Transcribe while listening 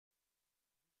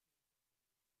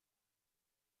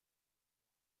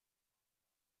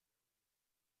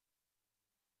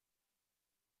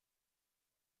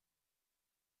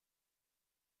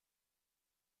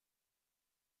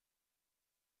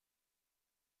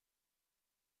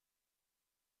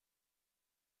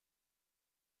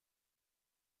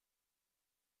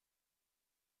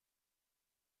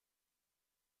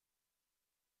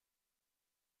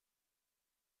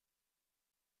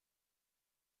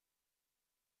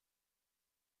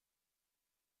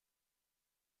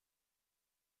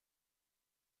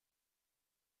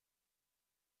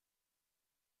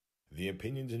The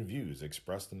opinions and views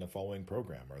expressed in the following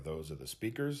program are those of the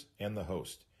speakers and the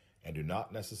host, and do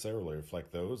not necessarily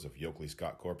reflect those of Yoakley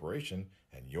Scott Corporation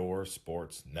and Your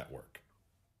Sports Network.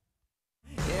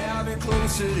 Yeah, I've been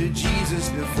closer to Jesus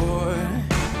before,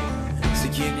 so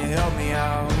can you help me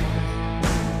out?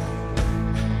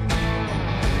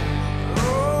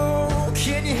 Oh,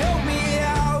 can you help me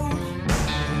out?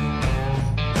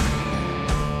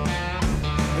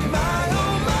 Am I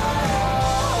on my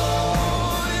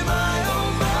own? Am I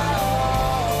on my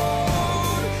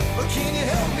own? Or can you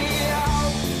help me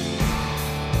out?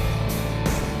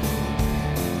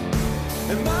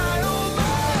 Am I on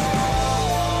my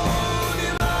own?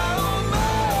 Am I on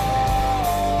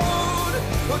my own?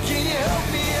 Or can you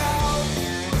help me out?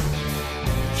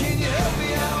 Can you help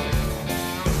me out?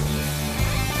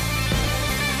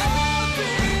 I've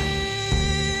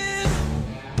been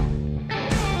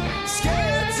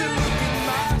scared to look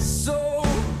at my soul.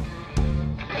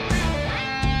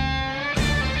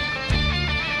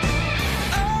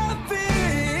 I've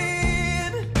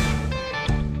been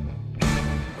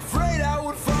afraid I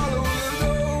would follow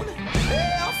alone.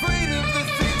 Yeah, afraid of the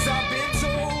things I've been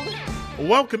told.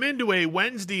 Welcome into a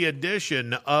Wednesday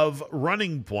edition of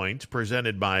Running Point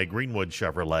presented by Greenwood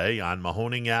Chevrolet on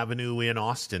Mahoning Avenue in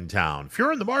Austintown. If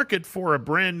you're in the market for a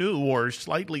brand new or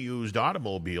slightly used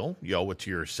automobile, you owe it to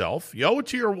yourself, you owe it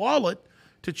to your wallet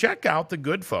to check out the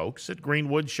good folks at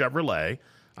Greenwood Chevrolet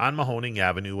on Mahoning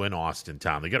Avenue in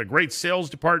Austintown. They got a great sales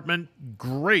department,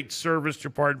 great service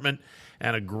department,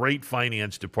 and a great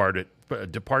finance department.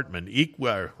 Add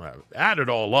it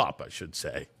all up, I should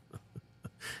say.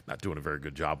 Not doing a very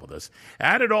good job with this.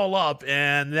 Add it all up,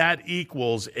 and that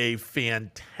equals a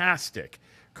fantastic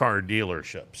car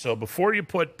dealership. So before you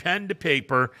put pen to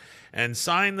paper and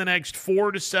sign the next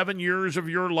 4 to 7 years of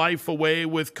your life away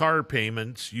with car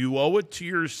payments, you owe it to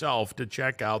yourself to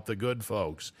check out the good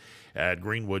folks at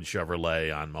Greenwood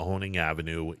Chevrolet on Mahoning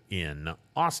Avenue in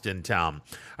Austintown.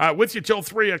 With you till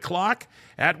 3 o'clock,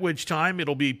 at which time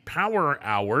it'll be Power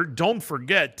Hour. Don't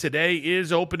forget, today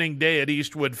is opening day at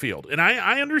Eastwood Field. And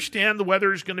I understand the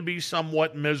weather is going to be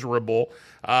somewhat miserable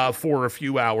for a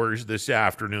few hours this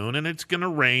afternoon, and it's going to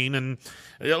rain. And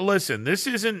listen, this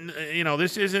isn't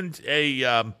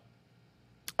a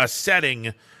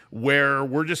setting where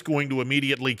we're just going to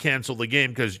immediately cancel the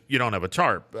game because you don't have a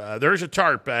tarp. There's a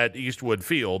tarp at Eastwood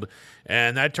Field,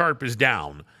 and that tarp is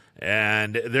down.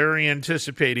 And they're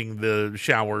anticipating the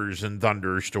showers and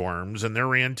thunderstorms, and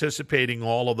they're anticipating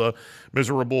all of the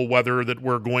miserable weather that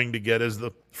we're going to get as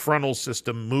the frontal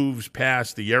system moves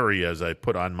past the area, as I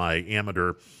put on my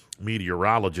amateur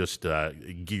meteorologist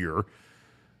gear.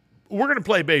 We're going to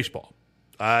play baseball.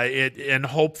 And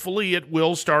hopefully it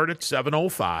will start at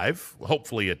 7:05.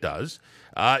 Hopefully it does.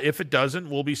 If it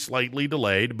doesn't, we'll be slightly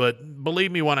delayed. But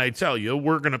believe me when I tell you,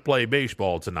 we're going to play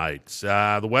baseball tonight.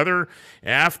 The weather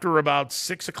after about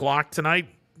 6 o'clock tonight,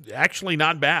 actually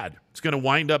not bad. It's going to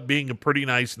wind up being a pretty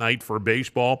nice night for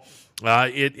baseball.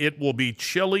 It will be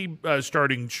chilly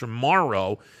starting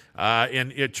tomorrow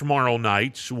tomorrow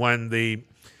night when the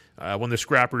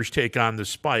Scrappers take on the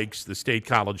Spikes, the State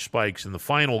College Spikes, in the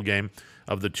final game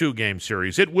of the 2-game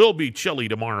series. It will be chilly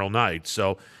tomorrow night,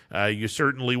 so you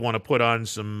certainly want to put on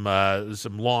some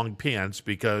long pants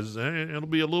because it'll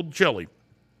be a little chilly.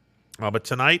 But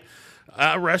tonight,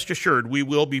 rest assured, we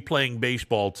will be playing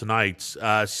baseball tonight.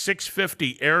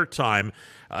 6:50 airtime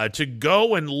to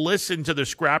go and listen to the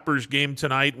Scrappers game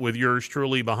tonight with yours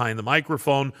truly behind the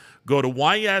microphone. Go to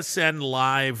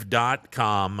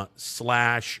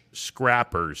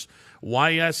ysnlive.com/Scrappers.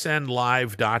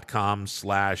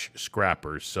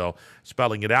 ysnlive.com/Scrappers. So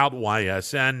spelling it out,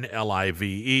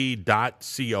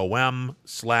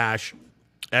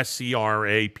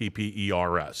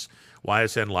 ysnlive.com/SCRAPPERS.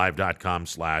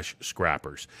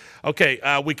 ysnlive.com/Scrappers.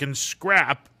 Okay, we can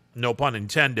scrap, no pun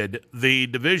intended, the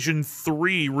Division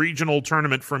III regional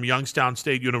tournament from Youngstown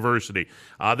State University.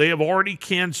 They have already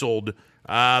canceled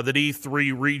the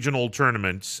D3 regional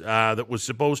tournaments that was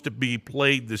supposed to be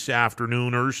played this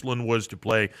afternoon. Ursuline was to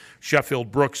play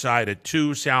Sheffield Brookside at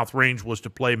 2. South Range was to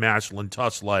play Massillon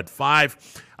Tussla at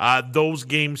 5. Those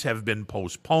games have been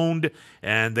postponed,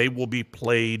 and they will be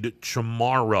played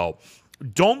tomorrow.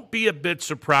 Don't be a bit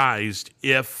surprised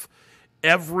if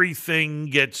everything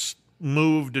gets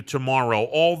moved to tomorrow,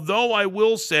 although I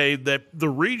will say that the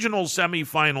regional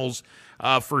semifinals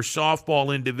for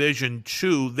softball in Division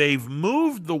II, they've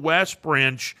moved the West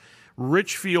Branch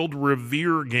Richfield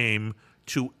Revere game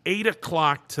to 8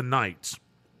 o'clock tonight.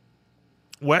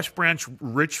 West Branch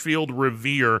Richfield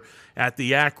Revere at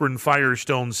the Akron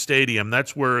Firestone Stadium.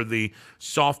 That's where the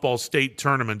softball state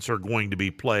tournaments are going to be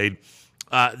played.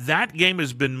 That game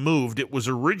has been moved. It was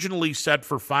originally set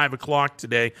for 5 o'clock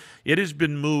today. It has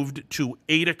been moved to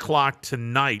 8 o'clock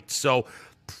tonight. So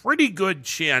pretty good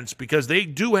chance, because they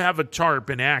do have a tarp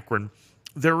in Akron,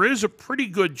 there is a pretty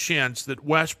good chance that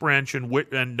West Branch and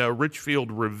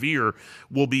Richfield Revere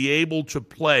will be able to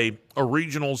play a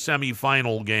regional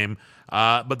semifinal game.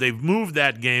 But they've moved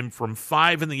that game from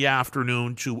 5 in the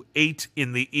afternoon to 8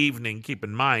 in the evening. Keep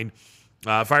in mind,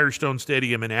 Firestone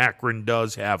Stadium in Akron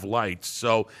does have lights.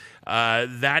 So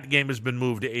that game has been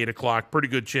moved to 8 o'clock. Pretty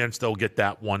good chance they'll get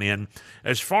that one in.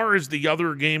 As far as the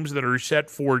other games that are set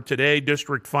for today,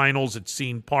 district finals at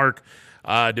Scene Park,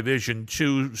 Division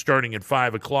 2 starting at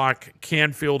 5 o'clock.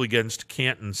 Canfield against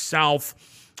Canton South.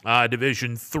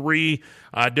 Division 3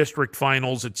 district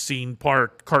finals at Scene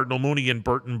Park. Cardinal Mooney and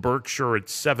Burton Berkshire at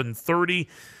 7:30.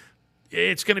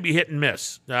 It's going to be hit and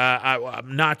miss.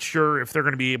 I'm not sure if they're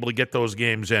going to be able to get those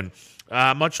games in.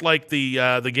 Much like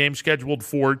the game scheduled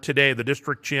for today, the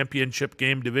district championship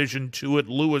game, Division 2 at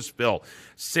Louisville.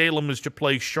 Salem is to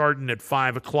play Chardon at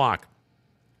 5 o'clock.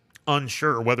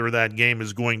 Unsure whether that game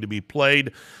is going to be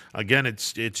played. Again,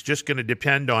 it's just going to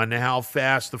depend on how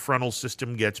fast the frontal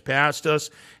system gets past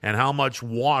us and how much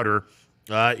water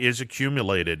is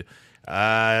accumulated.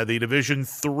 The Division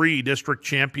 3 district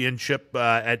championship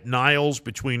at Niles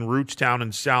between Rootstown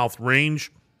and South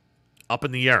Range, up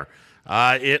in the air.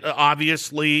 It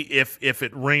obviously, if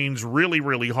it rains really,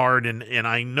 really hard, and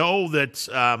I know that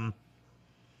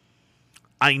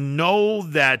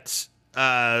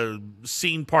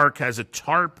Scene Park has a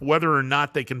tarp. Whether or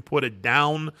not they can put it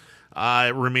down,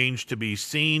 it remains to be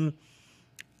seen.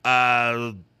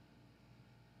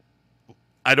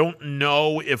 I don't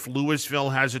know if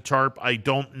Louisville has a tarp. I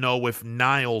don't know if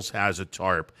Niles has a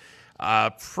tarp.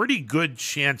 Pretty good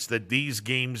chance that these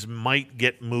games might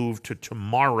get moved to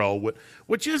tomorrow,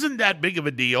 which isn't that big of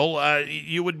a deal.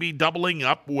 You would be doubling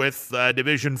up with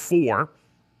Division 4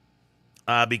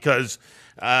 because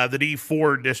the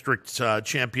D4 district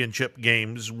championship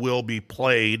games will be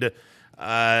played.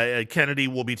 Kennedy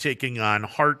will be taking on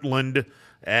Heartland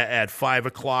at 5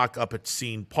 o'clock up at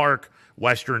Scene Park.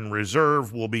 Western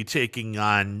Reserve will be taking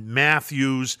on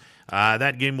Matthews.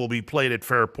 That game will be played at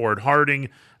Fairport Harbor,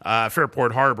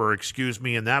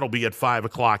 and that'll be at 5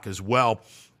 o'clock as well.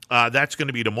 That's going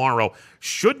to be tomorrow.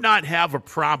 Should not have a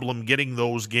problem getting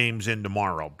those games in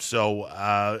tomorrow.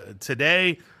 So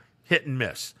today, hit and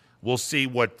miss. We'll see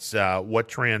what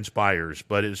transpires.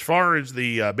 But as far as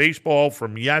the baseball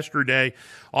from yesterday,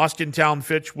 Austintown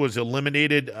Fitch was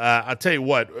eliminated. I'll tell you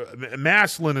what,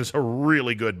 Massillon is a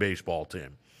really good baseball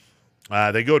team.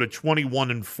 They go to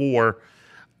 21-4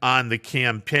 on the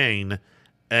campaign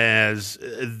as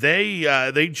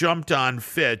they jumped on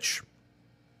Fitch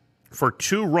for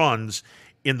 2 runs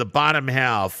in the bottom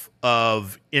half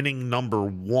of inning number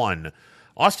 1.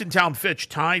 Austintown Fitch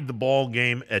tied the ball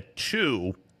game at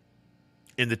 2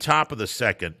 in the top of the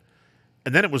second,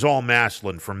 and then it was all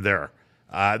Massillon from there.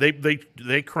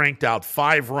 They cranked out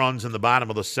 5 runs in the bottom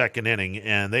of the second inning,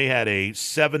 and they had a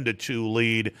 7-2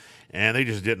 lead, and they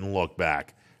just didn't look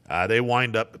back. They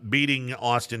wind up beating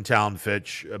Austintown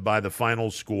Fitch by the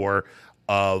final score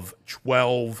of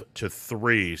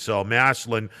 12-3. So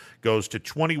Massillon goes to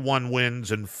 21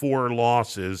 wins and 4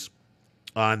 losses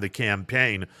on the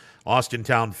campaign.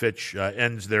 Austintown Fitch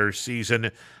ends their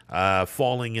season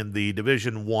falling in the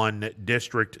Division I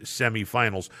district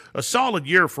semifinals. A solid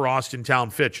year for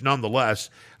Austintown Fitch, nonetheless.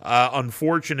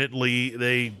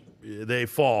 Unfortunately, they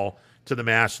fall to the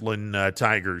Massillon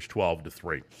Tigers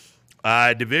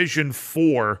 12-3. Division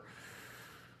IV,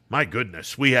 my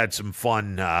goodness, we had some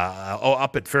fun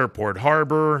up at Fairport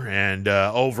Harbor and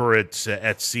over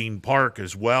at Scene Park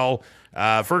as well.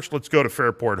 First, let's go to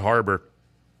Fairport Harbor.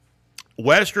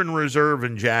 Western Reserve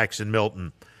and Jackson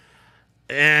Milton.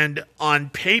 And on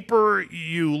paper,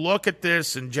 you look at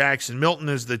this, and Jackson Milton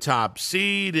is the top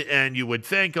seed, and you would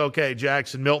think, okay,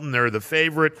 Jackson Milton, they're the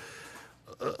favorite.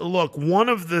 Look, one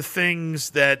of the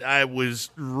things that I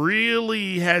was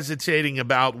really hesitating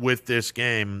about with this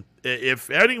game,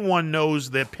 if anyone knows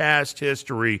the past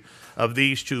history of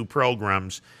these two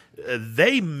programs,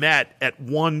 they met at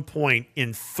one point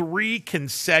in 3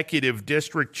 consecutive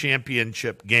district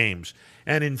championship games.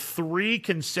 And in 3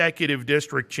 consecutive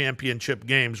district championship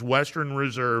games, Western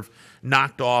Reserve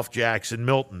knocked off Jackson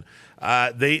Milton.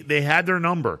 They had their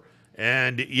number.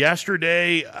 And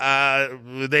yesterday,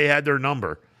 they had their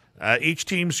number. Each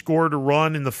team scored a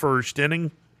run in the first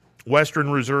inning. Western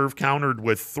Reserve countered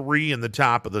with 3 in the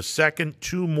top of the second,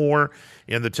 2 more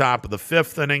in the top of the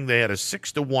 5th inning. They had a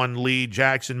 6-1 lead.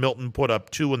 Jackson Milton put up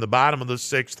 2 in the bottom of the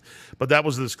 6th, but that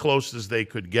was as close as they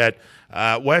could get.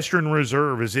 Western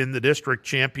Reserve is in the district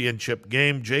championship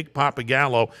game. Jake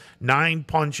Papagallo, 9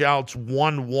 punch-outs,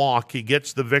 1 walk. He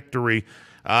gets the victory.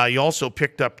 He also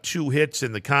picked up 2 hits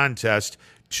in the contest,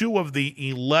 2 of the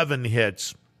 11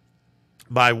 hits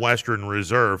by Western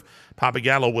Reserve.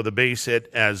 Papagallo with a base hit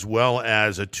as well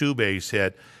as a 2-base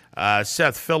hit.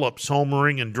 Seth Phillips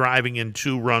homering and driving in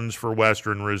 2 runs for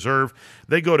Western Reserve.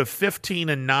 They go to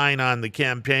 15-9 on the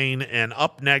campaign, and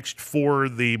up next for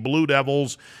the Blue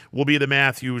Devils will be the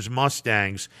Matthews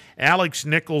Mustangs. Alex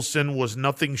Nicholson was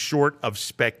nothing short of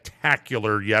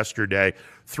spectacular yesterday.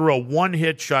 Threw a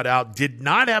 1-hit shutout, did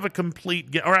not have a complete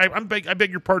game. Or I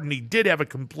beg your pardon, he did have a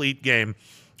complete game.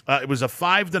 It was a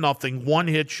 5-0,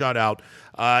 1-hit shutout.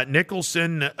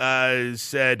 Nicholson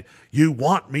said, "You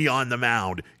want me on the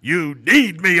mound. You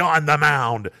need me on the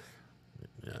mound."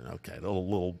 Yeah, okay, a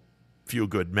little few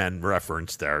good men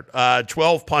reference there.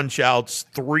 12 punch-outs,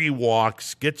 3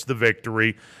 walks, gets the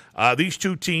victory. These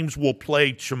 2 teams will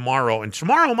play tomorrow, and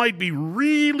tomorrow might be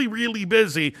really, really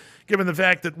busy given the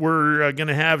fact that we're going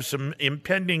to have some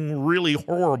impending really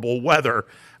horrible weather.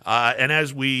 And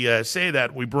as we say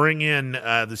that, we bring in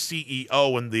the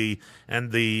CEO and the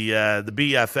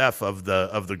BFF of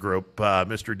the group,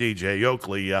 Mr. DJ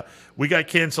Oakley. We got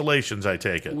cancellations, I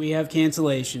take it. We have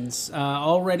cancellations.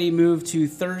 Already moved to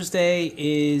Thursday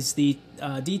is the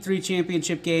D3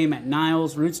 championship game at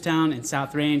Niles, Rootstown, and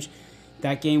South Range.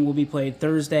 That game will be played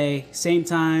Thursday, same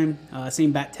time,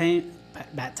 same bat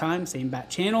time, same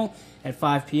bat channel at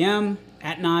 5 p.m.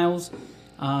 at Niles.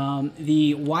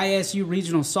 The YSU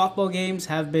regional softball games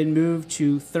have been moved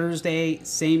to Thursday,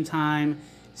 same time,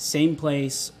 same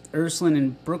place. Ursuline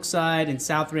and Brookside and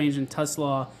South Range and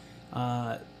Tuslaw,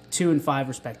 2 and 5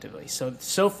 respectively.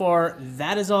 So far,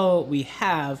 that is all we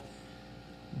have,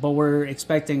 but we're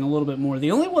expecting a little bit more. The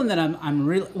only one that I'm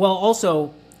really, well,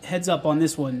 also, heads up on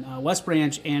this one, West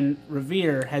Branch and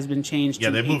Revere has been changed to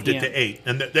 8 they moved it to 8.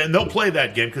 And they'll play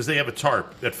that game because they have a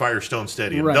tarp at Firestone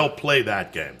Stadium. Right. They'll play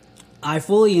that game. I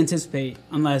fully anticipate,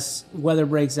 unless weather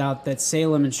breaks out, that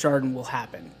Salem and Chardon will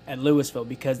happen at Louisville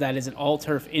because that is an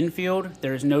all-turf infield.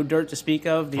 There is no dirt to speak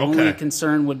of. The only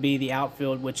concern would be the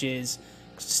outfield, which is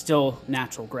still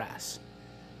natural grass.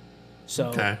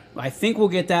 So I think we'll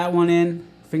get that one in.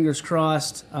 Fingers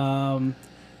crossed.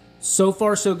 So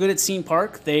far, so good at Scene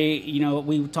Park. They,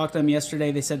 we talked to them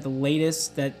yesterday. They said the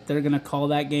latest that they're going to call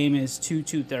that game is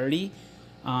 2:30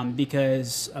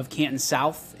 because of Canton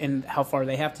South and how far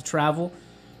they have to travel.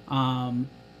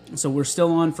 So we're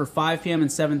still on for 5 p.m. and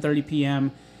 7:30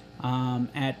 p.m.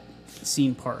 At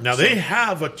Scene Park. Now, they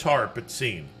have a tarp at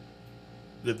Scene.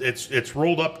 It's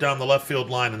rolled up down the left field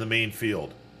line in the main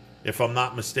field, if I'm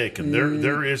not mistaken.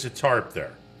 There is a tarp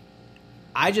there.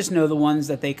 I just know the ones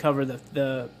that they cover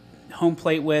the home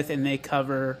plate with, and they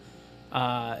cover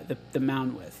the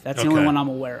mound with. That's the only one I'm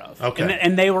aware of. Okay.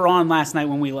 And they were on last night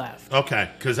when we left. Okay,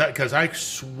 because I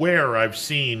swear I've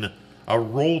seen a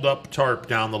rolled up tarp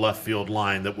down the left field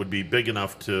line that would be big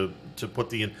enough to put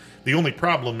the in. The only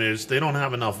problem is they don't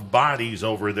have enough bodies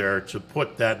over there to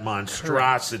put that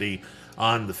monstrosity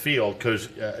on the field because,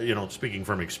 speaking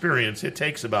from experience, it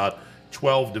takes about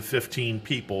 12 to 15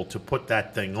 people to put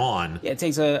that thing on. Yeah, it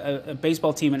takes a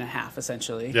baseball team and a half,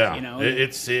 essentially. Yeah,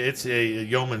 it's a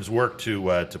yeoman's work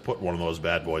to put one of those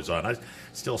bad boys on. I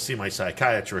still see my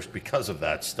psychiatrist because of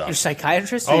that stuff. Your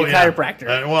psychiatrist or your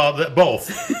chiropractor?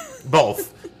 Both.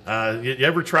 Both. You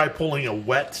ever try pulling a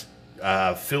wet,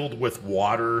 filled with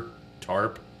water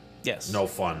tarp? Yes. No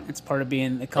fun. It's part of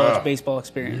being the college baseball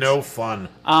experience. No fun.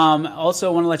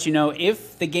 Also, want to let you know,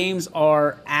 if the games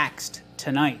are axed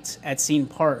tonight at Scene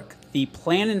Park, the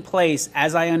plan in place,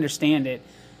 as I understand it,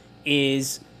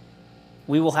 is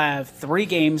we will have 3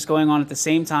 games going on at the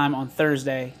same time on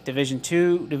Thursday. Division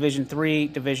 2, Division 3,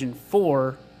 Division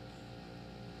 4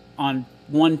 on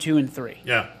 1, 2, and 3.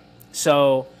 Yeah.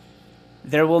 So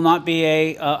there will not be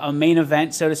a main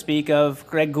event, so to speak, of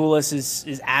Greg Goulas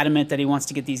is adamant that he wants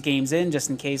to get these games in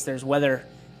just in case there's weather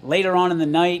later on in the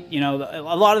night. A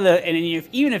lot of the, and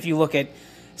even if you look at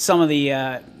some of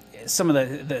the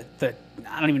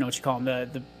I don't even know what you call them,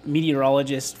 the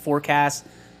meteorologist forecasts,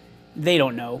 they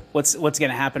don't know what's going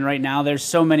to happen right now. There's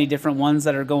so many different ones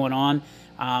that are going on.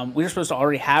 We're supposed to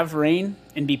already have rain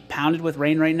and be pounded with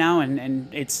rain right now,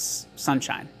 and it's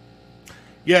sunshine.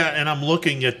 Yeah, and I'm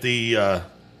looking at a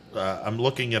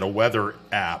weather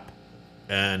app,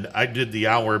 and I did the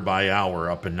hour by hour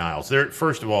up in Niles.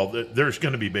 First of all, there's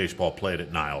going to be baseball played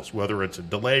at Niles, whether it's a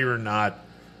delay or not.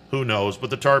 Who knows? But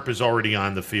the tarp is already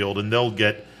on the field, and they'll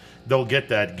get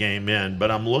that game in. But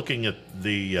I'm looking at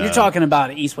the. You're talking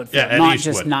about Eastwood Field, at not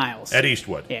Eastwood. just Niles. At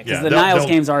Eastwood. Yeah, because the Niles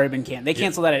game's already been canceled. They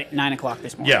canceled that at 9 o'clock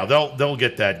this morning. Yeah, they'll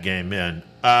get that game in.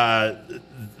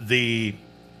 The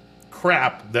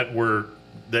crap that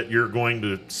you're going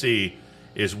to see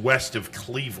is west of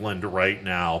Cleveland right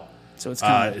now. So it's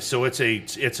coming. So it's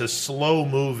a slow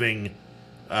moving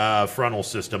frontal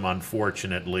system,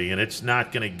 unfortunately, and it's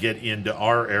not going to get into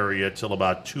our area till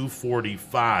about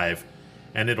 2:45,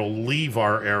 and it'll leave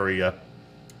our area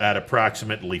at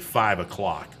approximately 5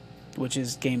 o'clock, which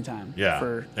is game time. Yeah,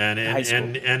 for and high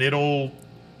school. and it'll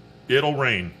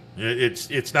rain.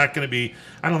 It's not going to be.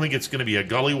 I don't think it's going to be a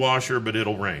gully washer, but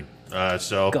it'll rain.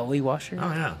 Gully washer. Oh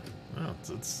yeah, well,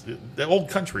 it's the old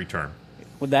country term.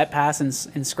 Would that pass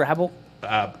in Scrabble?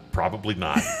 Probably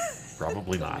not.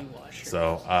 Probably not. Gully washer.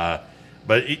 So,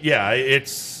 but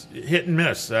it's hit and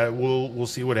miss. We'll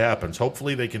see what happens.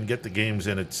 Hopefully, they can get the games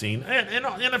in at scene. And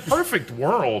in a perfect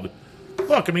world,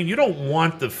 look, I mean, you don't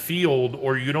want the field,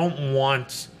 or you don't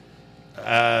want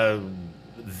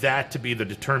that to be the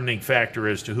determining factor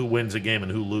as to who wins a game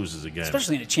and who loses a game.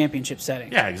 Especially in a championship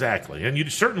setting. Yeah, exactly. And you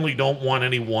certainly don't want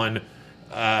anyone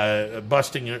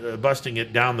busting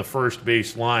it down the first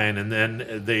base line, and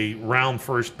then they round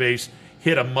first base,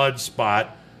 hit a mud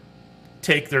spot,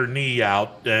 take their knee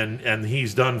out, and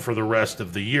he's done for the rest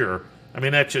of the year. I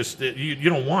mean, that just you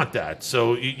don't want that.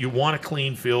 So you want a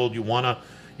clean field, you want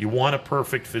a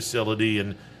perfect facility,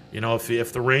 and you know,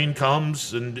 if the rain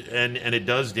comes and it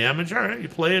does damage, all right, you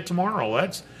play it tomorrow.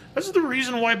 That's the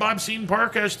reason why Bob Seton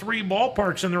Park has 3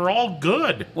 ballparks, and they're all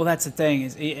good. Well, that's the thing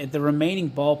is the remaining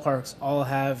ballparks all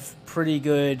have pretty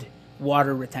good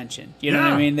water retention. You know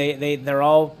what I mean? They're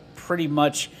all pretty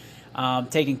much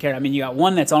taken care of. I mean, you got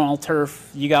one that's on all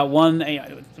turf. You got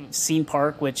one Seton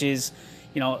Park, which is,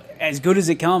 you know, as good as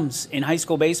it comes in high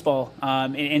school baseball,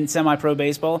 in semi-pro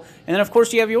baseball. And then, of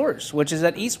course, you have yours, which is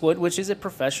at Eastwood, which is a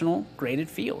professional graded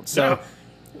field. So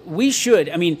we should,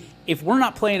 I mean, if we're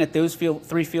not playing at those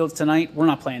 3 fields tonight, we're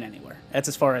not playing anywhere. That's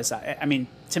as far as, I mean,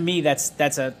 to me, that's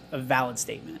a valid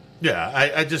statement. Yeah,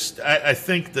 I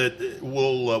think that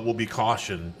we'll be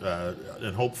cautioned,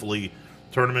 and hopefully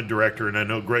tournament director, and I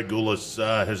know Greg Goulas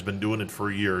has been doing it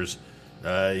for years,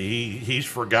 he's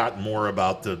forgotten more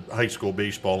about the high school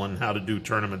baseball and how to do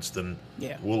tournaments than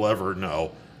we'll ever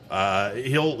know.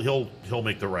 He'll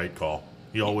make the right call.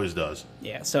 He always does.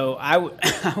 Yeah. So I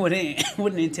wouldn't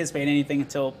anticipate anything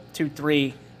until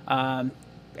 2-3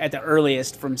 at the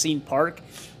earliest from Seton Park.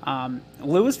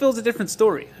 Louisville's a different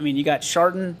story. I mean, you got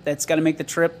Chardon that's got to make the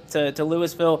trip to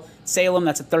Louisville. Salem,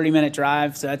 that's a 30-minute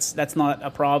drive, so that's not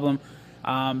a problem.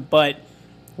 But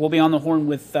we'll be on the horn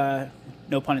with,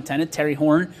 no pun intended, Terry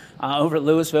Horn over at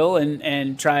Louisville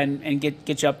and try and get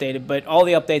you updated. But all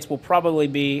the updates will probably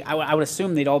be, I would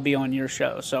assume they'd all be on your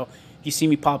show. So if you see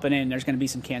me popping in, there's going to be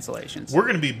some cancellations. We're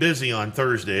going to be busy on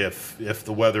Thursday if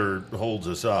the weather holds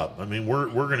us up. I mean, we're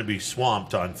going to be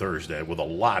swamped on Thursday with a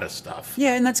lot of stuff.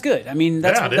 Yeah, and that's good. I mean,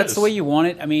 that's the way you want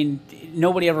it. I mean,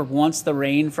 nobody ever wants the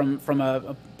rain from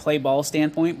a play ball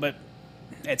standpoint, but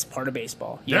it's part of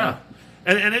baseball. Yeah.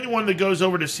 And anyone that goes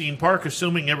over to Seton Park,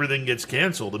 assuming everything gets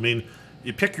canceled, I mean,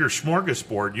 you pick your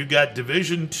smorgasbord. You got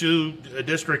Division II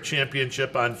District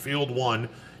Championship on Field 1,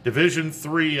 Division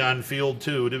 3 on Field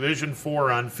 2, Division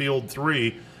 4 on Field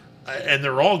 3, and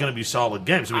they're all going to be solid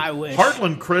games. I wish.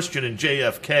 Heartland Christian and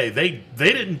JFK, they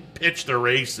didn't pitch their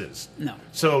aces. No.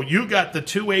 So you got the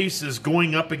 2 aces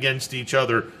going up against each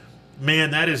other.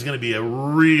 Man, that is going to be a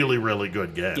really, really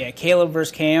good game. Yeah, Caleb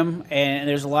versus Cam, and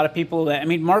there's a lot of people that, I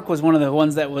mean, Mark was one of the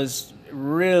ones that was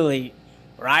really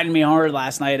riding me hard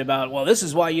last night about, well, this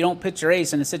is why you don't pitch your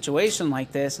ace in a situation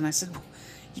like this. And I said, well,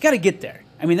 you got to get there.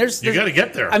 I mean, you got to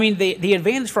get there. I mean, the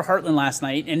advantage for Heartland last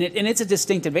night, and it's a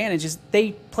distinct advantage, is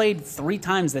they played 3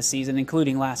 times this season,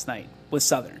 including last night with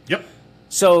Southern. Yep.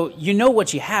 So you know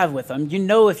what you have with them. You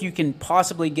know if you can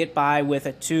possibly get by with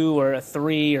a 2 or a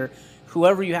 3 or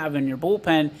whoever you have in your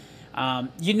bullpen,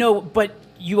 you know, but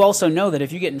you also know that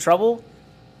if you get in trouble,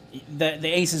 the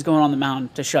ace is going on the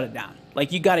mound to shut it down.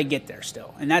 Like, you got to get there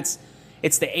still. And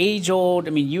it's the age-old,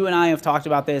 I mean, you and I have talked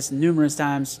about this numerous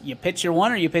times. You pitch your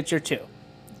 1 or you pitch your 2.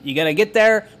 You got to get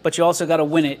there, but you also got to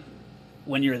win it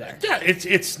when you're there. Yeah,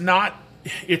 it's not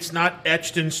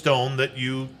etched in stone that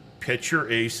you pitch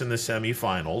your ace in the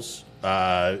semifinals.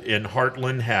 And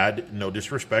Heartland had, no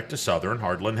disrespect to Southern,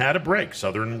 Heartland had a break.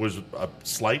 Southern was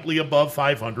slightly above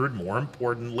 500. More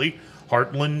importantly,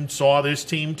 Heartland saw this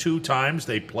team 2 times.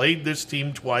 They played this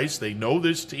team twice. They know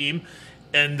this team.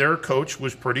 And their coach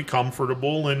was pretty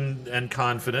comfortable and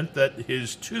confident that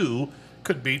his 2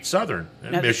 could beat Southern.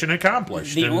 And Now, mission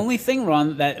accomplished. The And only thing,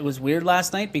 Ron, that was weird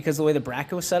last night because the way the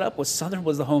bracket was set up was Southern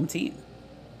was the home team.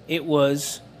 It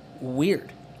was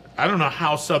weird. I don't know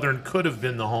how Southern could have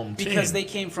been the home team. Because they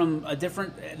came from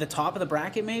the top of the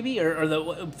bracket maybe, or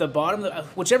the bottom,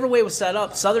 whichever way it was set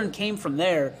up, Southern came from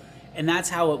there, and that's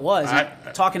how it was.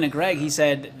 Talking to Greg, he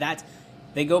said that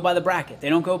they go by the bracket. They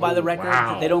don't go by the record.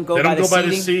 Wow. They don't go They by don't the go by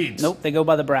the seeding. seeds. Nope, they go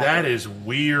by the bracket. That is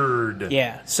weird.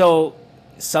 Yeah, so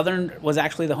Southern was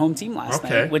actually the home team last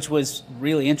Okay. night, which was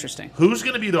really interesting. Who's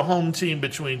going to be the home team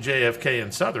between JFK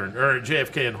and Southern, or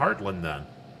JFK and Heartland then?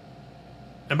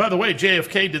 And by the way,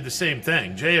 JFK did the same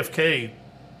thing. JFK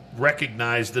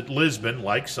recognized that Lisbon,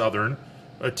 like Southern,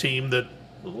 a team that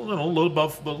a little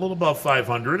above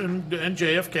 500, and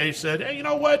JFK said, "Hey, you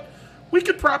know what? We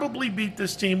could probably beat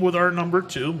this team with our number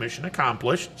 2. Mission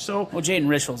accomplished." So, Well, Jaden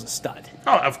Rischel's a stud.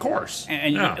 oh, of course,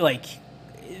 And yeah. like,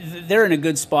 they're in a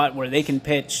good spot where they can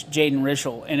pitch Jaden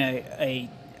Rischel in a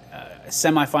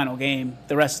semifinal game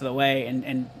the rest of the way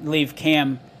and leave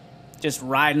Cam just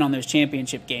riding on those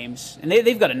championship games. And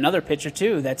they've got another pitcher,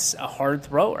 too, that's a hard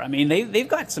thrower. I mean, they've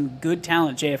got some good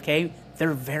talent at JFK.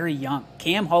 They're very young.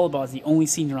 Cam Hollabaugh is the only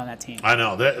senior on that team. I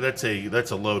know that's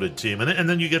a loaded team, and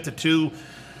then you get the two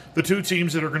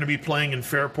teams that are going to be playing in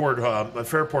Fairport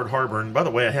Harbor. And by the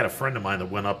way, I had a friend of mine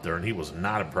that went up there, and he was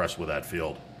not impressed with that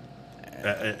field.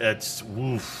 It's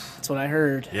woof. That's what I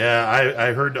heard. Yeah,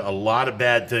 I heard a lot of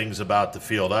bad things about the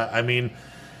field. I mean,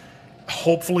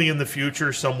 hopefully in the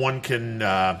future someone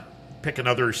can pick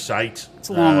another site. It's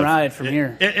a long ride from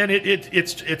here. And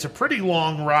it's a pretty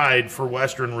long ride for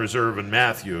Western Reserve and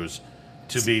Matthews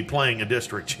to be playing a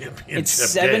district championship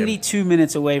It's game. 72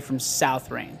 minutes away from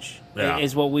South Range, Yeah.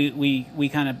 is what we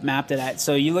kind of mapped it at.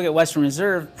 So you look at Western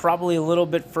Reserve, probably a little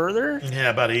bit further.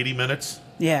 Yeah, about 80 minutes.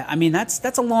 Yeah, I mean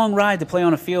that's a long ride to play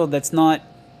on a field that's not,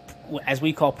 as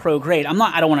we call, pro grade. I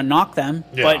don't want to knock them,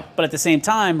 Yeah. but at the same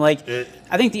time, like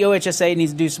I think the OHSA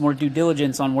needs to do some more due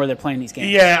diligence on where they're playing these games.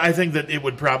 Yeah, I think that it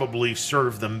would probably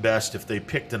serve them best if they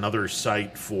picked another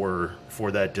site for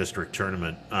that district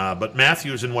tournament. But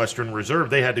Matthews and Western Reserve,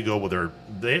 they had to go with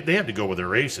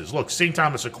their aces. Look, St.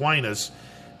 Thomas Aquinas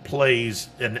plays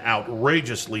an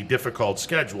outrageously difficult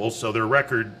schedule, so their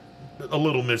record a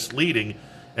little misleading.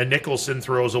 And Nicholson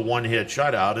throws a one-hit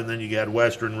shutout, and then you got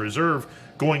Western Reserve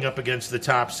going up against the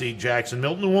top seed Jackson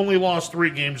Milton, who only lost 3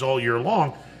 games all year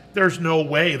long. There's no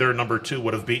way their number 2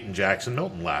 would have beaten Jackson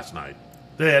Milton last night.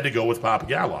 They had to go with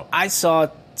Papagallo. I saw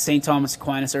St. Thomas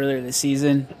Aquinas earlier this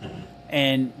season,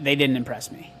 and they didn't impress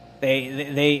me.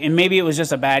 They and maybe it was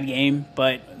just a bad game,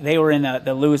 but they were in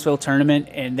the Louisville tournament,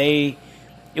 and it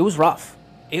was rough.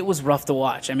 It was rough to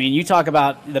watch. I mean, you talk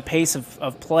about the pace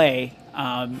of play.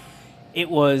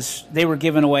 They were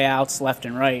giving away outs left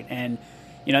and right, and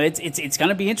you know it's going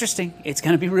to be interesting. It's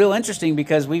going to be real interesting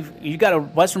because you've got a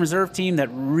Western Reserve team that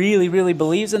really, really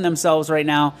believes in themselves right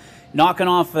now, knocking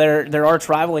off their arch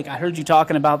rival. Like I heard you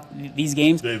talking about these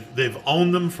games. They've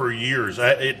owned them for years.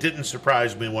 It didn't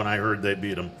surprise me when I heard they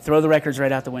beat them. Throw the records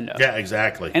right out the window. Yeah,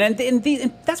 exactly. And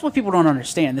that's what people don't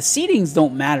understand. The seedings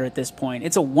don't matter at this point.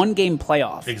 It's a one-game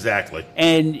playoff. Exactly.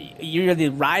 And you're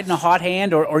either riding a hot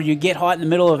hand or you get hot in the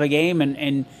middle of a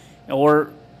game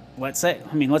or let's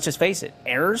just face it,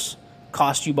 errors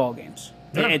cost you ball games.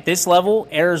 Yeah. At this level,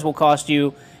 errors will cost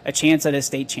you a chance at a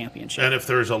state championship. And if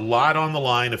there's a lot on the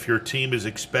line, if your team is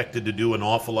expected to do an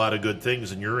awful lot of good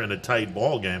things and you're in a tight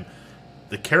ball game,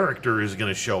 the character is going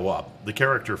to show up, the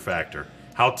character factor.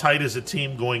 How tight is a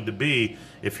team going to be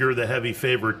if you're the heavy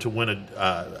favorite to win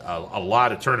a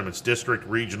lot of tournaments, district,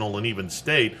 regional, and even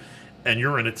state, and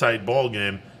you're in a tight ball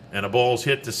game and a ball's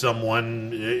hit to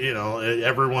someone, you know,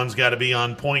 everyone's got to be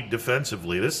on point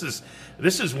defensively. This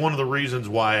is one of the reasons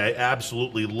why I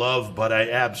absolutely love, but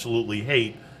I absolutely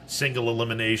hate single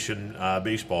elimination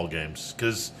baseball games,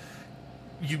 because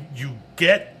you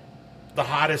get the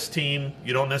hottest team.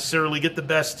 You don't necessarily get the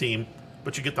best team,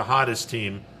 but you get the hottest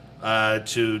team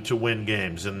to win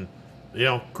games. And you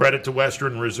know, credit to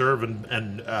Western Reserve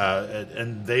and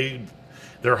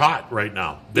they're hot right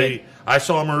now. I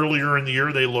saw them earlier in the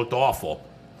year. They looked awful.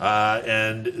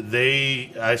 And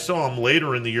I saw them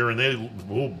later in the year, and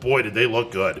did they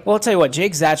look good. Well, I'll tell you what,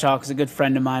 Jake Zachok is a good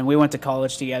friend of mine. We went to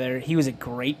college together. He was a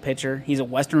great pitcher. He's a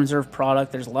Western Reserve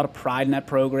product. There's a lot of pride in that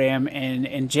program.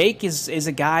 And Jake is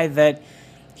a guy that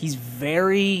he's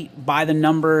very by the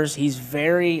numbers. He's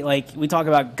very, like, we talk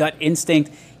about gut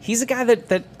instinct. He's a guy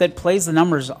that plays the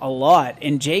numbers a lot.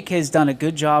 And Jake has done a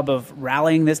good job of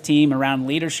rallying this team around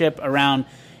leadership, around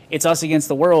it's us against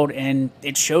the world, and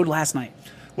it showed last night.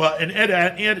 Well, and Ed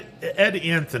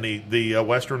Anthony, the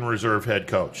Western Reserve head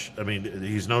coach, I mean,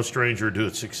 he's no stranger to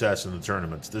success in the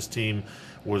tournaments. This team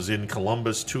was in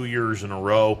Columbus 2 years in a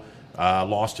row,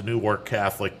 lost to Newark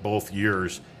Catholic both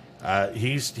years.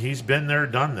 He's been there,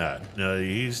 done that.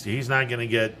 He's not going to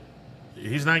get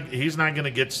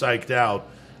psyched out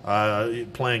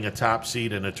playing a top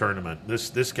seed in a tournament.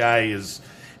 This guy is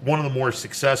one of the more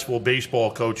successful baseball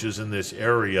coaches in this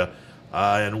area.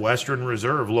 And Western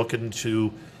Reserve looking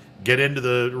to get into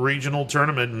the regional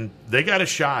tournament, and they got a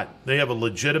shot. They have a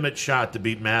legitimate shot to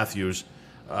beat Matthews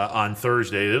on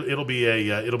Thursday. It'll be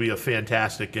a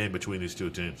fantastic game between these two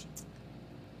teams.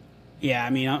 Yeah,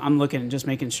 I mean, I'm looking, just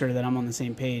making sure that I'm on the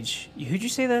same page. Who'd you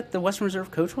say that the Western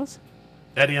Reserve coach was?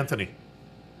 Ed Anthony.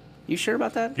 You sure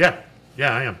about that? Yeah,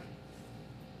 I am.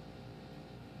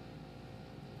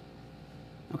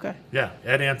 Okay. Yeah,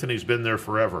 Ed Anthony's been there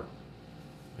forever.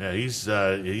 Yeah, he's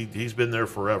been there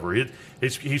forever.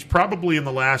 He's probably in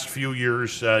the last few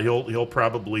years he'll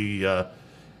probably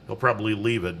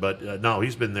leave it, but no,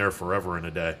 he's been there forever and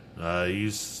a day.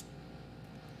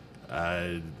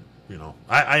 I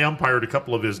umpired a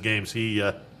couple of his games. He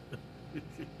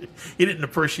didn't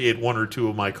appreciate one or two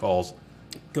of my calls.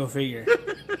 Go figure.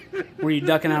 Were you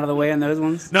ducking out of the way on those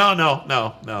ones? No.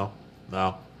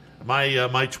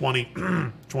 My 20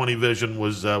 vision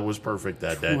was perfect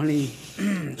that day.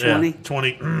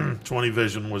 20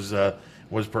 vision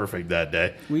was perfect that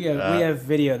day. We have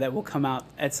video that will come out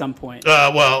at some point.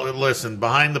 Well, listen,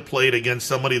 behind the plate against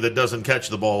somebody that doesn't catch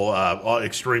the ball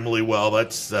extremely well.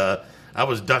 That's I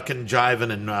was ducking,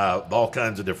 jiving, and all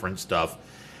kinds of different stuff.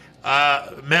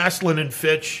 Maslin and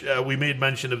Fitch, we made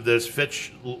mention of this.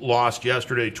 Fitch lost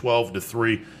yesterday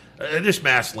 12-3. This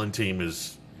Maslin team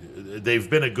they've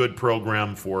been a good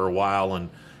program for a while, and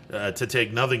to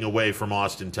take nothing away from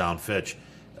Austintown Fitch.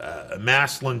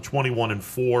 Maslin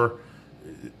 21-4.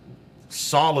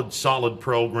 Solid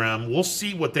program. We'll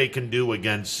see what they can do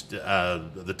against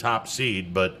the top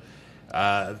seed, but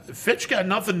Fitch got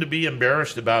nothing to be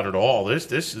embarrassed about at all.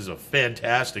 This is a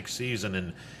fantastic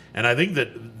season, and I think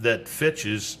that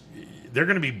Fitch they're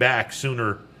going to be back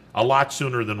a lot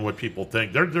sooner than what people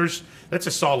think. That's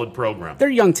a solid program. They're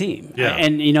a young team, yeah,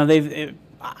 and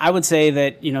I would say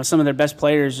that some of their best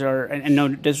players are, and no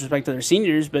disrespect to their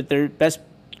seniors, but their best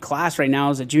class right now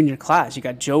is a junior class. You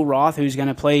got Joe Roth, who's going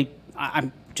to play,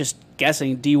 I'm just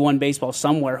guessing, D1 baseball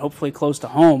somewhere, hopefully close to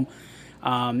home.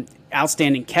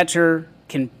 Outstanding catcher,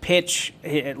 can pitch,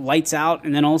 lights out,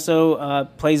 and then also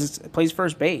plays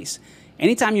first base.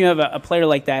 Anytime you have a player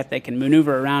like that can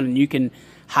maneuver around and you can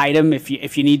hide him if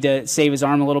you need to save his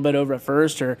arm a little bit over at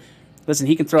first, or listen,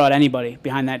 he can throw out anybody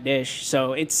behind that dish.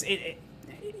 So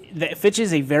Fitch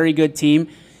is a very good team.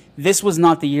 This was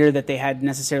not the year that they had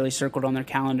necessarily circled on their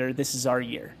calendar. This is our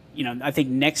year. I think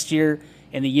next year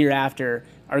and the year after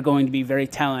are going to be very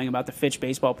telling about the Fitch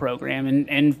baseball program,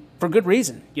 and for good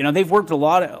reason. They've worked a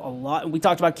lot. We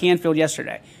talked about Canfield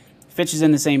yesterday. Fitch is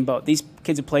in the same boat. These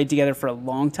kids have played together for a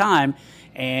long time,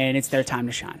 and it's their time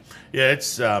to shine. Yeah,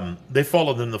 it's they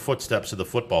followed in the footsteps of the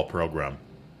football program,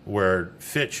 where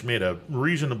Fitch made a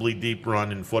reasonably deep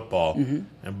run in football,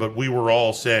 but we were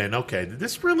all saying, okay,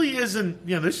 this really isn't,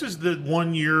 this is the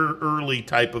 1 year early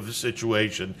type of a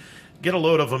situation. Get a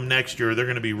load of them next year. They're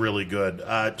going to be really good.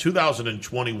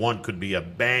 2021 could be a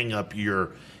bang-up year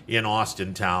in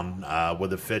Austintown with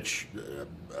the Fitch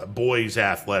boys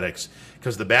athletics,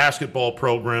 because the basketball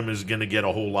program is going to get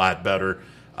a whole lot better.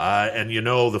 And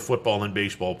the football and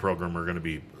baseball program are going to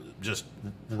be just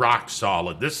rock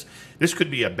solid. This could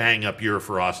be a bang-up year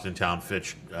for Austintown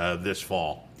Fitch this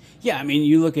fall. Yeah, I mean,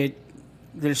 you look at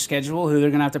their schedule, who they're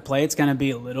going to have to play, it's going to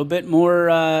be a little bit more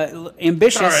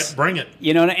ambitious. All right, bring it.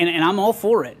 And I'm all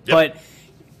for it. Yep. But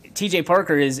TJ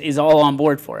Parker is all on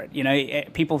board for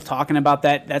it. People talking about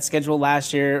that schedule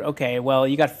last year. Okay, well,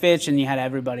 you got Fitch and you had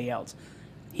everybody else.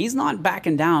 He's not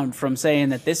backing down from saying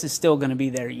that this is still going to be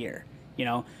their year.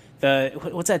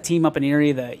 What's that team up in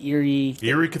Erie? The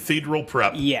Erie Cathedral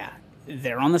Prep. Yeah,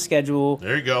 they're on the schedule.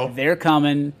 There you go. They're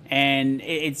coming, and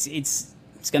it's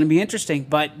going to be interesting.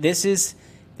 But this is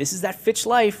that Fitch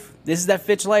life. This is that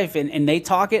Fitch life, and they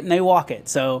talk it and they walk it.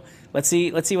 So let's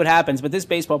see what happens. But this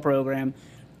baseball program,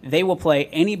 they will play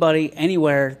anybody,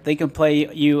 anywhere. They can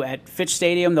play you at Fitch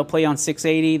Stadium. They'll play on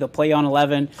 680. They'll play on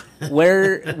 11.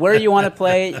 Where you want to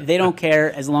play, they don't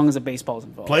care as long as the baseball's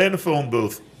involved. Play in the phone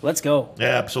booth. Let's go.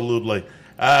 Yeah, absolutely.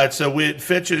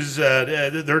 Fitch's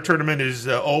their tournament is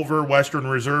over. Western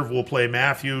Reserve will play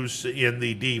Matthews in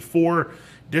the D4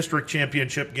 district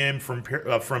championship game from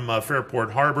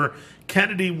Fairport Harbor.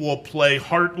 Kennedy will play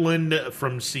Heartland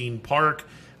from Scene Park.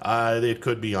 It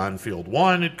could be on field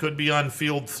 1. It could be on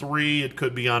field 3. It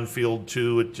could be on field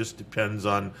 2. It just depends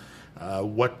on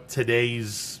what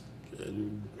today's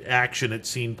action at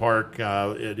Scene Park.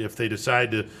 If they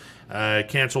decide to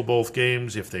cancel both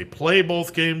games, if they play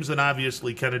both games, then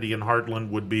obviously Kennedy and Heartland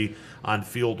would be on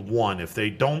field 1. If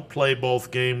they don't play both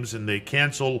games and they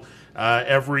cancel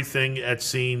everything at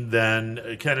Scene,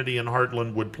 then Kennedy and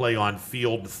Heartland would play on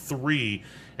field 3.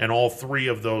 And all 3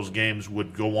 of those games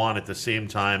would go on at the same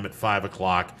time at 5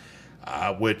 o'clock,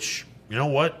 which, you know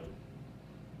what?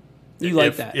 You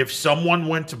like that. If someone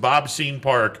went to Bob Scene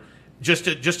Park, just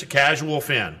a casual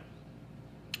fan,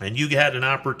 and you had an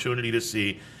opportunity to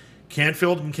see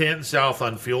Canfield and Canton South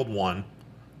on field 1,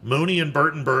 Mooney and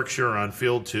Burton Berkshire on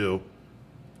field 2,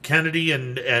 Kennedy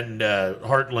and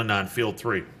Heartland on field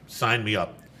 3, sign me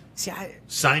up. See,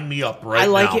 Sign me up right now. I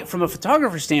like it from a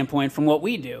photographer standpoint. From what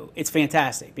we do, it's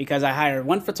fantastic because I hire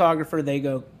one photographer. They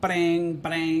go bang,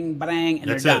 bang, bang, and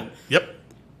That's they're done. Yep.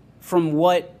 From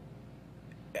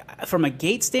a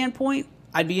gate standpoint,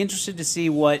 I'd be interested to see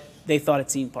what they thought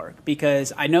at Scene Park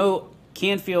because I know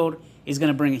Canfield is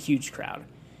going to bring a huge crowd.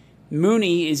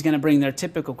 Mooney is going to bring their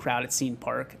typical crowd at Scene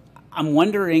Park. I'm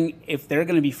wondering if they're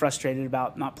going to be frustrated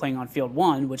about not playing on field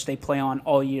 1, which they play on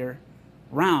all year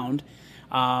round.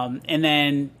 And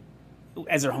then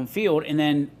as their home field, and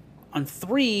then on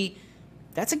 3,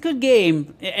 that's a good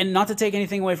game. And not to take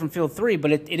anything away from field 3,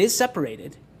 but it is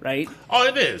separated, right? Oh,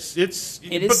 it is.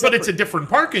 But it's a different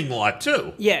parking lot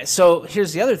too. Yeah. So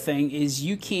here's the other thing: is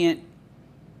you can't.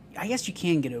 I guess you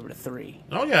can get over to 3.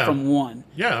 Oh yeah. From 1.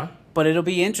 Yeah. But it'll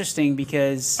be interesting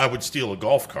because I would steal a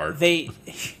golf cart.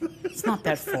 it's not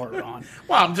that far, Ron.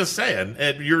 Well, I'm just saying,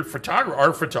 our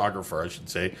photographer, I should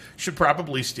say, should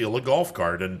probably steal a golf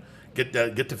cart and get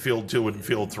to field 2 and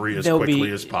field 3 as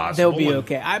quickly as possible. They'll be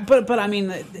okay. But I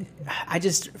mean, I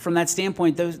just from that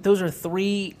standpoint, those are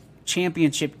 3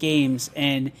 championship games,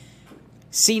 and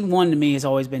Scene 1 to me has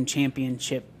always been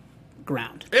championship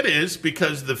ground. It is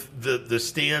because the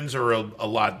stands are a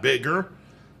lot bigger.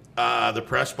 The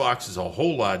press box is a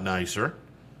whole lot nicer.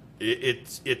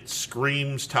 It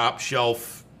screams top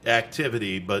shelf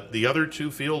activity, but the other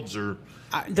 2 fields are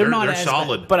they're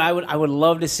solid. Bad, but I would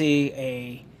love to see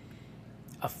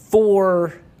a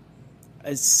 4,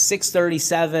 a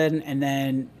 6:37, and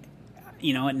then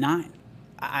at 9.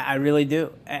 I really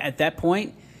do. At that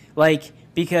point,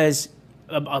 because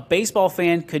a baseball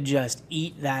fan could just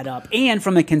eat that up, and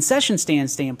from a concession stand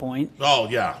standpoint, oh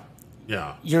yeah.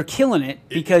 Yeah, you're killing it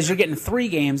because you're getting 3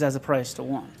 games as opposed to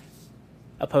 1.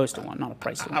 Opposed to 1, not a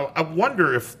price to 1. I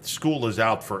wonder if school is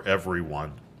out for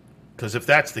everyone. Because if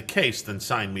that's the case, then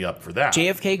sign me up for that.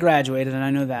 JFK graduated, and I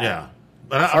know that. Yeah.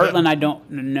 Heartland, I don't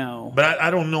know. But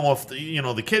I don't know if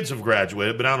the kids have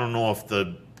graduated, but I don't know if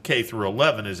the K through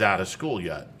 11 is out of school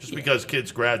yet. Just because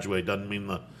kids graduate doesn't mean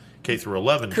the K through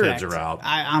 11 Correct. kids are out.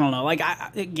 I don't know.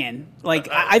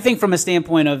 I think from a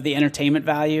standpoint of the entertainment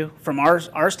value, from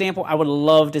our standpoint, I would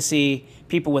love to see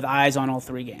people with eyes on all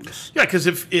 3 games. Yeah, because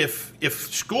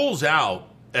if school's out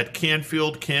at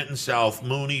Canfield, Canton South,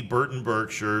 Mooney, Burton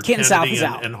Berkshire, Canton Kennedy, South is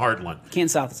out. and Heartland. Canton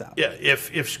South is out. Yeah,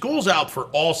 if school's out for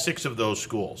all 6 of those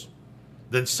schools,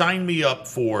 then sign me up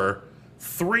for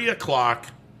 3 o'clock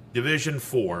Division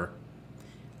 4.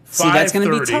 See, that's going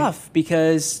to be tough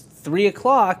because 3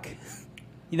 o'clock,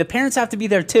 the parents have to be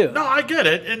there too. No, I get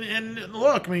it. And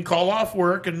look, call off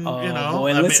work and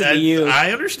boy, listen to you.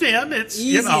 I understand. It's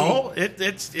Easy.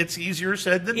 it's easier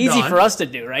said than Easy done. for us to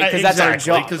do, right? Because that's our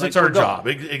job. Because it's our job.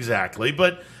 Exactly.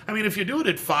 But I mean, if you do it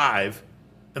at 5,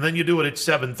 and then you do it at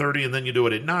 7:30, and then you do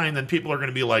it at 9, then people are going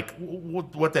to be like,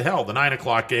 "What the hell?" The 9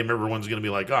 o'clock game, everyone's going to be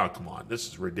like, "Oh, come on, this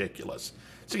is ridiculous."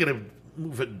 So you're going to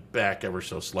move it back ever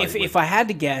so slightly. If I had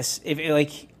to guess,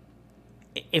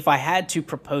 if I had to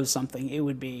propose something, it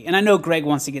would be, and I know Greg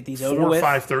wants to get these over 4, with.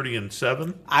 5:30, and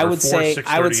 7. I would say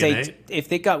 8? If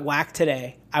they got whacked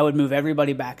today, I would move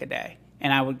everybody back a day,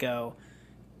 and I would go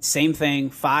same thing,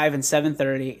 5 and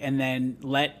 7:30, and then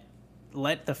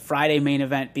let the Friday main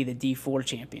event be the D4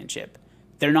 championship.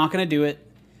 They're not going to do it,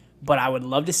 but I would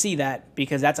love to see that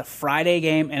because that's a Friday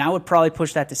game, and I would probably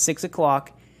push that to 6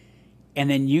 o'clock, and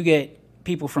then you get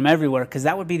people from everywhere because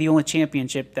that would be the only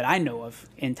championship that I know of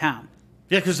in town.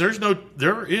 Yeah, because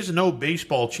there is no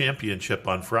baseball championship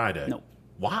on Friday. No.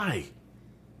 Why?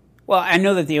 Well, I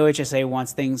know that the OHSA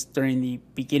wants things during the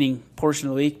beginning portion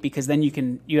of the week because then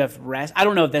you have rest. I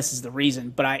don't know if this is the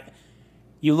reason, but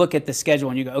you look at the schedule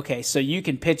and you go, okay, so you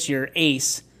can pitch your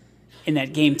ace in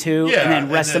that game 2 and then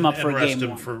rest them up for game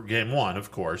 1. For game 1,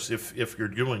 of course. If you're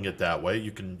doing it that way,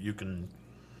 you can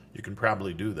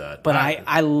probably do that. But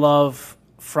I love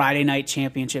Friday night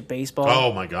championship baseball.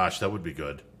 Oh my gosh, that would be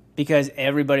good. because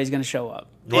everybody's going to show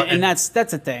up. Well, And that's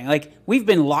the thing. Like, we've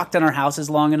been locked in our houses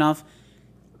long enough.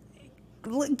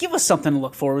 Give us something to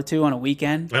look forward to on a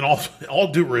weekend. And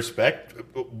all due respect,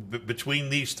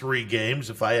 between these three games,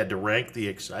 if I had to rank the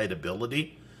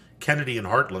excitability, Kennedy and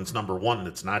Heartland's number one, and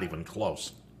it's not even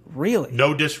close. Really?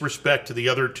 No disrespect to the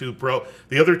other two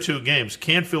games.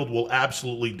 Canfield will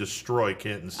absolutely destroy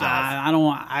Canton South. I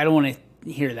don't want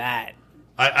to hear that.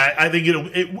 I think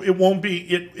it won't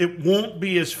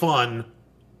be as fun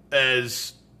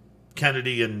as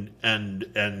Kennedy and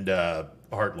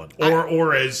Heartland,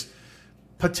 or as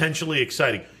potentially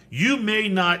exciting. You may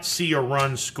not see a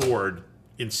run scored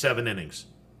in 7 innings.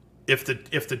 If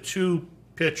the two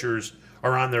pitchers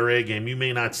are on their A game, you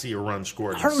may not see a run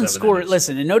scored. Heartland scored.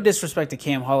 Listen, and no disrespect to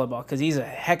Cam Hollabaugh, because he's a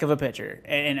heck of a pitcher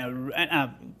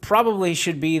and probably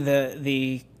should be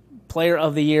the player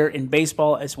of the year in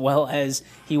baseball as well as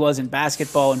he was in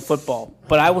basketball and football.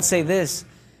 But I will say this: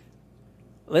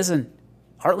 listen,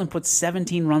 Heartland put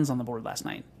 17 runs on the board last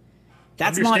night.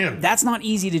 That's not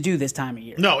easy to do this time of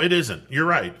year. No, it isn't. You're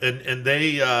right, and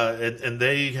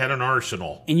they had an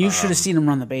arsenal. And you should have seen them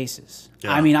run the bases.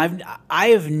 Yeah. I mean, I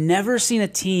have never seen a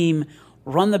team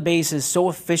run the bases so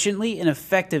efficiently and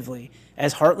effectively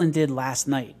as Heartland did last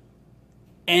night.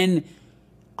 And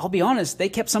I'll be honest, they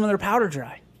kept some of their powder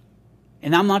dry.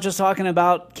 And I'm not just talking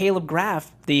about Caleb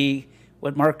Graff,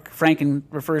 what Mark Franken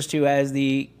refers to as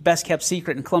the best kept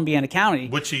secret in Columbiana County,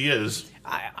 Which he is.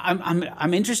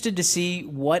 I'm interested to see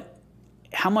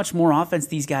how much more offense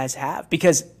these guys have,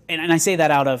 because and I say that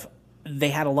out of they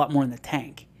had a lot more in the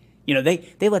tank. You know,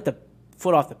 they let the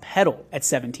foot off the pedal at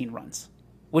 17 runs,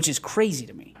 which is crazy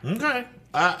to me. Okay.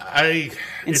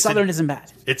 And Southern isn't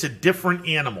bad. It's a different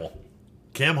animal.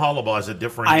 Cam Hollabaugh is a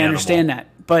different animal. I understand that.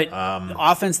 But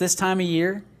offense this time of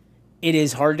year, it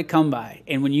is hard to come by.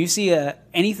 And when you see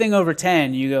anything over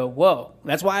 10, you go, whoa.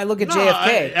 That's why I look at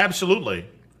JFK. Absolutely.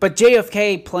 But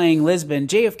JFK playing Lisbon,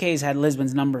 JFK's had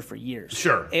Lisbon's number for years.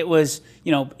 Sure. It was,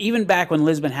 even back when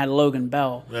Lisbon had Logan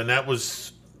Bell. And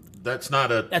that's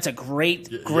a great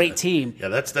team. Yeah,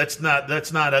 that's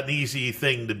not an easy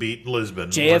thing to beat Lisbon.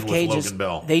 JFK with Logan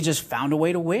Bell. They just found a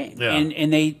way to win. Yeah.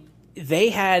 And they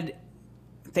had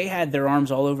their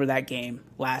arms all over that game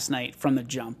last night from the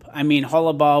jump. I mean,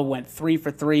 Hollabaugh went 3 for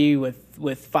 3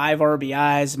 with 5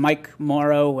 RBIs. Mike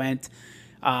Morrow went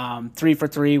 3 for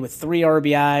 3 with 3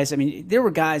 RBIs. I mean, there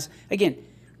were guys, again,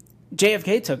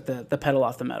 JFK took the pedal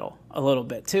off the metal a little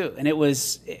bit too. And it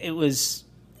was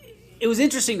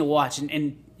interesting to watch.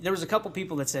 And there was a couple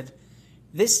people that said,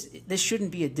 this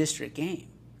shouldn't be a district game.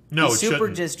 No, These it super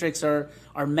shouldn't. districts are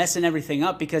messing everything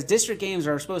up, because district games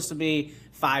are supposed to be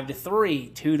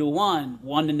 5-3, 2-1,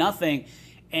 1-0.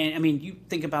 And I mean, you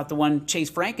think about the one Chase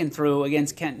Franken threw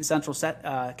against Kenton Central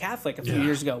Catholic a few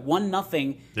years ago,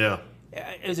 1-0. Yeah.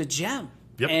 It was a gem.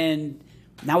 Yep. And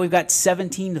now we've got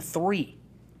 17-3.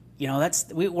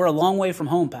 We're a long way from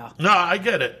home, pal. No, I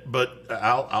get it, but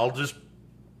I'll just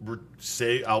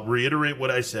I'll reiterate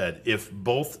what I said. If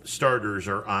both starters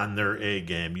are on their A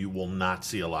game, you will not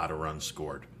see a lot of runs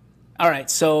scored. All right,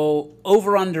 so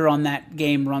over/under on that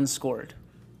game, runs scored.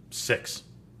 6.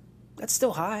 That's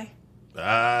still high.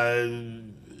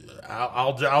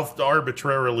 I'll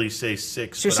arbitrarily say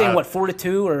 6. So you're saying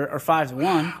 4-2 or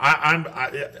 5-1?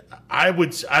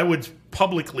 I would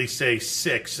publicly say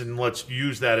 6, and let's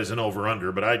use that as an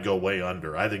over/under. But I'd go way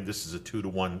under. I think this is a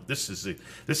 2-1. This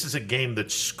is a game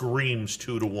that screams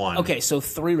 2-1. Okay, so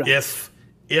 3 runs.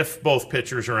 If both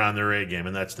pitchers are on their A game,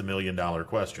 and that's the $1 million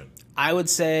question. I would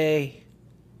say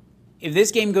if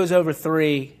this game goes over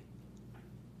 3.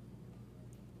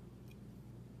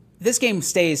 This game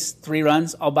stays 3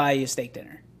 runs, I'll buy you a steak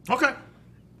dinner. Okay.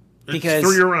 Because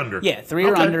 3 or under. Yeah, 3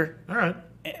 or under. All right.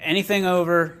 Anything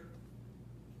over,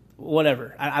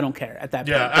 whatever. I don't care at that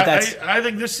point. Yeah, I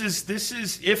think this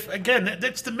is if again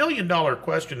that's the $1 million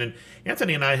question. And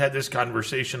Anthony and I had this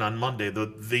conversation on Monday.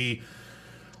 The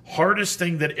hardest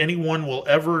thing that anyone will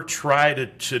ever try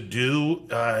to do,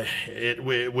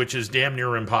 which is damn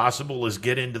near impossible, is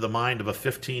get into the mind of a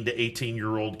 15 to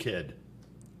 18-year-old kid.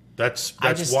 That's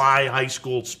why high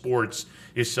school sports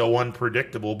is so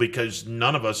unpredictable, because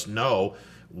none of us know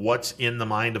what's in the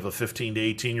mind of a 15 to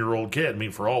 18-year-old kid. I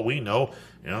mean, for all we know,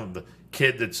 the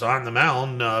kid that's on the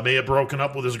mound may have broken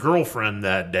up with his girlfriend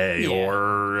that day,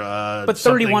 but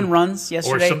 31 runs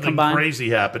yesterday or something combined.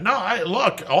 Crazy happened. No,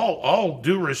 look, all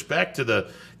due respect to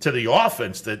the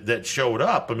offense that showed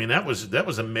up. I mean, that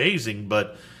was amazing,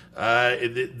 but.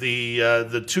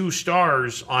 The 2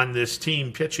 stars on this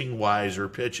team, pitching wise, are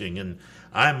pitching, and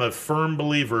I'm a firm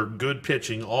believer good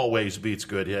pitching always beats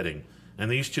good hitting. And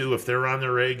these two, if they're on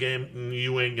their A game,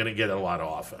 you ain't going to get a lot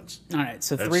of offense. All right,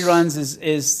 so 3 runs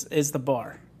is the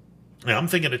bar. Yeah, I'm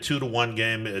thinking a 2-1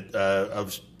 game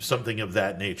of something of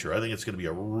that nature. I think it's going to be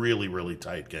a really, really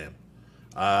tight game.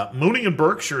 Mooney and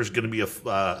Berkshire is going to be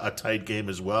a tight game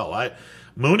as well.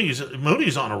 Mooney's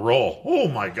on a roll. Oh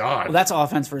my God! Well, that's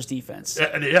offense versus defense.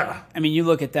 Yeah. I mean, you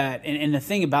look at that, and the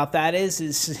thing about that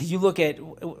is you look at.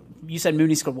 You said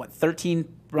Mooney scored what, 13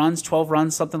 runs, 12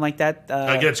 runs, something like that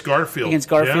against Garfield.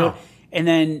 Yeah. And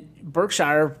then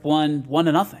Berkshire won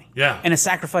 1-0. Yeah. And a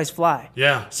sacrifice fly.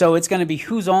 Yeah. So it's going to be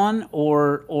who's on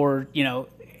or you know.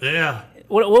 Yeah.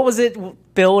 What was it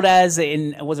billed as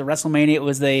was it WrestleMania? It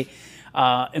was the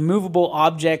immovable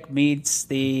object meets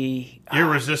the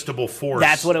irresistible force.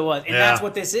 That's what it was, and that's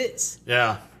what this is.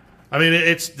 Yeah. I mean,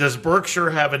 does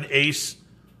Berkshire have an ace?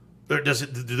 Or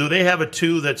do they have a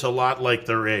 2 that's a lot like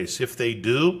their ace? If they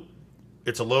do,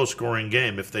 it's a low-scoring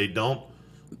game. If they don't,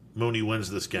 Mooney wins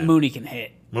this game. Mooney can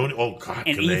hit. Mooney, oh God!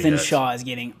 And Ethan Shaw is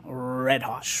getting red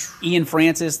hot. Ian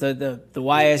Francis, the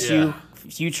YSU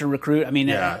future recruit. I mean,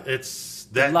 it's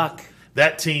that luck.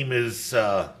 That team is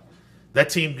that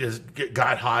team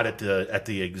got hot at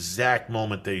the exact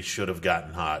moment they should have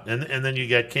gotten hot. And then you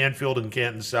get Canfield and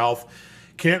Canton South.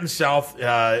 Canton South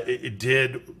it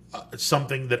did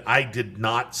something that I did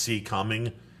not see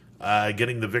coming,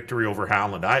 getting the victory over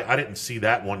Howland. I didn't see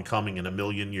that one coming in a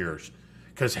million years,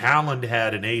 because Howland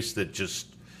had an ace that just,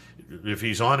 if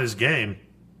he's on his game,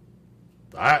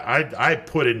 I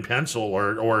put in pencil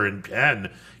or in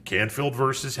pen, Canfield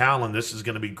versus Howland. This is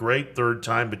going to be great. Third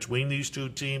time between these two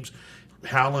teams.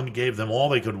 Howland gave them all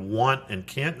they could want, and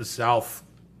Canton South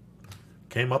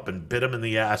came up and bit them in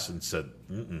the ass and said,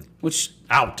 which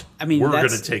out. I mean, we're going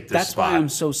to take this that's spot. That's why I'm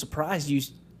so surprised you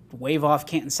wave off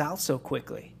Canton South so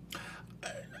quickly.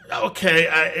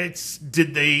 Okay,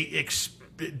 did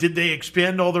they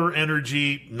expend all their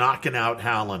energy knocking out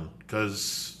Howland?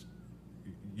 Because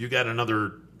you got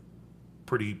another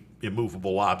pretty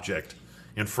immovable object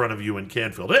in front of you in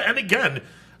Canfield. And again,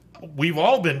 we've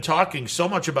all been talking so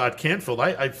much about Canfield.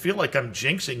 I feel like I'm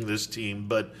jinxing this team,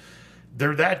 but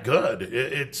they're that good.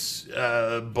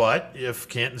 But if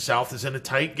Canton South is in a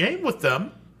tight game with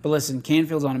them. But listen,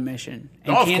 Canfield's on a mission.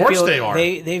 And of course they are.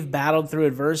 They've battled through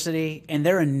adversity, and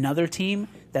they're another team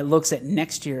that looks at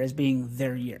next year as being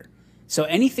their year. So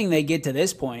anything they get to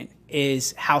this point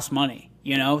is house money,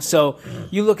 you know? So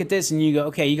you look at this and you go,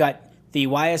 okay, you got the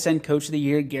YSN Coach of the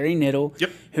Year, Gary Niddle,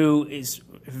 who is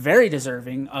very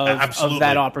deserving of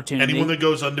that opportunity. Anyone that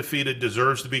goes undefeated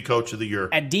deserves to be Coach of the Year.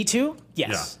 At D2?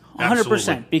 Yes, yeah,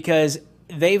 100%. Because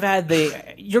they've had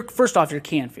first off, you're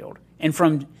Canfield. And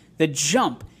from the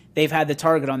jump, they've had the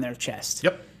target on their chest.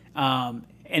 Yep.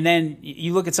 And then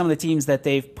you look at some of the teams that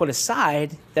they've put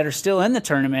aside that are still in the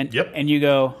tournament, and you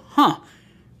go,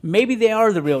 maybe they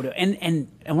are the real deal. And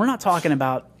we're not talking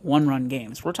about one-run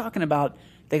games. We're talking about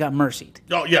they got mercied.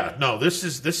 Oh yeah, no. This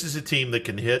is a team that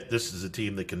can hit. This is a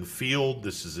team that can field.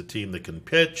 This is a team that can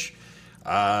pitch.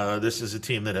 This is a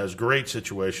team that has great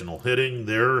situational hitting.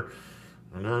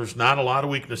 There's not a lot of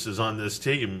weaknesses on this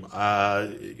team.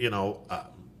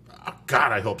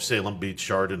 God, I hope Salem beats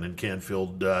Chardon and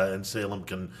Canfield, and Salem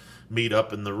can meet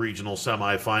up in the regional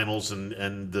semifinals,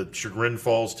 and the Chagrin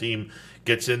Falls team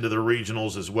gets into the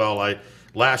regionals as well.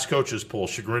 Last coaches poll,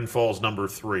 Chagrin Falls number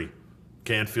 3.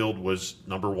 Canfield was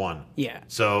number 1. Yeah.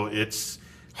 So it's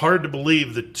hard to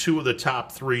believe that 2 of the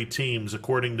top 3 teams,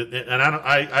 according to, and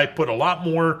I put a lot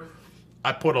more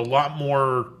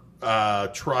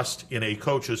trust in a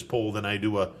coaches poll than I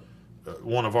do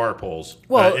one of our polls.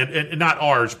 Well, and not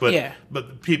ours,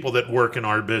 but people that work in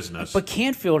our business. But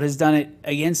Canfield has done it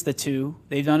against the 2.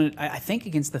 They've done it, I think,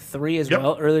 against the 3 as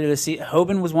well earlier this season.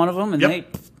 Hoban was one of them, and they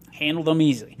handled them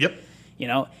easy. Yep. You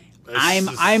know,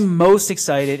 I'm most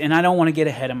excited, and I don't want to get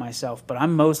ahead of myself, but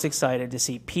I'm most excited to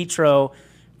see Petro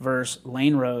versus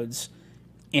Lane Rhodes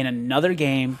in another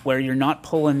game where you're not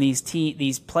pulling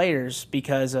these players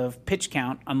because of pitch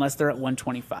count unless they're at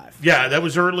 125. Yeah, that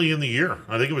was early in the year.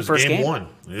 I think it was game 1.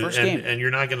 First game. And you're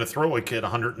not going to throw a kid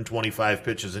 125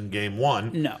 pitches in game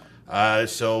 1. No.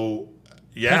 So,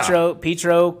 yeah.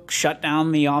 Petro shut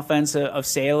down the offense of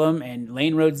Salem, and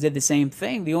Lane Rhodes did the same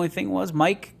thing. The only thing was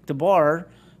Mike DeBar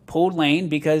pulled Lane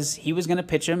because he was going to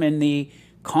pitch him in the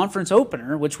conference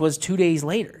opener, which was 2 days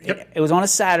later. It was on a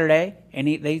Saturday, and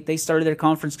they started their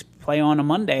conference play on a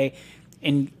Monday.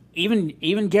 And even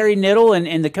Gary Niddle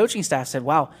and the coaching staff said,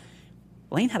 wow,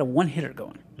 Lane had a one-hitter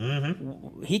going.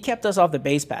 Mm-hmm. He kept us off the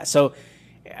base pass. So,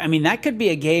 I mean, that could be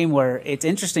a game where it's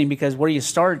interesting because where you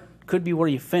start could be where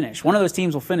you finish. One of those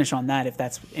teams will finish on that if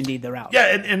that's indeed the route. Yeah,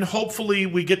 and hopefully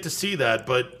we get to see that.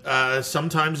 But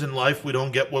sometimes in life we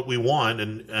don't get what we want,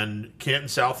 and Canton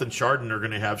South and Chardon are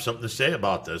going to have something to say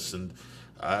about this. And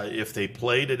if they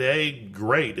play today,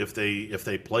 great. If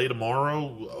they play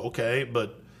tomorrow, okay.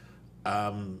 But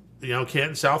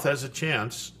Canton South has a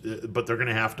chance, but they're going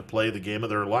to have to play the game of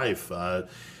their life.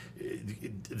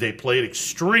 They played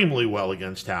extremely well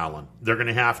against Talon. They're going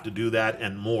to have to do that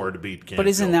and more to beat Canfield. But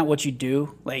isn't that what you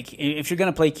do? Like, if you're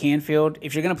going to play Canfield,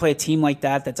 if you're going to play a team like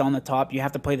that that's on the top, you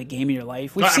have to play the game of your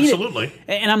life. We've seen absolutely. It,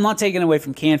 and I'm not taking away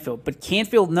from Canfield, but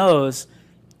Canfield knows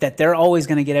that they're always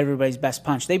going to get everybody's best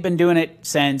punch. They've been doing it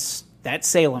since that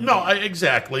Salem No, game.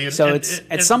 Exactly. So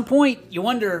at some point, you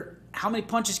wonder how many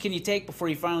punches can you take before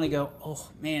you finally go, oh,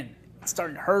 man, it's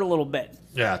starting to hurt a little bit.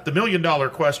 Yeah, the $1 million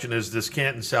question is: does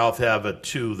Canton South have a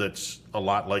 2 that's a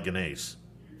lot like an ace?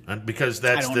 And because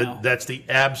that's the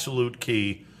absolute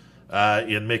key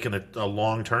in making a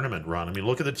long tournament run. I mean,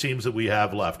 look at the teams that we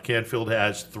have left. Canfield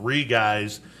has 3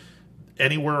 guys.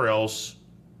 Anywhere else,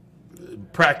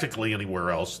 practically anywhere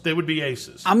else, they would be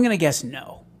aces. I'm going to guess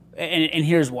no, and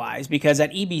here's why: is because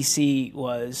at EBC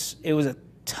it was a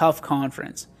tough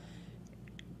conference.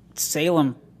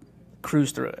 Salem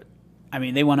cruised through it. I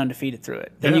mean, they went undefeated through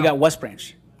it. Then you got West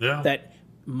Branch. Yeah. That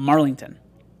Marlington.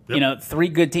 Yep. 3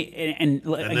 good teams. And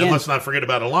again, then let's not forget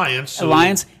about Alliance. So,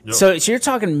 so you're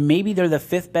talking maybe they're the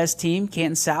 5th best team,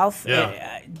 Canton South.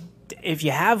 Yeah. If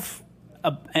you have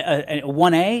a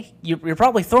 1A, you're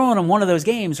probably throwing them one of those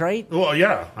games, right? Well,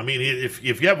 yeah. I mean, if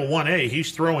you have a 1A,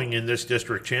 he's throwing in this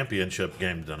district championship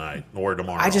game tonight or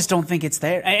tomorrow. I just don't think it's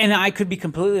there. And I could be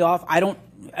completely off.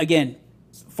 Again,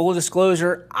 full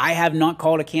disclosure, I have not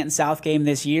called a Canton South game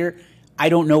this year. I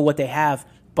don't know what they have,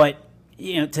 but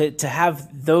to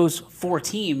have those 4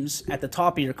 teams at the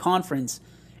top of your conference,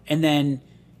 and then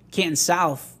Canton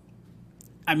South,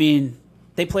 I mean,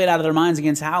 they played out of their minds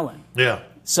against Howland. Yeah.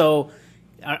 So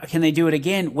can they do it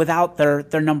again without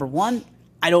their number 1?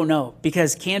 I don't know,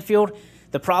 because Canfield,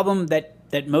 the problem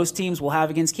that most teams will have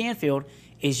against Canfield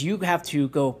is you have to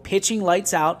go pitching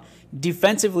lights out.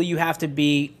 Defensively, you have to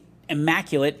be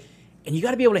immaculate, and you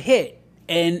got to be able to hit.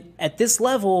 And at this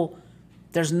level,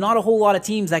 there's not a whole lot of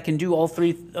teams that can do all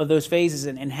 3 of those phases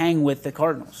and hang with the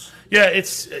Cardinals. Yeah,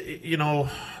 it's,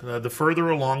 the further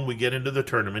along we get into the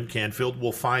tournament, Canfield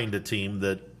will find a team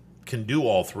that can do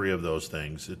all 3 of those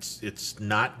things. It's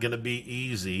not going to be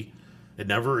easy. It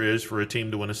never is for a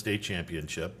team to win a state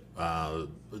championship.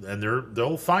 And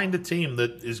they'll find a team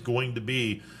that is going to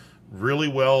be really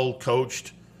well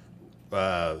coached,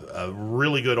 a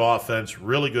really good offense,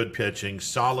 really good pitching,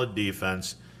 solid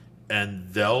defense, and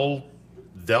they'll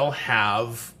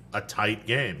have a tight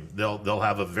game. They'll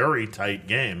have a very tight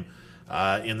game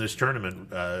in this tournament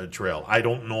trail. I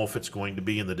don't know if it's going to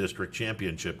be in the district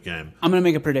championship game. I'm going to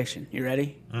make a prediction. You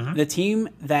ready? Mm-hmm. The team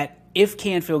that, if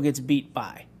Canfield gets beat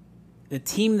by, the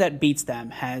team that beats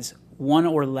them has 1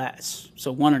 or less,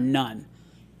 so 1 or none,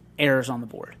 errors on the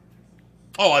board.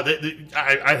 Oh,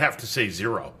 I have to say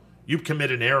 0. You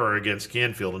commit an error against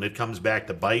Canfield and it comes back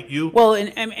to bite you. Well,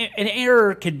 an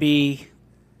error could be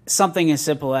something as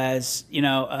simple as,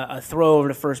 a throw over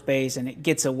to first base and it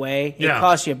gets away. It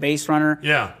costs you a base runner.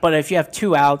 Yeah. But if you have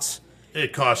 2 outs,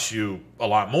 it costs you a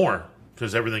lot more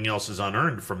because everything else is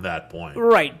unearned from that point.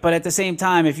 Right. But at the same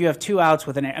time, if you have 2 outs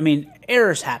with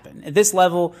errors happen. At this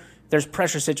level, there's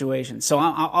pressure situations. So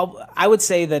I would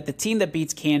say that the team that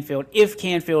beats Canfield, if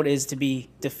Canfield is to be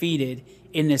defeated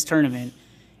in this tournament,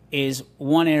 is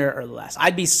 1 error or less.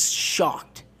 I'd be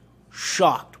shocked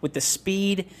with the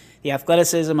speed, the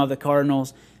athleticism of the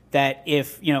Cardinals, that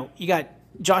if, you got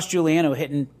Josh Giuliano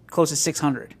hitting close to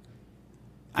 600.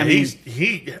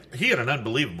 He had an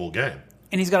unbelievable game.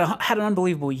 And he's had an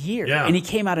unbelievable year. Yeah. And he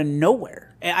came out of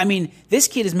nowhere. This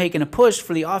kid is making a push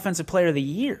for the Offensive Player of the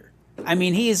Year.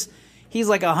 He's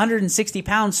like 160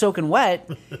 pounds soaking wet.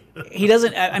 He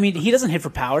doesn't hit for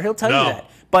power. He'll tell you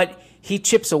that. But he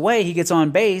chips away, he gets on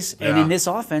base, and in this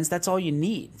offense, that's all you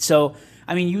need. So,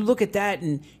 you look at that,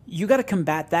 and you got to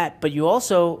combat that, but you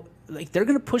also, they're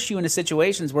going to push you into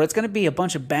situations where it's going to be a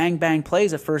bunch of bang-bang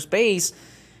plays at first base.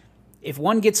 If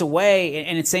one gets away,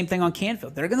 and it's the same thing on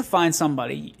Canfield, they're going to find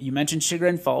somebody. You mentioned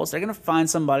Chagrin Falls. They're going to find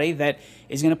somebody that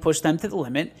is going to push them to the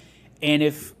limit, and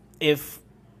if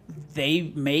they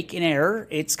make an error,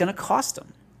 it's going to cost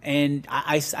them. And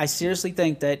I seriously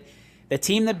think that the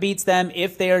team that beats them,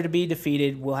 if they are to be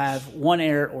defeated, will have 1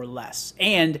 error or less.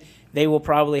 And they will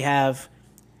probably have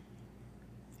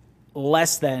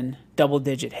less than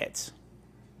double-digit hits.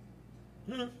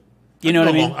 You know what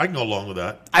I mean? I can go along with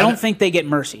that. I don't think they get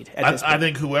mercied at this point. I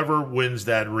think whoever wins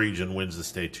that region wins the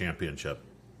state championship.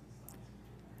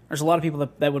 There's a lot of people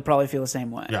that would probably feel the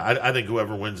same way. Yeah, I think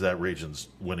whoever wins that region's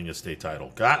winning a state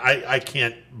title. I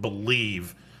can't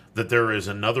believe that there is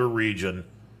another region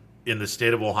in the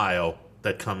state of Ohio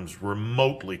that comes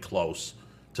remotely close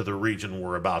to the region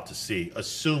we're about to see,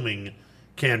 assuming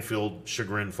Canfield,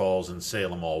 Chagrin Falls, and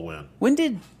Salem all win. When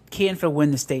did Canfield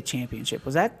win the state championship?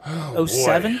 Was that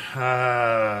 07?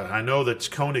 I know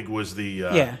that Koenig was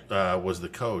the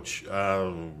coach.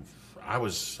 I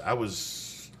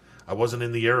wasn't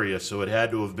in the area, so it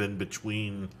had to have been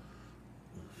between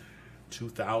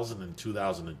 2000 and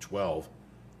 2012.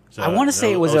 So, I want to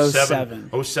say it was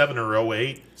 07. 07 or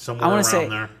 08, somewhere I want around to say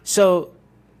there. so.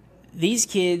 These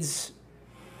kids,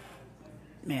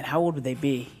 man, how old would they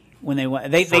be when they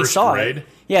went? They First saw grade? it.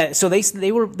 Yeah, so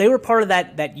they were part of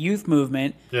that youth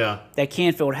movement. Yeah. That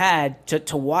Canfield had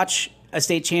to watch a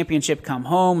state championship come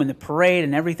home and the parade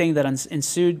and everything that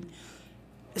ensued.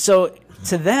 So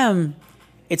to them,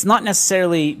 it's not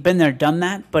necessarily been there, done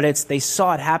that, but they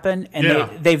saw it happen and Yeah.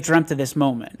 they've dreamt of this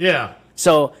moment. Yeah.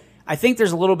 So I think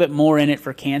there's a little bit more in it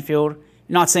for Canfield.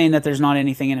 Not saying that there's not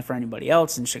anything in it for anybody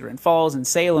else in Chagrin Falls and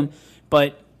Salem,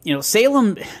 but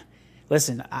Salem.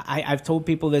 Listen, I've told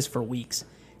people this for weeks.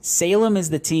 Salem is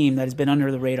the team that has been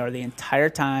under the radar the entire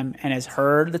time and has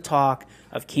heard the talk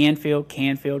of Canfield.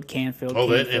 Oh,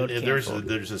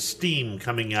 there's a steam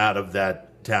coming out of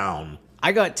that town.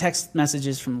 I got text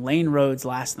messages from Lane Rhodes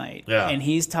last night, and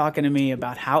he's talking to me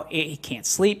about how he can't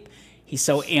sleep. He's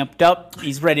so amped up.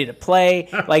 He's ready to play.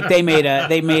 Like they made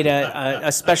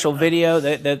a special video.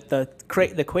 The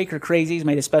Quaker Crazies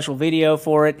made a special video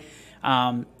for it.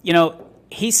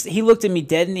 He looked at me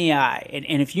dead in the eye,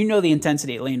 and if you know the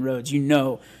intensity of Lane Rhodes, you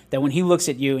know that when he looks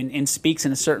at you and speaks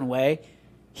in a certain way,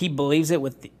 he believes it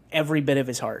with every bit of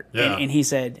his heart. Yeah. And he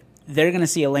said they're going to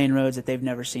see a Lane Rhodes that they've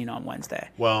never seen on Wednesday.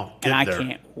 Well, and I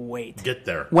can't wait. Get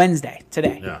there. Wednesday,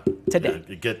 today. Yeah. Today.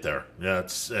 Yeah, get there. Yeah,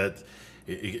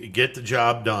 get the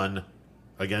job done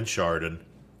against Chardon,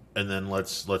 and then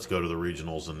let's go to the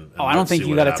regionals and I don't think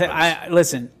you got to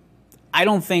listen. I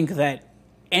don't think that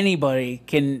anybody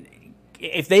can,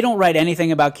 if they don't write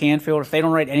anything about Canfield, if they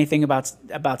don't write anything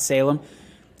about Salem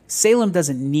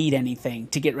doesn't need anything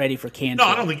to get ready for Canfield. No,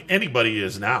 I don't think anybody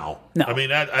is now. No. I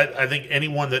mean, I think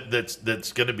anyone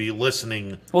that's going to be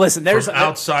listening there's from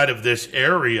outside of this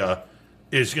area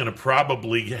is going to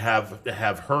probably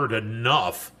have heard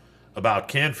enough about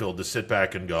Canfield to sit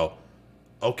back and go,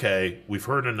 okay, we've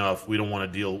heard enough. We don't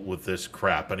want to deal with this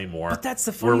crap anymore. But that's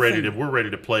the funny thing. We're ready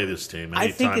to play this team anytime,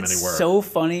 I think it's anywhere. so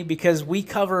funny because we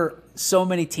cover so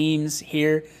many teams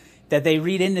here that they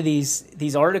read into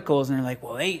these articles and they're like,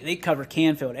 well, they cover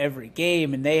Canfield every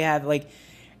game and they have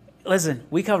listen,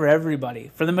 we cover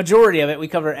everybody. For the majority of it, we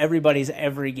cover everybody's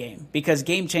every game because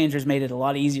Game Changers made it a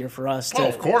lot easier for us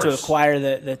to acquire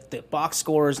the box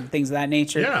scores and things of that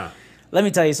nature. Yeah. Let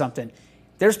me tell you something.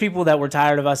 There's people that were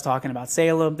tired of us talking about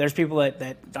Salem. There's people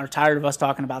that are tired of us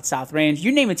talking about South Range.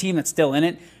 You name a team that's still in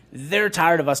it, they're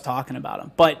tired of us talking about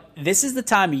them. But this is the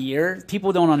time of year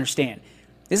people don't understand.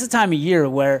 This is the time of year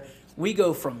where we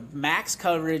go from max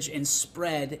coverage and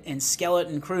spread and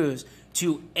skeleton crews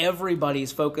to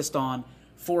everybody's focused on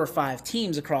 4 or 5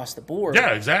 teams across the board.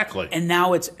 Yeah, exactly. And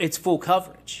now it's full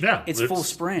coverage. Yeah, it's full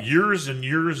sprint. Years and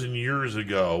years and years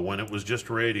ago, when it was just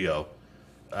radio,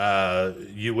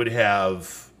 you would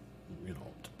have,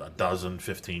 12,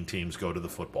 15 teams go to the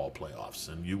football playoffs,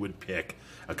 and you would pick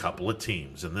a couple of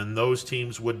teams, and then those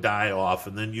teams would die off,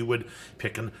 and then you would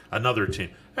pick another team.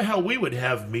 Hell, we would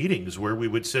have meetings where we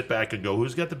would sit back and go,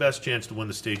 who's got the best chance to win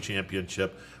the state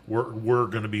championship? We're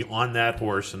going to be on that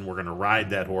horse, and we're going to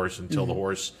ride that horse until the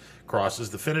horse crosses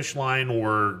the finish line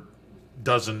or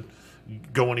doesn't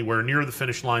go anywhere near the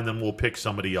finish line, then we'll pick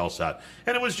somebody else out.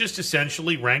 And it was just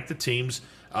essentially rank the teams,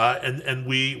 and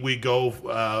we go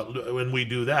when we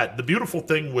do that. The beautiful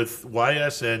thing with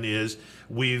YSN is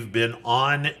we've been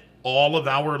on all of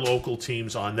our local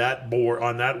teams on that board,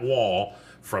 on that wall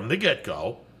from the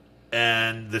get-go,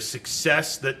 and the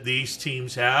success that these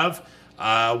teams have,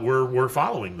 we're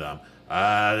following them.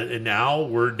 And now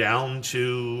we're down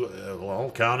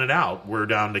to, count it out. We're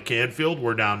down to Canfield.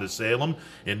 We're down to Salem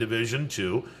in Division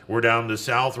 2. We're down to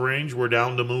South Range. We're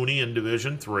down to Mooney in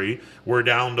Division 3. We're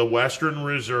down to Western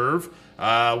Reserve.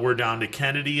 We're down to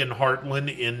Kennedy and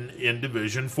Heartland in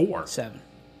Division 4. 7.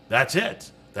 That's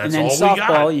it. That's and then all softball, we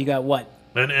got. You got what?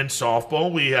 And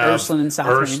softball, we have Ursuline and South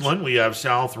Range. We have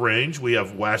South Range. We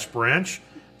have West Branch.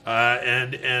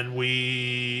 And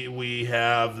we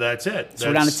have, that's it. So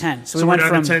we're down to 10. So we're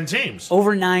down to 10 teams.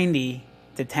 Over 90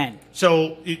 to 10.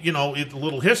 So, a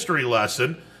little history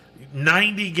lesson,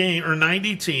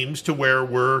 90 teams to where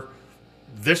we're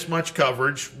this much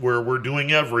coverage where we're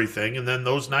doing everything, and then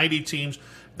those 90 teams,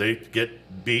 they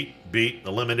get beat,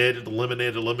 eliminated.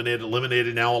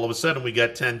 Now all of a sudden we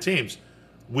got 10 teams.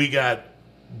 We got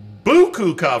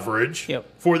buku coverage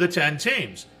for the 10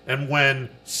 teams. And when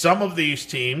some of these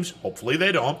teams, hopefully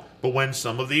they don't, but when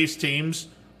some of these teams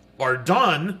are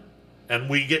done and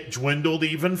we get dwindled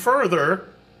even further,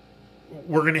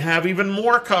 we're going to have even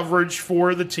more coverage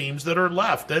for the teams that are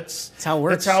left. That's how it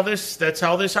works. That's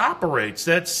how this operates.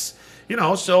 That's, you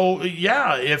know, so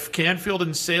yeah, if Canfield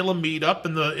and Salem meet up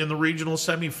in the regional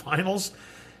semifinals,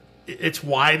 it's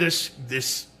why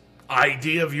this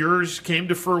idea of yours came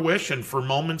to fruition, for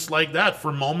moments like that,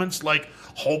 for moments like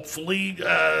hopefully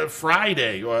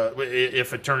Friday,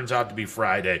 if it turns out to be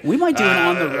Friday. We might do it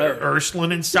on the road.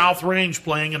 Ursuline and South Range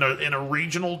playing in a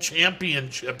regional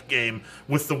championship game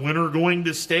with the winner going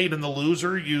to state and the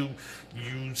loser, you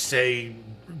say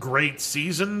great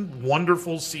season,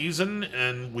 wonderful season,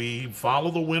 and we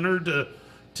follow the winner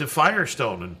to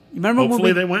Firestone, and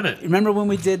hopefully they win it. Remember when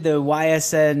we did the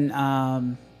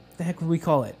YSN, the heck would we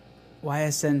call it?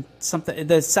 YSN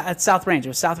something, at South Range. It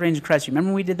was South Range and Crestview. Remember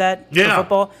when we did that for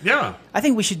football? Yeah. I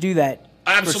think we should do that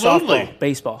Absolutely. for softball,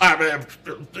 baseball.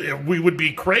 We would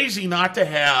be crazy not to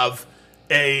have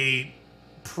a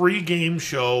pre-game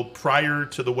show prior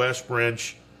to the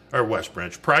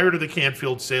prior to the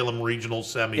Canfield-Salem regional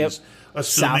semis,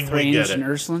 assuming South we Range get it. and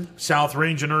Ursuline. South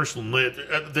Range and Ursuline.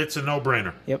 That's a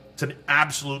no-brainer. Yep. It's an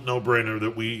absolute no-brainer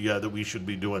that we should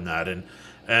be doing that.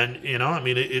 And you know, I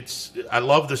mean, I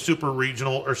love the super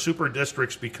regional or super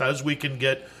districts because we can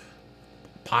get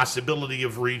possibility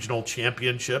of regional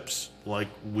championships like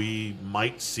we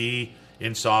might see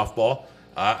in softball.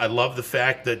 I love the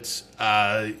fact that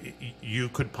you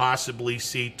could possibly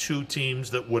see two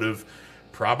teams that would have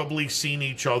probably seen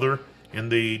each other in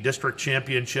the district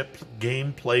championship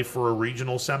game play for a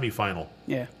regional semifinal.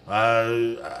 Yeah.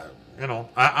 You know,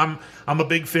 I'm a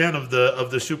big fan of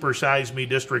the Super Size Me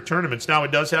district tournaments. Now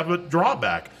it does have a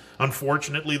drawback.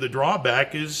 Unfortunately, the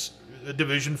drawback is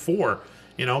Division 4.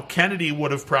 You know, Kennedy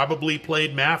would have probably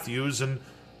played Matthews, and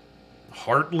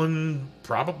Heartland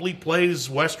probably plays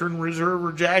Western Reserve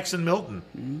or Jackson Milton.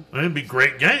 Mm-hmm. It'd be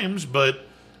great games, but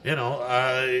you know,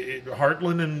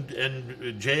 Heartland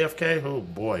and JFK. Oh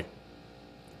boy,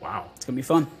 wow, it's gonna be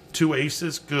fun. Two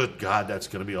aces, good God, that's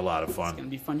going to be a lot of fun. It's going to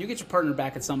be fun. You get your partner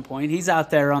back at some point. He's out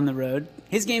there on the road.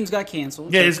 His games got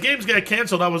canceled. Yeah, his games got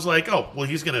canceled. I was like, oh, well,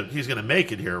 he's gonna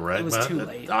make it here, right? It was too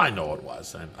late. I know it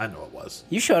was. I know it was.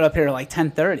 You showed up here at like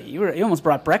 10:30. You almost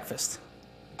brought breakfast.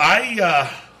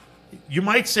 You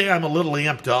might say I'm a little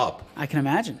amped up. I can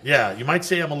imagine. Yeah, you might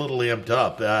say I'm a little amped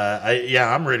up.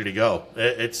 I'm ready to go.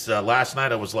 It's last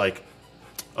night I was like,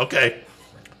 okay,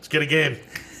 let's get a game.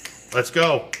 Let's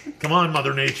go. Come on,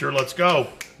 Mother Nature. Let's go.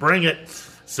 Bring it.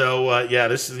 So,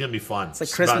 this is going to be fun. It's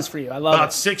like Christmas for you. I love it. About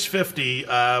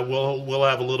 6:50, we'll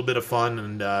have a little bit of fun.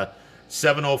 And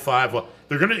 7:05, well,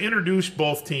 they're going to introduce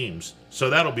both teams. So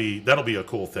that'll be a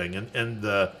cool thing.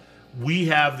 And we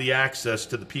have the access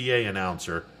to the PA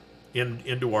announcer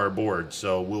into our board.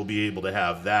 So we'll be able to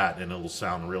have that, and it'll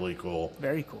sound really cool.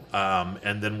 Very cool.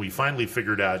 And then we finally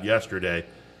figured out yesterday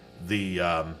the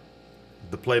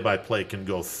play-by-play can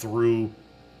go through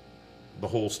the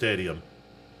whole stadium.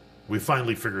 We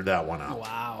finally figured that one out.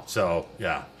 Wow. So,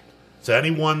 yeah. So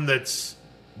anyone that's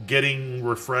getting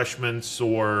refreshments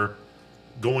or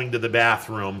going to the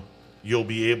bathroom, you'll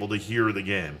be able to hear the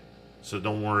game. So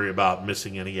don't worry about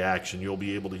missing any action. You'll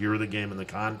be able to hear the game in the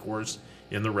concourse,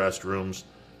 in the restrooms.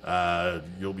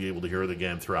 You'll be able to hear the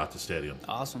game throughout the stadium.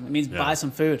 Awesome. It means buy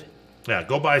some food. Yeah,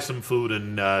 go buy some food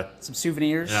and... some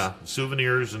souvenirs. Yeah,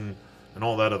 souvenirs and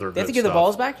all that other good stuff. You have to give the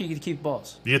balls back, or you get to keep the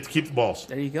balls? You get to keep the balls.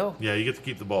 There you go. Yeah, you get to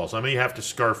keep the balls. I may have to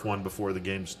scarf one before the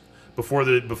games, before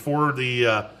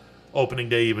the opening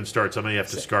day even starts. I may have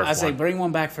to scarf one. I say bring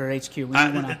one back for HQ. We need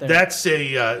one out there. That's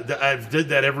I did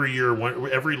that every year.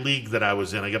 Every league that I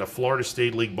was in, I got a Florida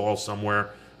State League ball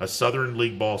somewhere, a Southern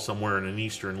League ball somewhere, and an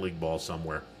Eastern League ball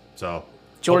somewhere. So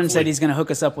Jordan said he's going to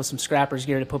hook us up with some Scrappers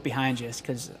gear to put behind you,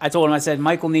 because I told him, I said,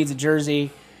 Michael needs a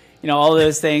jersey. You know, all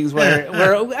those things where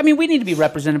I mean, we need to be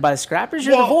represented by the Scrappers.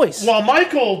 You're the voice. Well,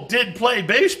 Michael did play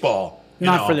baseball.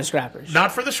 Not for the Scrappers.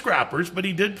 Not for the Scrappers, but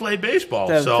he did play baseball.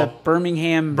 The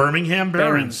Birmingham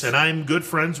Barons. And I'm good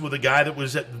friends with a guy that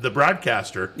was the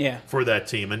broadcaster for that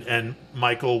team. And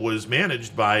Michael was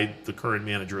managed by the current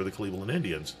manager of the Cleveland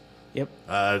Indians. Yep.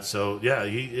 Well,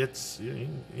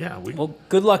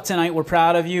 good luck tonight. We're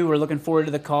proud of you. We're looking forward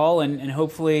to the call, and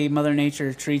hopefully Mother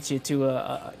Nature treats you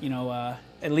to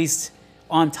at least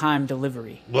on-time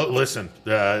delivery. Well, listen,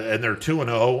 and they're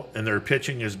 2-0, and their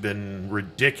pitching has been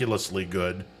ridiculously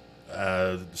good.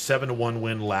 7-1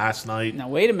 win last night. Now,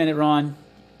 wait a minute, Ron.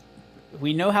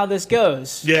 We know how this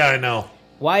goes. Yeah, I know.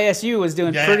 YSU was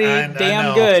doing Yeah, pretty I damn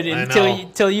know, good I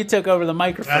until you took over the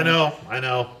microphone. I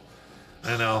know.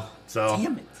 So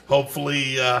Damn it.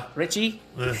 hopefully, Richie,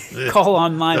 call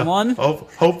on line one.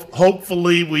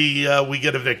 hopefully we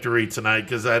get a victory tonight,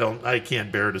 because I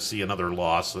can't bear to see another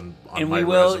loss on And my we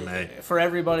will, resume. for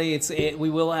everybody, we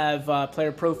will have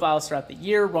player profiles throughout the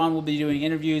year. Ron will be doing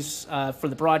interviews for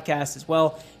the broadcast as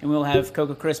well, and we'll have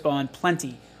Coco Crispo on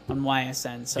plenty on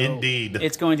YSN. So Indeed.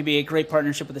 it's going to be a great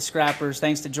partnership with the Scrappers.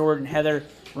 Thanks to Jordan, Heather,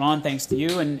 Ron, thanks to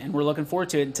you, and we're looking forward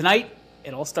to it. And tonight,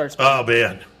 it all starts. Oh,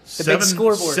 man. The big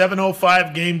scoreboard.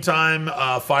 7:05 game time,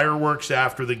 fireworks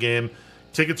after the game.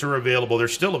 Tickets are available. They're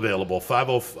still available.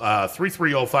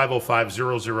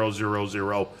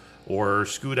 330-505-0000 or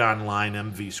scoot online,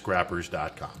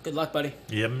 mvscrappers.com. Good luck, buddy.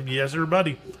 Yes, sir,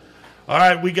 buddy. All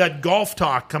right, we got golf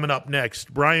talk coming up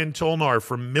next. Brian Tolnar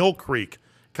from Mill Creek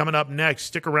coming up next.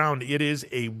 Stick around. It is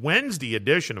a Wednesday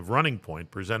edition of Running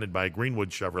Point presented by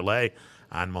Greenwood Chevrolet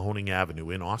on Mahoning Avenue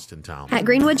in Austintown. At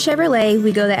Greenwood Chevrolet,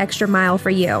 we go the extra mile for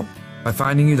you. By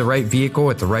finding you the right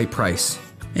vehicle at the right price.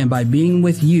 And by being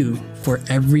with you for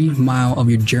every mile of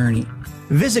your journey.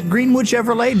 Visit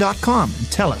greenwoodchevrolet.com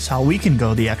and tell us how we can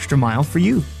go the extra mile for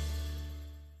you.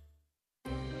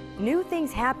 New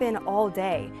things happen all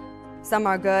day. Some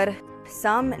are good,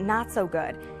 some not so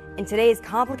good. In today's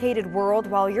complicated world,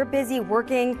 while you're busy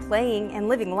working, playing, and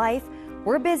living life,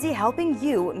 we're busy helping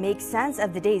you make sense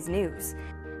of the day's news.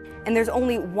 And there's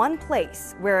only one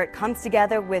place where it comes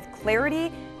together with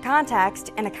clarity,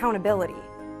 context, and accountability.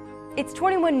 It's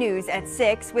 21 News at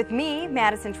 6 with me,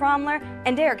 Madison Tromler,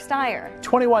 and Derek Steyer.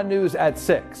 21 News at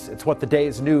 6. It's what the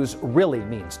day's news really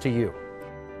means to you.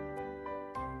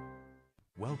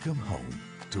 Welcome home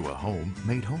to a home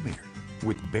made homier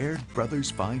with Baird Brothers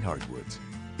Fine Hardwoods.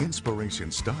 Inspiration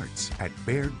starts at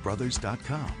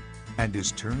BairdBrothers.com and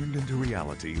is turned into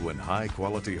reality when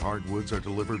high-quality hardwoods are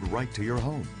delivered right to your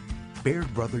home.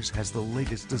 Baird Brothers has the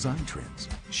latest design trends,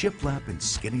 shiplap and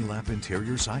skinny lap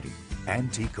interior siding,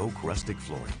 antique oak rustic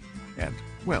flooring, and,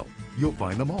 well, you'll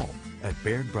find them all at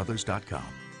BairdBrothers.com.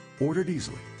 Ordered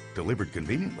easily, delivered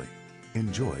conveniently,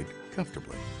 enjoyed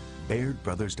comfortably.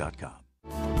 BairdBrothers.com.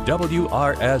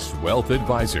 WRS Wealth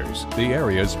Advisors, the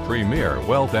area's premier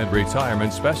wealth and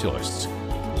retirement specialists.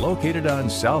 Located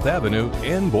on South Avenue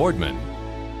in Boardman.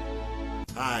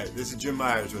 Hi, this is Jim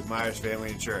Myers with Myers Family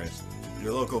Insurance,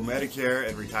 your local Medicare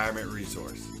and retirement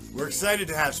resource. We're excited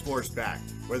to have sports back.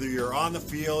 Whether you're on the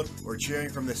field or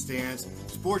cheering from the stands,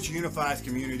 sports unifies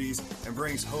communities and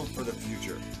brings hope for the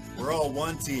future. We're all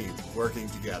one team working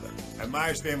together. At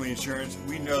Myers Family Insurance,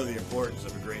 we know the importance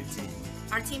of a great team.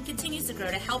 Our team continues to grow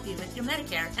to help you with your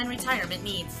Medicare and retirement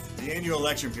needs. The annual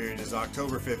election period is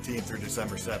October 15th through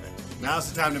December 7th. Now's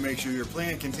the time to make sure your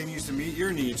plan continues to meet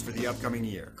your needs for the upcoming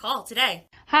year. Call today.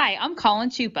 Hi, I'm Colin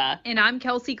Chupa. And I'm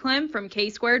Kelsey Clem from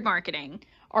K-Squared Marketing.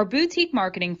 Our boutique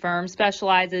marketing firm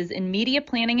specializes in media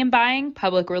planning and buying,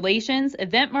 public relations,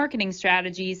 event marketing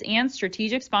strategies, and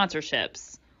strategic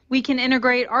sponsorships. We can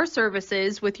integrate our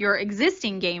services with your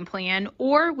existing game plan,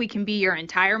 or we can be your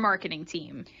entire marketing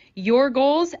team. Your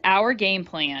goals, our game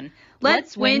plan.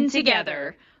 Let's win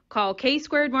together. Call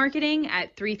K-Squared Marketing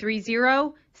at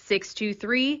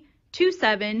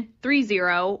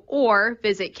 330-623-2730 or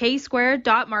visit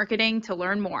ksquared.marketing to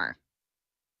learn more.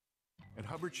 At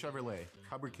Hubbard Chevrolet,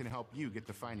 Hubbard can help you get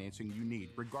the financing you need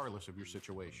regardless of your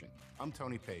situation. I'm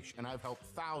Tony Page, and I've helped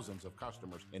thousands of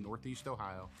customers in Northeast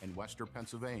Ohio and Western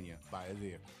Pennsylvania buy a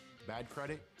vehicle. Bad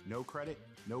credit, no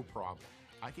problem.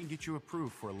 I can get you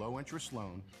approved for a low-interest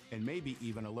loan and maybe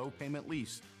even a low-payment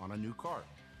lease on a new car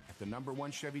at the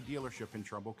 #1 Chevy dealership in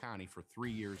Trumbull County for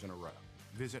 3 years in a row.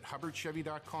 Visit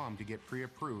HubbardChevy.com to get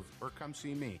pre-approved or come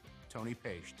see me, Tony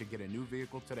Page, to get a new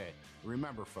vehicle today.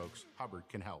 Remember, folks, Hubbard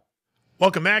can help.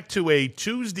 Welcome back to a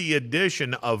Wednesday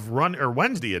edition of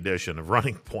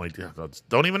Running Point.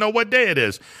 Don't even know what day it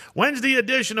is. Wednesday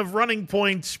edition of Running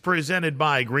Points presented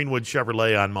by Greenwood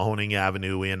Chevrolet on Mahoning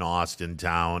Avenue in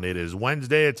Austintown. It is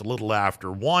Wednesday. It's a little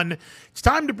after 1. It's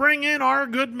time to bring in our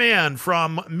good man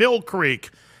from Mill Creek,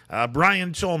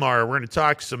 Brian Tolnar. We're going to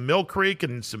talk some Mill Creek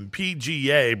and some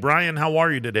PGA. Brian, how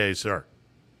are you today, sir?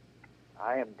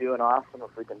 I am doing awesome.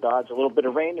 If we can dodge a little bit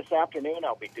of rain this afternoon,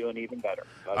 I'll be doing even better.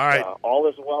 But, all right. All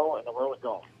is well in the world of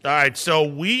golf. All right, so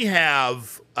we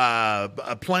have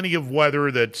plenty of weather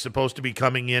that's supposed to be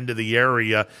coming into the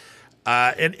area.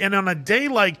 And on a day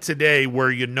like today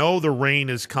where you know the rain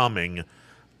is coming,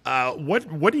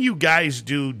 what do you guys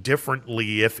do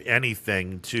differently, if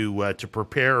anything, to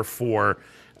prepare for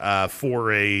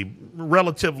a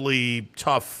relatively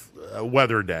tough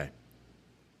weather day?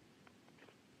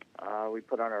 We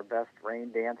put on our best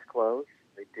rain dance clothes.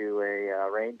 We do a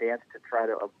rain dance to try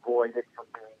to avoid it from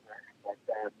being like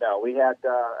that. No, we had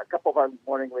a couple of our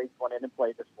morning leagues went in and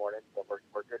played this morning, so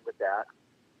we're good with that.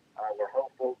 We're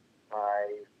hopeful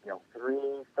by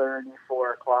 3:30,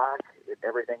 4 o'clock,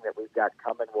 everything that we've got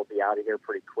coming will be out of here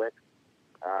pretty quick.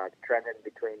 Trending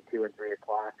between 2 and 3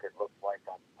 o'clock, it looks like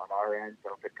on our end.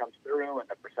 So if it comes through and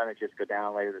the percentages go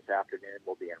down later this afternoon,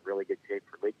 we'll be in really good shape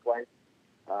for league play.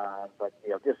 But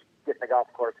just getting the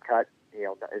golf course cut,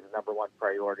 is the number one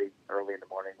priority early in the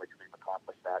morning, which we've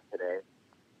accomplished that today.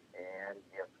 And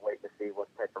wait to see what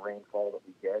type of rainfall that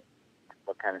we get,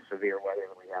 what kind of severe weather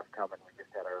that we have coming. We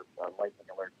just had our lightning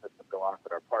alert system go off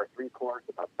at our par 3 course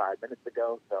about 5 minutes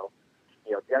ago. So,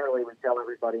 generally we tell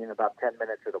everybody in about 10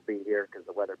 minutes it'll be here because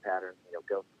the weather pattern,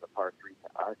 goes from the par 3 to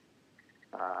us.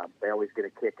 They always get a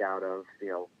kick out of,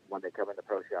 when they come in the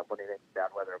pro shop, when do you think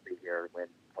bad weather will be here? When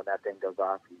that thing goes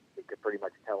off, you can pretty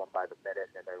much tell them by the minute,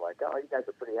 and they're like, oh, you guys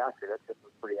are pretty accurate. That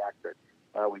system's pretty accurate.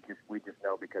 We just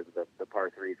know because the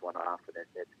par 3s went off, and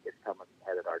it's coming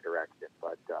headed our direction.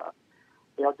 But,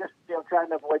 trying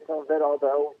to avoid some of it,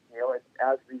 although,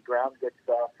 as the ground gets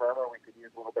firmer, we could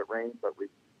use a little bit rain, but we,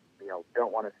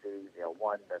 don't want to see,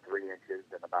 1 to 3 inches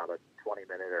in about a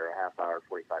 20-minute or a half-hour,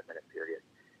 45-minute period.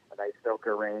 A nice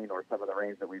soaker rain or some of the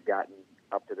rains that we've gotten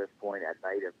up to this point at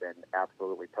night have been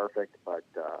absolutely perfect, but,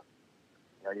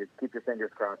 you keep your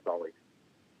fingers crossed always.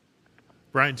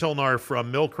 Brian Tolnar from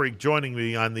Mill Creek joining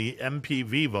me on the MP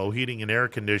Vivo Heating and Air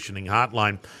Conditioning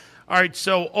Hotline. All right,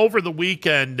 so over the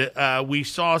weekend, we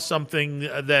saw something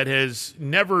that has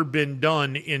never been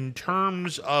done in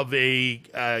terms of a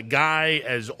guy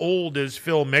as old as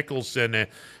Phil Mickelson, a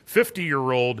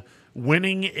 50-year-old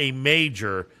winning a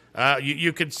major.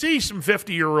 You could see some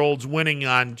 50-year-olds winning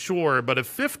on tour, but a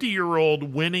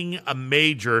 50-year-old winning a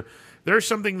major, there's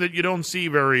something that you don't see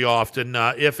very often,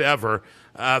 if ever.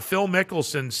 Phil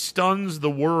Mickelson stuns the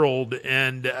world,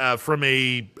 and from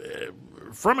a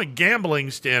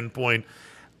gambling standpoint,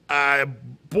 a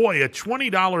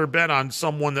 $20 bet on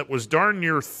someone that was darn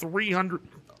near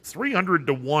 300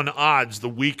 to 1 odds the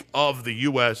week of the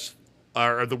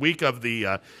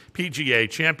PGA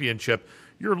Championship.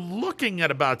 You're looking at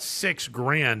about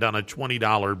 $6,000 on a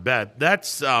 $20 bet.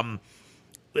 That's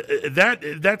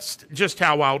just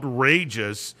how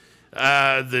outrageous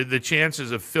the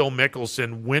chances of Phil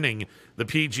Mickelson winning the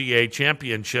PGA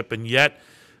Championship, and yet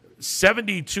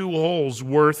 72 holes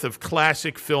worth of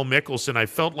classic Phil Mickelson. I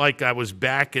felt like I was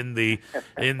back in the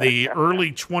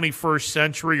early 21st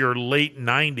century or late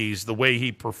 90s, the way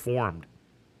he performed.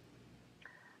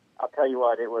 I'll tell you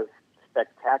what, it was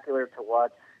spectacular to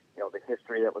watch, the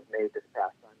history that was made this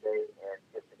past Sunday. And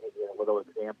just to give you a little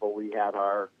example, we had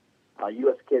our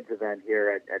U.S. Kids event here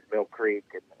at Mill Creek,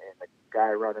 and the guy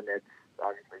running it's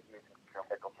obviously he's a Phil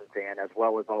Mickelson fan, as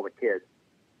well as all the kids.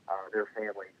 Their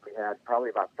families. We had probably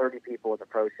about 30 people in the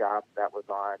pro shop. That was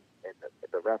on in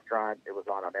the restaurant. It was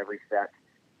on every set.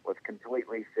 Was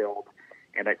completely filled.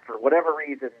 And for whatever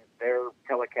reason, their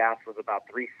telecast was about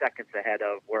 3 seconds ahead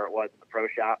of where it was in the pro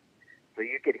shop. So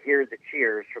you could hear the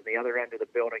cheers from the other end of the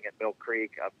building at Mill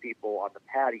Creek of people on the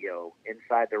patio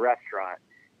inside the restaurant,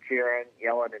 cheering,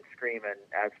 yelling, and screaming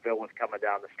as Phil was coming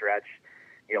down the stretch.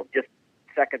 Just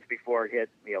seconds before it hit,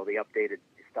 the updated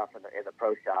stuff in the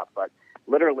pro shop. But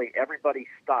literally everybody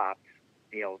stopped,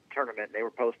 tournament, and they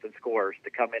were posting scores to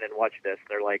come in and watch this.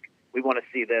 They're like, we want to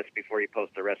see this before you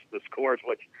post the rest of the scores,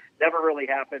 which never really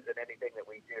happens in anything that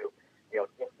we do,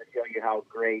 just to show you how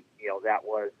great, that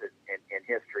was in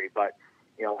history. But,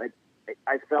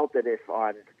 I felt that if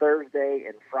on Thursday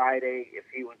and Friday, if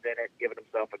he was in it, giving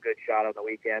himself a good shot on the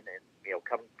weekend, and,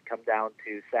 come down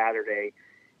to Saturday,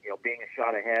 being a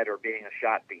shot ahead or being a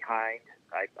shot behind,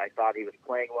 I thought he was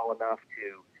playing well enough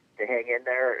to hang in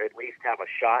there, at least have a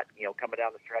shot, coming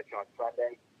down the stretch on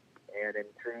Sunday. And in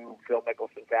true Phil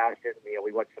Mickelson fashion,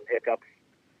 we watched some hiccups,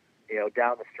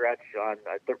 down the stretch on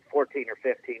 14 or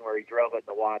 15 where he drove it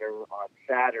in the water on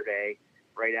Saturday,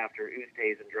 right after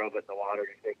Oosthuizen drove it in the water,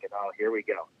 just thinking, oh, here we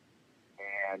go.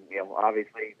 And,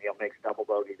 obviously, makes double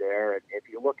bogey there. And if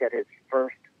you look at his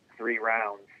first 3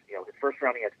 rounds, his first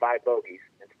round he had 5 bogeys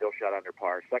and still shot under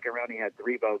par. Second round he had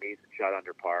 3 bogeys and shot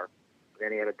under par.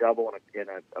 Then he had a double and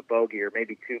a bogey, or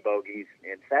maybe 2 bogeys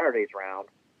in Saturday's round,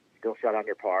 still shot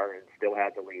under par and still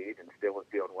had the lead and still was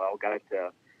doing well. Got it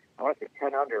to, I want to say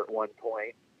 10 under at one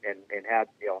point and had,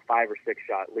 a 5 or 6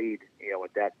 shot lead,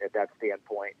 at that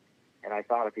standpoint. And I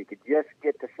thought if he could just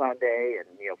get to Sunday, and,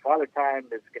 Father Time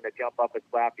is going to jump up and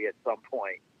slap you at some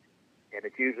point, and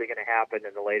it's usually going to happen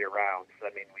in the later rounds.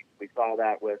 I mean, we saw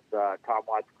that with Tom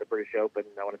Watson at the British Open,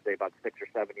 I want to say about 6 or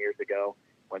 7 years ago,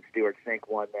 when Stuart Sink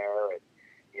won there. And,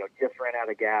 just ran out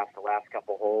of gas the last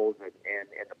couple holes and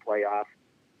in the playoffs.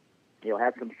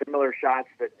 Had some similar shots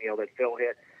that Phil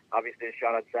hit. Obviously, a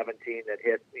shot on 17 that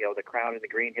hit, the crown and the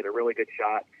green, hit a really good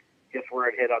shot. Just where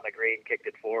it hit on the green, kicked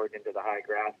it forward into the high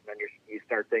grass, and then you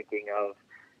start thinking of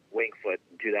Winged Foot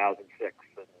in 2006,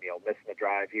 and missing the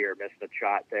drive here, missing the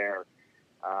shot there.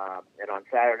 And on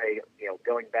Saturday,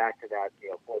 going back to that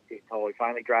 14th hole, he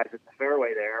finally drives it to the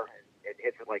fairway there and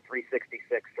hits it like 366,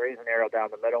 straight as an arrow down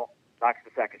the middle, knocks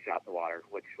the second shot in the water,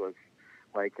 which was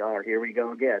like, oh, here we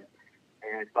go again.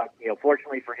 But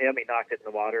fortunately for him, he knocked it in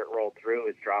the water. It rolled through.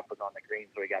 It was dropping on the green,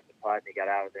 so he got the putt and he got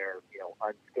out of there,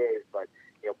 unscathed. But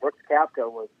Brooks Koepka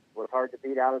was hard to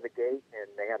beat out of the gate, and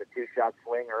they had a 2-shot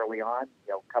swing early on.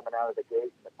 Coming out of the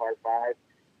gate in the par 5,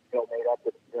 Phil made up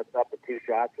the 2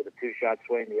 shots with a 2-shot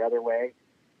swing the other way,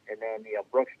 and then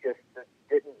Brooks just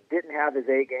didn't have his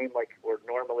A game like we're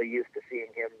normally used to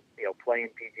seeing him, playing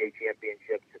PGA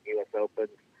Championships and U.S.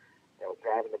 Opens.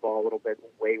 Driving the ball a little bit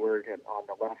wayward and on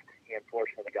the left-hand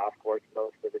portion of the golf course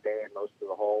most of the day and most of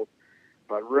the holes.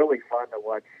 But really fun to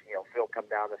watch, Phil come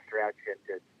down the stretch and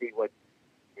to see what,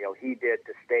 he did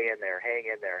to stay in there, hang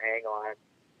on.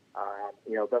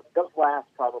 Those last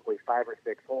probably 5 or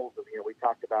 6 holes, we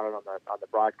talked about it on the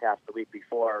broadcast the week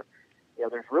before.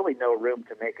 There's really no room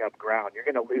to make up ground. You're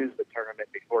going to lose the tournament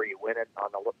before you win it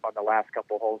on the last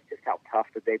couple holes. Just how tough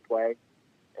did they play?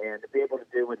 And to be able to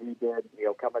do what he did,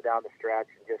 coming down the stretch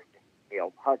and just,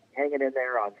 hanging in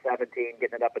there on 17,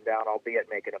 getting it up and down,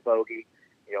 albeit making a bogey,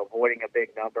 avoiding a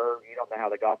big number. You don't know how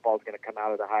the golf ball is going to come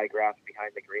out of the high grass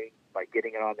behind the green. By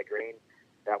getting it on the green,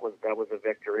 that was a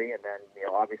victory. And then,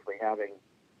 obviously having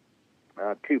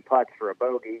 2 putts for a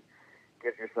bogey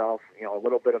gives yourself, a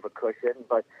little bit of a cushion.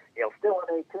 But, still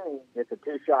in 18, it's a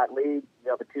 2-shot lead.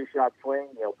 You have a 2-shot swing.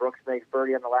 Brooks makes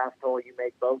birdie on the last hole. You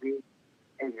make bogey.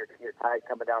 And you're tied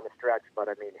coming down the stretch, but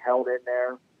held in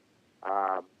there.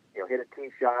 Hit a tee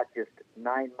shot just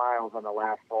 9 miles on the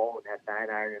last hole, and that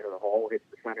 9-iron into the hole hits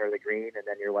the center of the green, and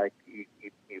then you're like,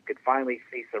 you could finally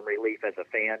see some relief as a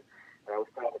fan. And I was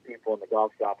telling the people in the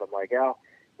golf shop, I'm like,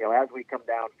 as we come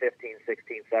down 15,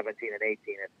 16, 17, and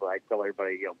 18, it's like, tell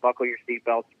everybody, buckle your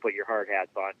seatbelts, put your hard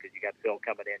hats on, because you got Phil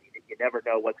coming in. You never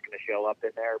know what's going to show up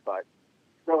in there, but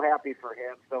so happy for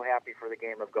him, so happy for the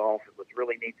game of golf. It was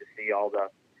really neat to see all the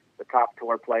top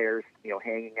tour players,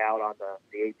 hanging out on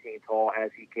the 18th hole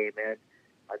as he came in.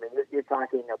 You're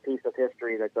talking a piece of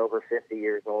history that's over 50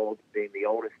 years old, being the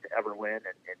oldest to ever win,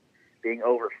 and being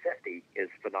over 50 is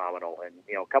phenomenal. And,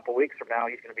 a couple weeks from now,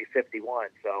 he's going to be 51.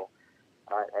 So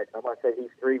I want to say he's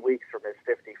 3 weeks from his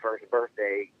 51st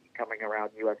birthday coming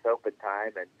around U.S. Open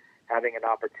time, and having an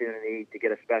opportunity to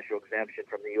get a special exemption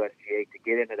from the USGA to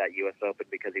get into that U.S. Open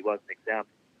because he wasn't exempt.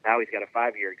 Now he's got a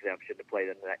 5-year exemption to play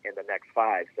in the next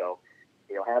 5. So,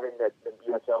 having the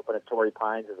U.S. Open at Torrey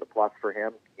Pines is a plus for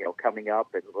him, coming up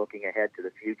and looking ahead to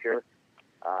the future.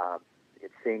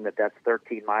 It's seeing that's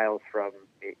 13 miles from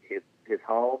his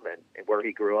home and where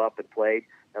he grew up and played.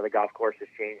 Now the golf course has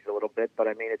changed a little bit, but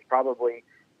it's probably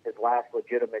his last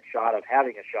legitimate shot of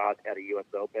having a shot at a U.S.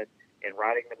 Open and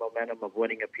riding the momentum of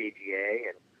winning a PGA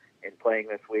and playing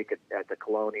this week at the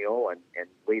Colonial and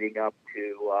leading up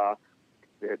to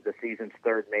the season's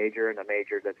 3rd major, and a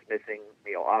major that's missing,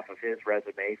 off of his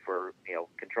resume for,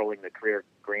 controlling the career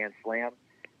Grand Slam.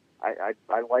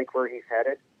 I like where he's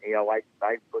headed.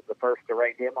 I was the first to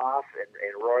write him off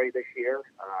and Rory this year,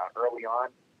 early on.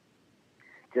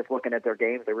 Just looking at their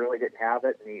games, they really didn't have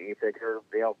it, and you figure,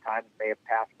 time may have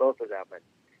passed both of them. And,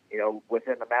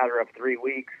 within a matter of 3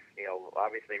 weeks,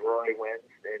 obviously Rory wins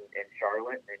in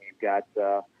Charlotte, and you've got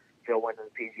Phil winning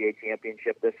the PGA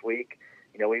Championship this week.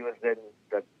 He was in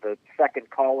the second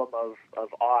column of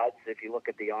odds. If you look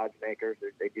at the odds makers,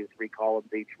 they do 3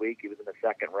 columns each week. He was in the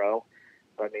second row.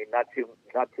 So, not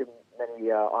too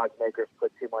many odds makers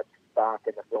put too much stock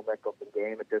in the Phil Mickelson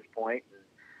game at this point. And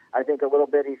I think a little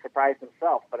bit he surprised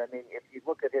himself. But, if you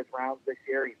look at his rounds this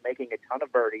year, he's making a ton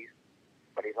of birdies,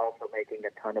 but he's also making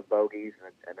a ton of bogeys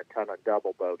and a ton of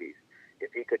double bogeys.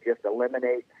 If he could just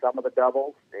eliminate some of the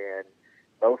doubles and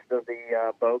most of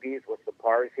the bogeys with some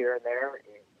pars here and there,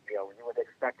 you would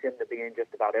expect him to be in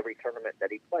just about every tournament that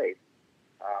he plays,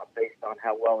 based on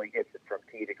how well he hits it from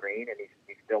tee to green, and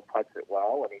he still putts it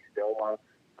well, and he's still a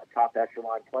top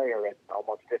echelon player at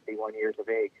almost 51 years of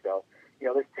age. So,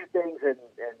 there's 2 things in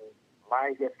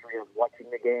my history of watching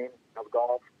the game of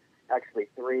golf, actually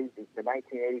 3. The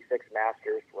 1986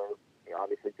 Masters, where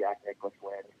obviously Jack Nicklaus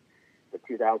wins. The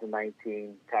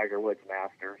 2019 Tiger Woods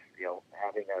Masters,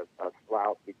 having a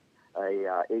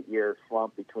 8-year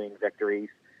slump between victories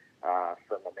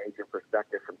from a major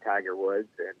perspective from Tiger Woods,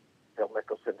 and Phil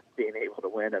Mickelson being able to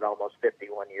win at almost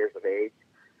 51 years of age.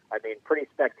 I mean, pretty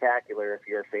spectacular if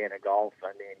you're a fan of golf.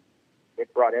 I mean,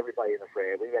 it brought everybody in the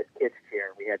fray. We had kids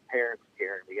cheering, we had parents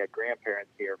cheering, we had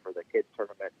grandparents here for the kids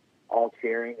tournament, all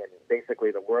cheering, and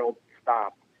basically the world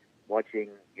stopped watching,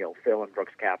 Phil and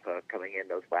Brooks Koepka coming in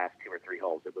those last 2 or 3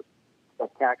 holes. It was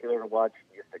spectacular to watch,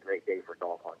 just a great day for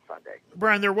golf on Sunday.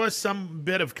 Brian, there was some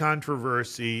bit of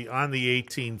controversy on the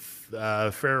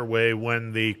 18th fairway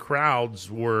when the crowds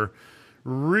were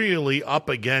really up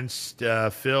against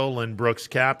Phil and Brooks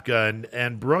Koepka,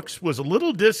 and Brooks was a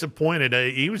little disappointed.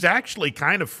 He was actually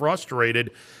kind of frustrated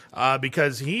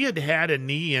because he had had a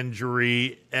knee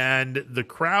injury, and the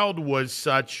crowd was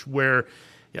such where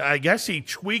I guess he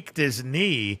tweaked his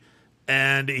knee,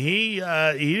 and he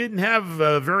didn't have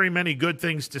very many good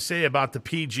things to say about the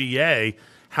PGA,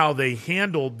 how they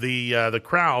handled the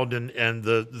crowd and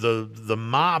the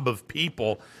mob of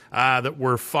people that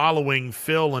were following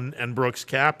Phil and Brooks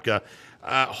Koepka.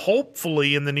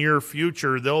 Hopefully, in the near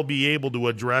future, they'll be able to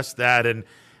address that. And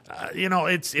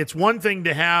it's one thing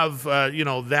to have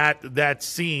that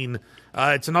scene.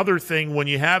 It's another thing when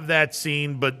you have that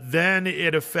scene, but then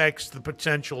it affects the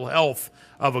potential health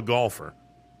of a golfer.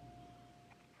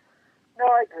 No,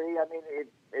 I agree. I mean,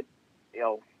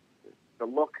 the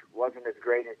look wasn't as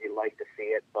great as you'd like to see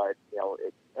it, but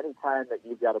any time that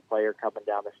you've got a player coming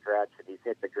down the stretch and he's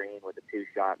hit the green with a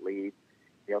 2-shot lead,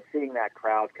 seeing that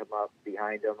crowd come up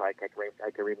behind him, like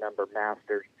I can remember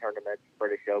Masters tournaments,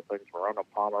 British Opens, where Arnold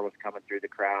Palmer was coming through the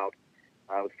crowd.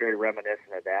 It was very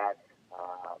reminiscent of that.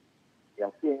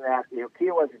 Seeing that,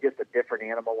 Kiawah is just a different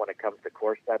animal when it comes to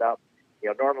course setup.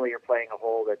 Normally you're playing a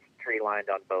hole that's tree-lined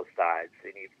on both sides,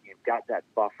 and you've got that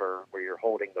buffer where you're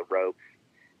holding the ropes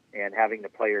and having the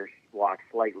players walk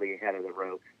slightly ahead of the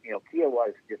ropes. Kiawah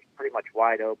is just pretty much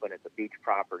wide open. It's a beach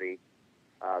property.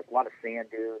 A lot of sand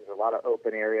dunes, a lot of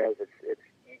open areas.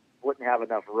 You wouldn't have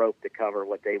enough rope to cover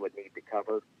what they would need to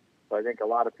cover. So I think a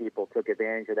lot of people took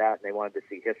advantage of that, and they wanted to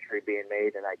see history being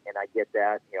made, and I get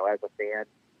that, as a fan.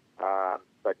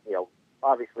 But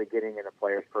obviously getting in a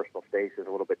player's personal space is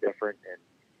a little bit different. And,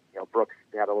 Brooks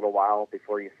had a little while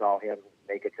before you saw him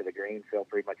make it to the green. Phil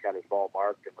pretty much had his ball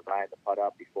marked and was eyeing the putt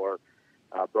up before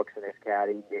Brooks and his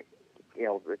caddy.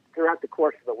 Throughout the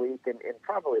course of the week and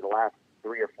probably the last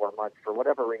 3 or 4 months, for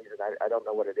whatever reason, I don't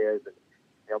know what it is. And,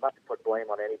 not to put blame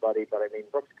on anybody, but I mean,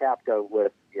 Brooks Koepka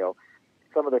with,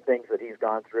 some of the things that he's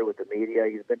gone through with the media,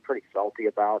 he's been pretty salty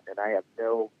about, and I have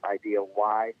no idea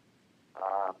why.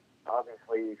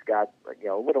 Obviously, he's got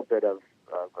a little bit of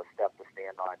a step to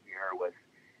stand on here with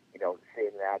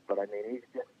seeing that. But I mean, he's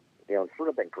just sort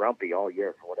of been grumpy all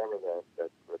year for whatever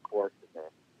the course and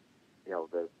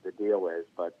the deal is.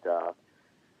 But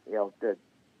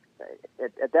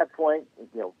at that point,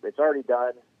 it's already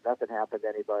done. Nothing happened to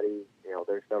anybody.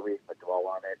 There's no reason to dwell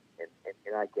on it,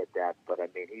 and I get that. But I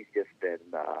mean, he's just been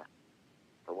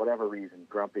for whatever reason,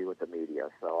 grumpy with the media.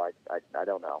 So I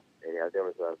don't know. There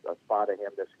was a spot of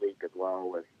him this week as well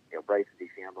with, Bryson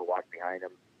DeChambeau walked behind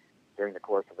him during the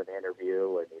course of an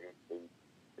interview, and he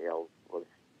was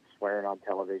swearing on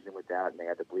television with that, and they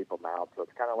had to bleep him out. So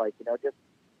it's kind of like, just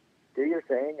do your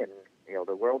thing, and,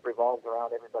 the world revolves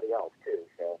around everybody else too.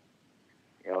 So,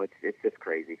 it's just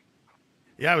crazy.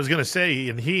 Yeah, I was going to say,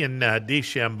 and he and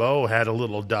DeChambeau had a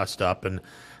little dust up, and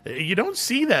you don't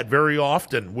see that very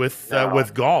often with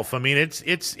golf. I mean, it's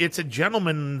a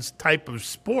gentleman's type of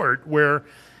sport where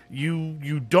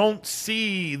you don't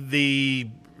see the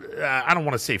I don't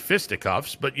want to say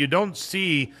fisticuffs, but you don't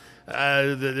see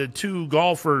the two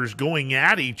golfers going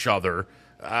at each other.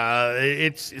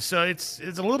 It's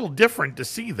a little different to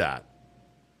see that.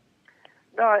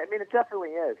 No, I mean, it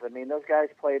definitely is. I mean, those guys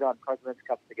played on President's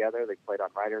Cups together. They played on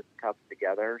Ryder Cups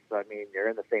together. So, I mean, they're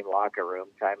in the same locker room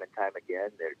time and time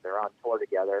again. They're on tour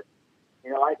together.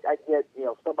 I get,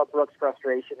 some of Brooks'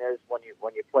 frustration is when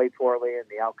you play poorly and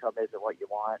the outcome isn't what you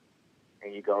want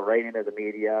and you go right into the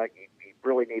media. You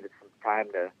really needed some time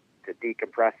to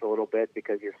decompress a little bit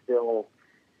because you're still,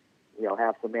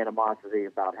 have some animosity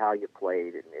about how you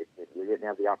played and you didn't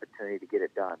have the opportunity to get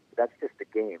it done. That's just the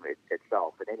game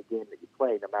itself. And any game that you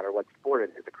play, no matter what sport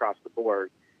it is across the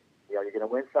board, you're going to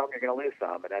win some, you're going to lose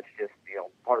some. And that's just,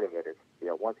 part of it is,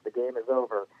 once the game is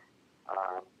over,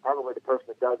 probably the person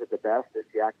that does it the best is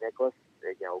Jack Nicklaus.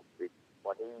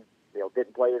 When he,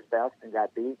 didn't play his best and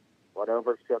got beat, went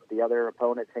over, shook the other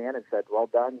opponent's hand and said, well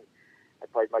done. I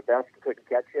played my best, couldn't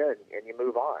catch you, and you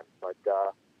move on. But,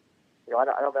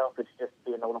 I don't know if it's just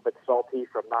being a little bit salty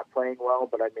from not playing well,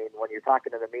 but I mean, when you're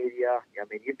talking to the media, I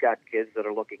mean, you've got kids that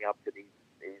are looking up to these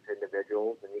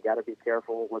individuals, and you got to be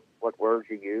careful with what words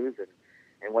you use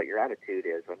and what your attitude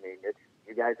is. I mean,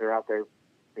 you guys are out there,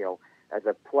 as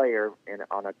a player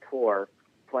on a tour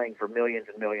playing for millions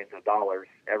and millions of dollars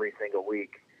every single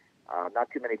week. Not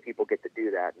too many people get to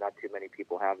do that. Not too many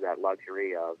people have that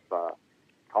luxury of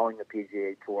calling the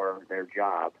PGA Tour their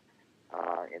job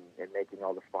and making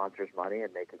all the sponsors money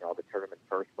and making all the tournament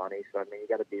first money. So, I mean, you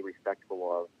got to be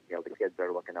respectful of, the kids that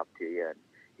are looking up to you. And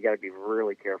you got to be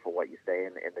really careful what you say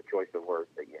and the choice of words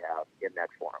that you have in that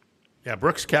forum. Yeah,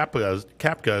 Brooks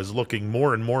Koepka is looking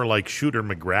more and more like Shooter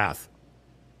McGrath.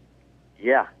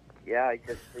 Yeah, he's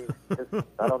just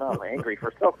I don't know, angry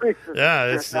for some reason. Yeah,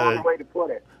 it's not the way to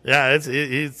put it. Yeah,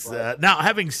 it's now,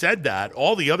 having said that,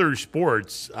 all the other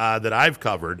sports that I've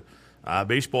covered,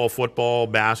 baseball, football,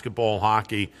 basketball,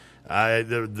 hockey,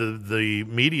 the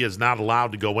media is not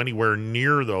allowed to go anywhere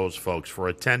near those folks for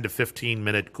a 10 to 15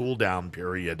 minute cool down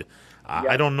period.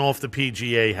 I don't know if the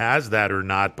PGA has that or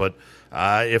not, but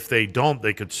if they don't,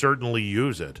 they could certainly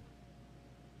use it.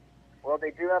 Well,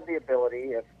 they do have the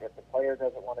ability. If the player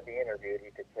doesn't want to be interviewed, he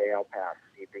could say, "I'll pass."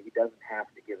 He doesn't have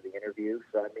to give the interview.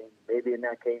 So, I mean, maybe in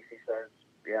that case he says,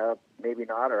 "Yeah, maybe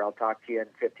not," or "I'll talk to you in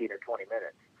 15 or 20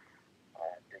 minutes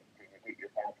to get your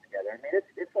thoughts together." I mean,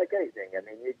 it's like anything. I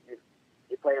mean, you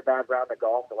play a bad round of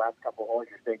golf, the last couple holes,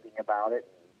 you're thinking about it,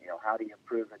 and how do you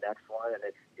improve the next one? And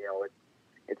it's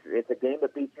a game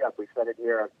that beats you up. We've said it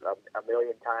here a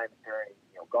million times during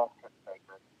golf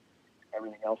segments.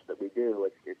 Everything else that we do,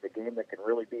 it's a game that can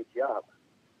really beat you up.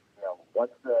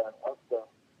 Once the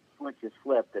switch is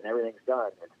flipped and everything's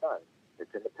done, it's done.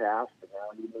 It's in the past, and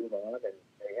now you move on and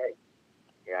say, hey,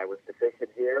 I was deficient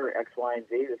here, X, Y, and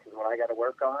Z. This is what I got to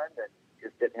work on, and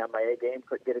just didn't have my A game,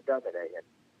 couldn't get it done today. And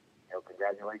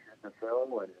congratulations to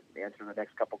Phil, and answer the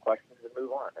next couple questions and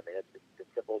move on. I mean, it's as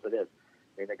simple as it is.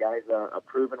 I mean, the guy's a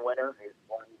proven winner. He's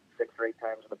won 6 or 8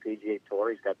 times on the PGA Tour.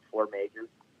 He's got 4 majors.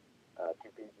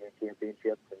 2 PGA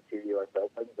Championships and 2 U.S.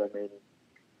 Opens. I mean,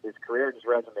 his career and his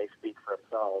resume speak for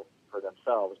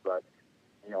themselves, but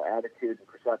attitude and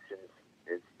perceptions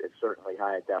is certainly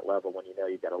high at that level when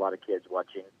you've got a lot of kids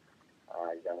watching,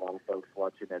 you've got a lot of folks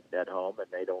watching at home, and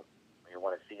they don't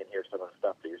want to see and hear some of the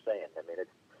stuff that you're saying. I mean,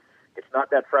 it's not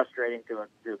that frustrating to a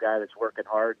guy that's working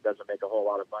hard, doesn't make a whole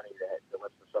lot of money to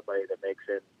listen to somebody that makes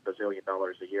in $1 bazillion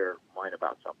a year whine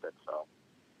about something. So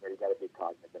you got to be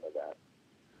cognizant of that.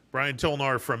 Brian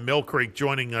Tolnar from Mill Creek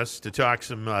joining us to talk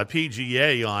some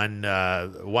PGA on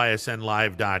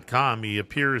ysnlive.com. He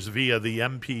appears via the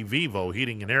MP Vivo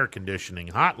Heating and Air Conditioning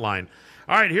hotline.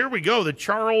 All right, here we go. The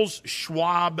Charles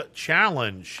Schwab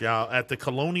Challenge at the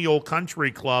Colonial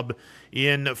Country Club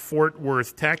in Fort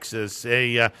Worth, Texas.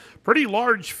 A pretty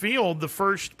large field, the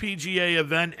first PGA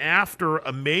event after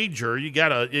a major. You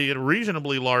got a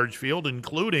reasonably large field,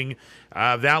 including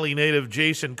Valley native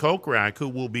Jason Kokrak, who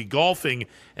will be golfing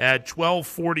at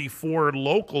 12:44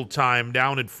 local time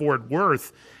down at Fort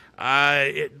Worth.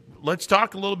 Let's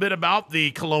talk a little bit about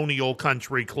the Colonial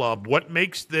Country Club. What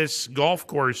makes this golf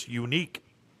course unique?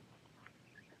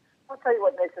 I'll tell you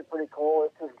what makes it pretty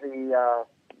cool. This is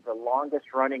the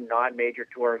longest-running non-major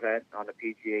tour event on the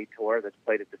PGA Tour that's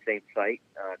played at the same site.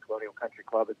 Colonial Country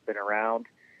Club has been around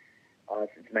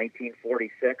since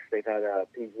 1946. They've had a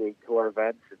PGA Tour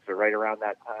event since right around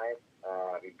that time.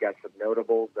 You've got some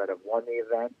notables that have won the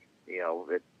event.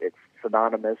 It's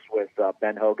synonymous with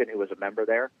Ben Hogan, who was a member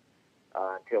there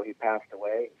until he passed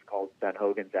away. It's called Ben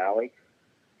Hogan's Alley.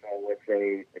 So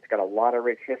it's got a lot of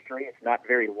rich history. It's not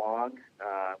very long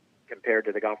compared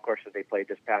to the golf course that they played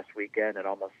this past weekend at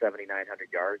almost 7,900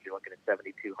 yards. You're looking at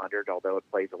 7,200, although it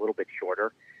plays a little bit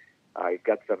shorter. You've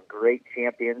got some great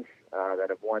champions that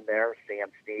have won there: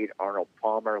 Sam Snead, Arnold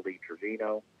Palmer, Lee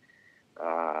Trevino,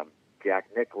 Jack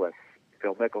Nicklaus.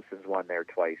 Phil Mickelson's won there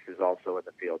twice, is also in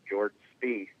the field. Jordan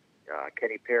Spieth,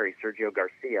 Kenny Perry, Sergio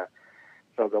Garcia.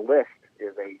 So the list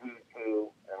is a who's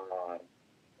who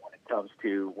when it comes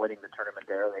to winning the tournament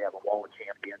there. They have a wall of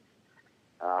champions.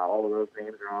 All of those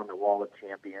names are on the wall of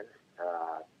champions.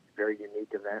 Very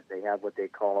unique event. They have what they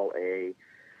call a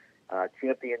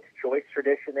Champion's Choice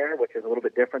tradition there, which is a little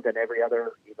bit different than every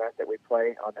other event that we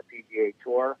play on the PGA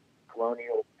Tour.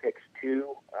 Colonial picks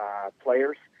 2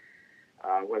 players,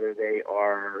 whether they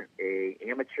are a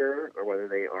amateur or whether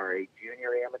they are a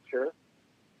junior amateur.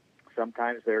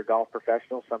 Sometimes they're golf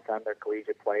professionals, sometimes they're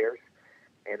collegiate players,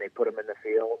 and they put them in the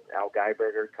field. Al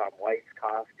Geiberger, Tom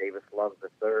Weiskopf, Davis Love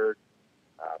III,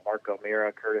 Mark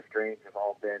O'Meara, Curtis Strange have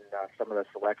all been some of the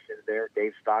selections there.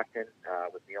 Dave Stockton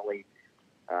was the only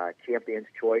Champion's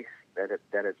Choice that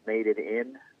has made it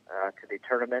in to the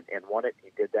tournament and won it. He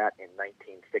did that in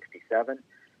 1967.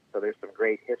 So there's some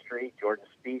great history. Jordan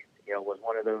Spieth, was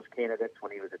one of those candidates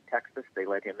when he was at Texas. They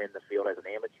let him in the field as an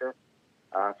amateur.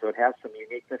 So it has some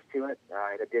uniqueness to it.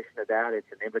 In addition to that,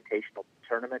 it's an invitational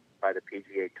tournament by the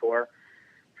PGA Tour.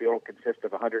 field will consist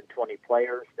of 120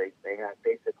 players. They have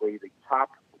basically the top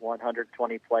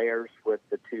 120 players with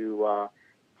the two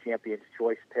Champions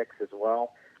Choice picks as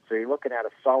well. So you're looking at a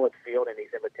solid field in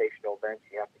these invitational events.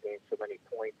 You have to gain so many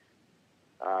points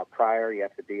prior. You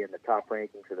have to be in the top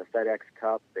rankings of the FedEx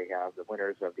Cup. They have the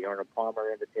winners of the Arnold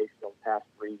Palmer Invitational the past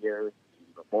 3 years,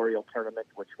 the Memorial Tournament,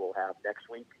 which we'll have next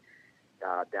week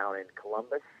down in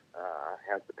Columbus,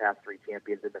 has the past 3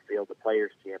 champions in the field, the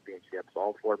Players' Championships,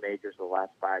 all 4 majors of the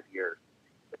last 5 years,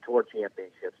 the Tour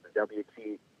Championships, the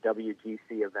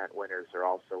WGC event winners are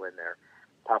also in there,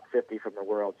 top 50 from the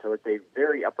world. So it's a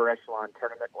very upper echelon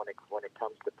tournament when it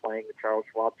comes to playing the Charles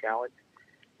Schwab Challenge.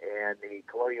 And the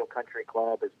Colonial Country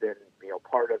Club has been,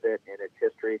 part of it in its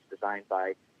history. It's designed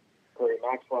by Cody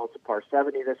Maxwell. It's a par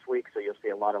 70 this week, so you'll see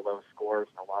a lot of low scores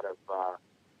and a lot of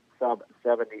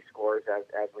sub-70 scores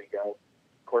as we go.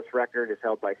 Course record is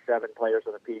held by 7 players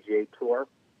on the PGA Tour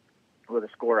with a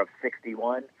score of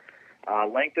 61.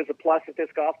 Length is a plus at this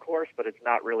golf course, but it's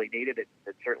not really needed.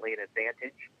 It's certainly an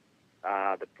advantage.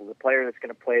 The player that's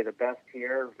going to play the best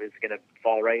here is going to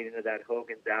fall right into that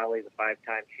Hogan's Alley, the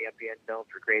 5-time champion, known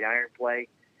for great iron play.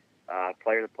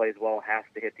 Player that plays well has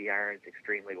to hit the irons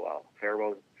extremely well.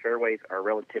 Fairways are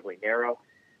relatively narrow.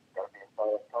 Got to be a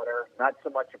solid putter. Not so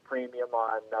much a premium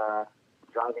on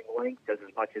driving length as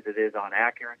much as it is on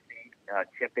accuracy.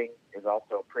 Chipping is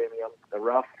also a premium. The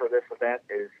rough for this event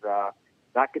is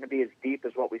not going to be as deep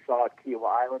as what we saw at Kiowa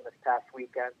Island this past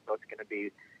weekend, so it's going to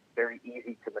be very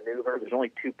easy to maneuver. There's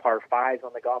only 2 par 5s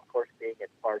on the golf course, being at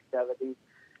par 70.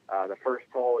 The first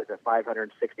hole is a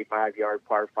 565-yard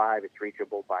par 5. It's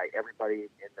reachable by everybody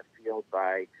in the field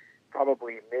by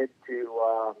probably mid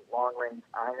to long-range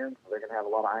irons. So they're going to have a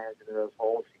lot of irons into those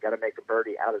holes. You got to make a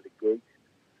birdie out of the gate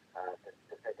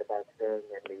to think about staying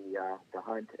in the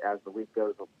hunt as the week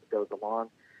goes along.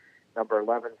 Number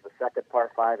 11 is the second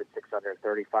par 5 at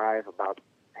 635. About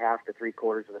half to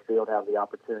 3/4 of the field have the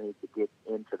opportunity to get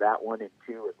into that one, and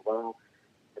 2 as well.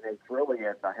 And it's really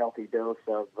a healthy dose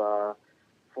of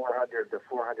 400 to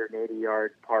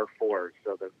 480-yard par 4s.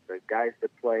 So the guys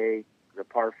that play the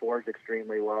par 4s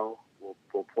extremely well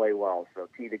will play well. So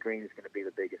tee to green is going to be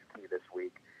the biggest key this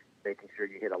week, making sure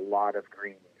you hit a lot of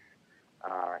greens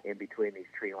in between these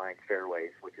tree-lined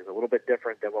fairways, which is a little bit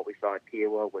different than what we saw at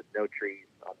Kiowa with no trees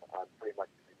on pretty much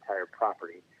the entire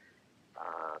property.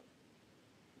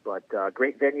 But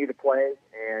great venue to play,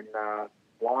 and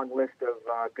long list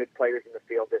of good players in the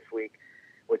field this week,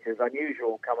 which is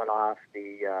unusual coming off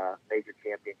the major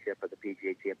championship of the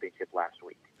PGA Championship last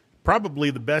week. Probably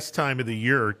the best time of the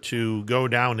year to go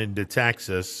down into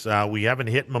Texas. We haven't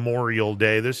hit Memorial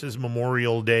Day. This is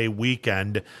Memorial Day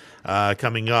weekend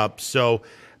coming up. So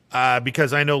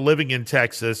because I know living in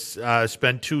Texas,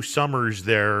 spent 2 summers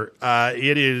there,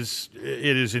 it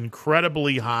is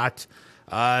incredibly hot.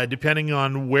 Depending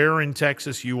on where in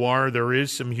Texas you are, there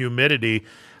is some humidity.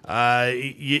 But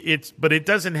it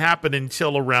doesn't happen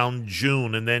until around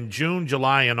June, and then June,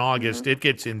 July, and August, it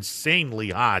gets insanely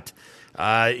hot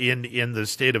in the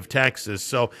state of Texas.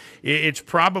 So it's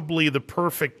probably the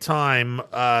perfect time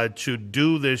to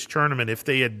do this tournament. If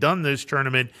they had done this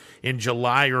tournament in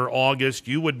July or August,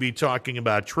 you would be talking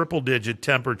about triple-digit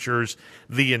temperatures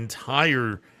the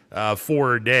entire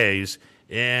 4 days.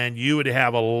 And you would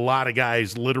have a lot of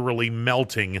guys literally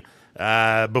melting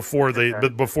before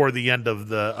the end of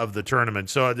the tournament.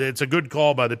 So it's a good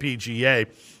call by the PGA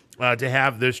to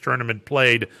have this tournament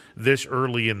played this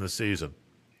early in the season.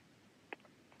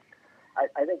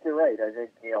 I think you're right. I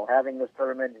think having this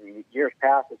tournament years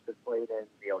past, it's been played in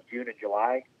June and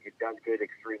July. It does get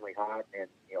extremely hot, and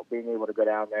being able to go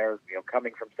down there,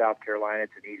 coming from South Carolina,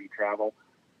 it's an easy travel.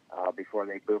 Before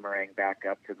they boomerang back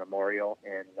up to Memorial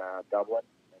in Dublin,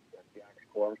 the Irish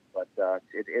course. But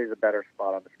it is a better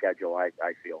spot on the schedule, I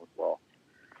feel, as well.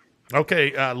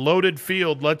 Okay, loaded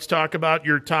field. Let's talk about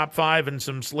your top 5 and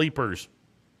some sleepers.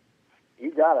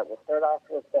 You got it. We'll start off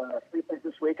with sleepers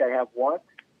this week. I have one.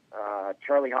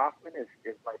 Charlie Hoffman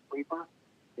is my sleeper.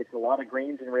 It's a lot of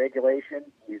greens in regulation.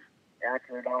 He's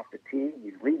accurate off the tee.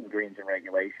 He's leading greens in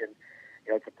regulation.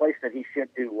 It's a place that he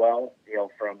should do well.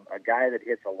 From a guy that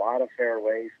hits a lot of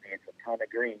fairways and hits a ton of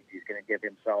greens, he's going to give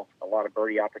himself a lot of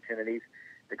birdie opportunities.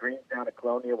 The greens down at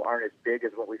Colonial aren't as big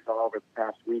as what we saw over the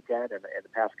past weekend and the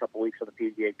past couple weeks on the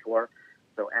PGA Tour.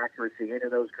 So accuracy into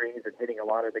those greens and hitting a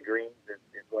lot of the greens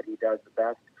is what he does the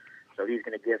best. So he's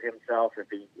going to give himself, if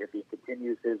he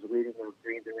continues his leading of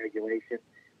greens in regulation,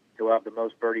 to have the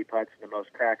most birdie putts and the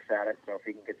most cracks at it. So if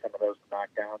he can get some of those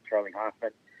knocked down, Charlie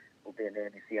Hoffman will be a name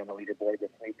you see on the leaderboard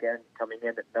this weekend. Coming in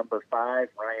at number 5,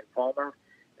 Ryan Palmer.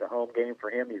 It's a home game for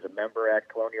him. He's a member at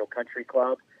Colonial Country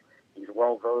Club. He's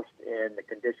well versed in the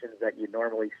conditions that you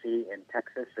normally see in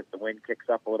Texas. If the wind kicks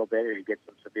up a little bit or you get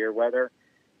some severe weather,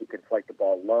 he can flight the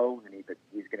ball low, and he's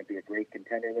going to be a great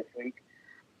contender this week.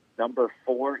 Number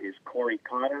 4 is Corey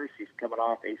Connors. He's coming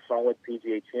off a solid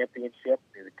PGA championship.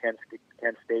 He's a Kent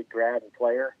State grad and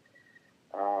player.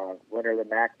 Winner of the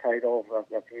MAC title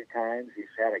a few times. He's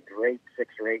had a great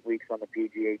 6 or 8 weeks on the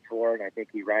PGA Tour, and I think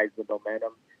he rides the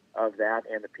momentum of that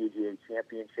and the PGA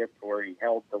Championship, where he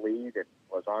held the lead and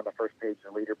was on the first page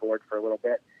of the leaderboard for a little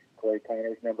bit. Corey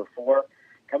Connors, number 4.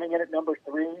 Coming in at number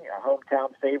 3, a hometown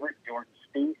favorite, Jordan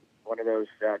Spieth, one of those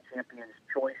Champions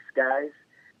Choice guys,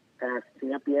 past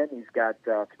champion. He's got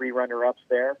 3 runner-ups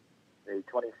there. The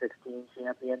 2016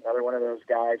 champion, another one of those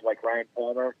guys like Ryan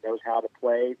Palmer, knows how to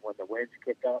play when the winds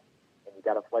kick up, and you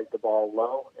got to flight the ball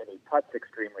low, and he putts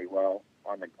extremely well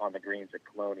on the greens at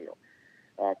Colonial.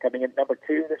 Coming in number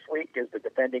 2 this week is the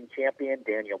defending champion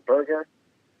Daniel Berger.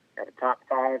 At a top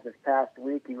 5 this past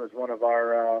week, he was one of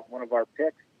our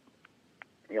picks.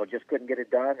 Just couldn't get it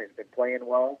done. He's been playing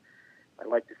well. I'd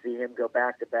like to see him go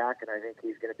back to back, and I think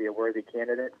he's going to be a worthy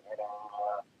candidate. And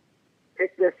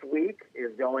pick this week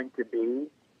is going to be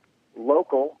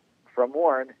local from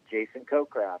Warren, Jason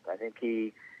Kokrak. I think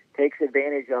he takes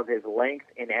advantage of his length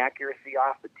and accuracy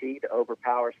off the tee to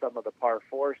overpower some of the par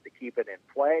 4s to keep it in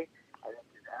play. I think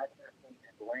his accuracy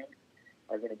and length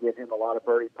are going to give him a lot of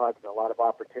birdie putts and a lot of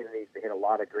opportunities to hit a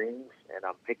lot of greens, and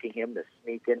I'm picking him to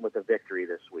sneak in with a victory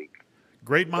this week.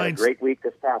 Great minds. Great week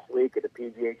this past week at the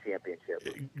PGA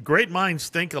Championship. Great minds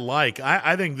think alike.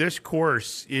 I think this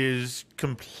course is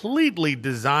completely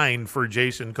designed for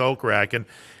Jason Kokrak,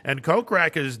 and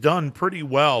Kokrak has done pretty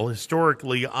well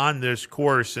historically on this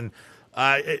course. And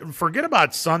forget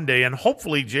about Sunday, and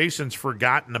hopefully Jason's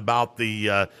forgotten about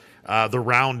the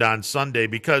round on Sunday,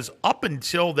 because up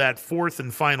until that 4th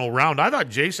and final round, I thought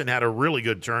Jason had a really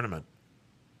good tournament.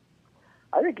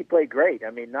 I think he played great. I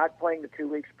mean, not playing the 2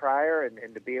 weeks prior and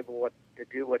to be able to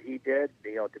do what he did,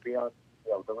 to be on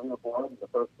the leaderboard, the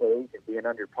first page, and being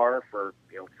under par for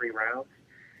 3 rounds.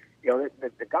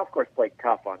 The golf course played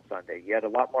tough on Sunday. You had a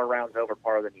lot more rounds over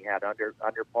par than you had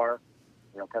under par.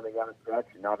 Coming down the stretch,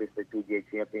 and obviously PGA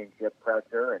Championship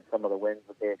pressure and some of the winds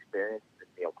that they experienced.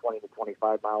 20 to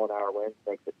 25 mile an hour winds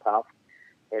makes it tough.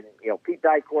 And Pete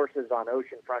Dye courses on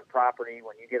oceanfront property,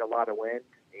 when you get a lot of wind,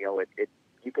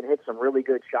 you can hit some really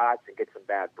good shots and get some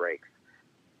bad breaks.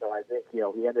 So I think,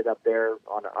 he ended up there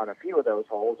on a few of those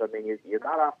holes. I mean, you're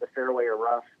not off the fairway or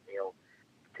rough,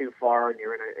 too far, and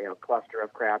you're in a cluster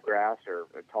of crabgrass or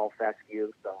a tall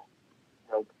fescue.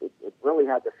 So, it really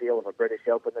had the feel of a British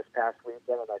Open this past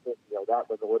weekend, and I think, that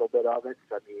was a little bit of it.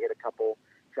 So you hit a couple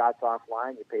shots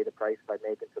offline, you pay the price by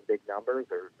making some big numbers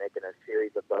or making a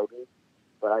series of bogeys.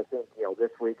 But I think,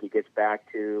 this week he gets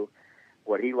back to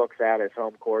what he looks at as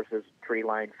home courses,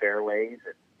 tree-lined fairways,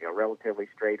 and relatively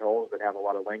straight holes that have a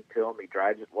lot of length to them. He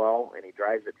drives it well, and he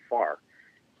drives it far.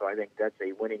 So I think that's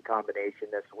a winning combination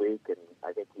this week, and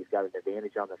I think he's got an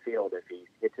advantage on the field. If he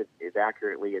hits it as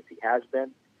accurately as he has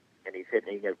been, and he's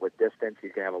hitting it with distance,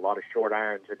 he's going to have a lot of short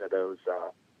irons into those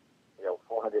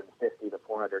 450 to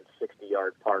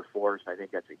 460-yard par 4s. I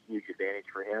think that's a huge advantage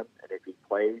for him. And if he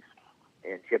plays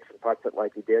and chips and putts it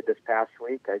like he did this past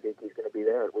week, I think he's going to be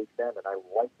there at week's end, and I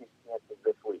like his chances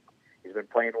this week. He's been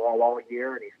playing well all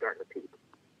year, and he's starting to peak.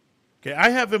 Okay, I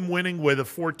have him winning with a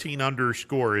 14 under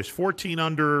score. Is 14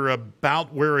 under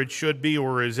about where it should be,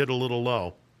 or is it a little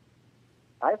low?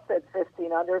 I said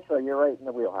 15 under, so you're right in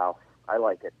the wheelhouse. I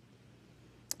like it.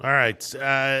 All right,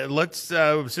 let's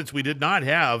since we did not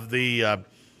have the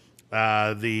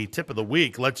tip of the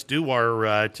week, let's do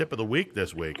our tip of the week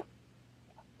this week.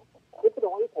 Tip of the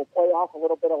week will play off a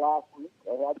little bit of last week.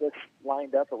 I had this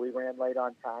lined up, but we ran late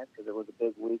on time because it was a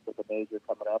big week with the major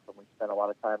coming up, and we spent a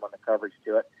lot of time on the coverage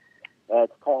to it.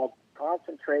 It's called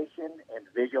Concentration and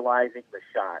Visualizing the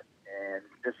Shot. And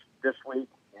this week,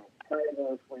 and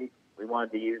this week, we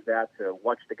wanted to use that to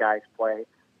watch the guys play.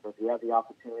 So if you have the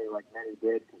opportunity, like many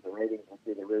did, because the ratings went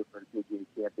through the roof for the PGA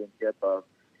Championship, of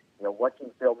watching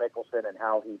Phil Mickelson and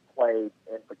how he played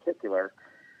in particular,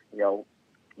 you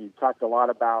talked a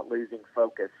lot about losing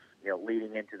focus,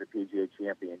 leading into the PGA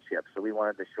Championship. So we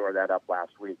wanted to shore that up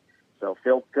last week. So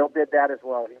Phil did that as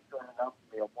well. He threw it up,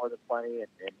 more than plenty, and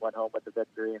went home with the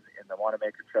victory in the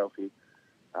Wanamaker Trophy.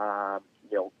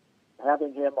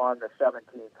 Having him on the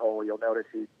 17th hole, you'll notice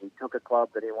he took a club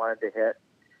that he wanted to hit,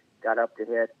 got up to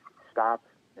hit, stopped,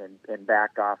 and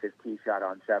backed off his tee shot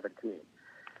on 17.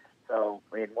 So,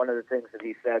 one of the things that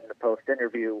he said in the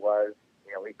post-interview was,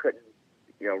 he couldn't,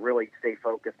 really stay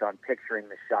focused on picturing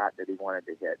the shot that he wanted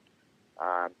to hit.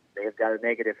 They've got a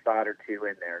negative thought or two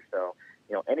in there. So,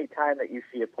 any time that you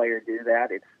see a player do that,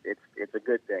 it's a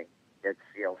good thing. It's,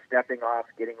 stepping off,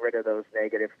 getting rid of those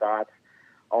negative thoughts.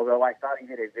 Although I thought he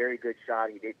hit a very good shot,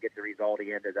 he didn't get the result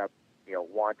he ended up,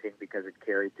 wanting, because it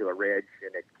carried to a ridge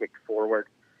and it kicked forward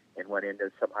and went into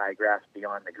some high grass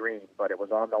beyond the green. But it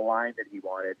was on the line that he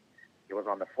wanted. It was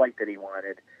on the flight that he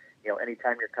wanted.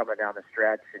 Anytime you're coming down the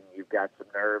stretch and you've got some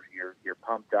nerve, you're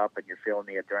pumped up and you're feeling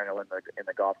the adrenaline in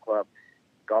the golf club.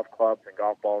 Golf clubs and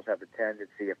golf balls have a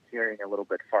tendency of carrying a little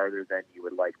bit farther than you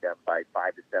would like them by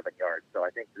 5 to 7 yards. So I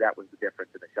think that was the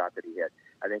difference in the shot that he hit.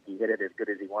 I think he hit it as good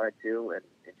as he wanted to, and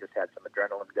it just had some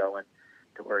adrenaline going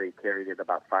to where he carried it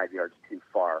about 5 yards too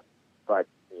far. But,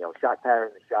 shot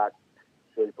pattern, the shot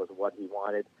shape was what he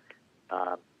wanted.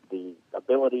 The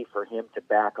ability for him to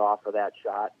back off of that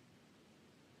shot,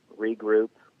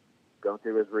 regroup, go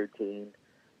through his routine,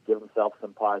 give himself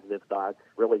some positive thoughts,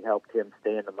 really helped him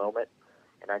stay in the moment.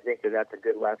 And I think that that's a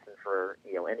good lesson for,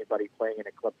 anybody playing in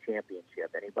a club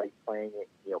championship, anybody playing,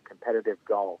 competitive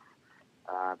golf.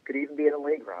 Could even be in a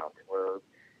league round where,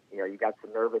 you got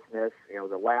some nervousness.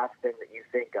 The last thing that you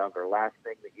think of or last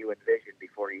thing that you envision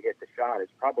before you hit the shot is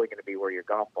probably going to be where your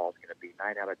golf ball is going to be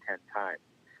 9 out of 10 times.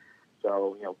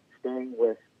 So, staying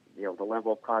with, the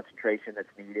level of concentration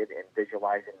that's needed and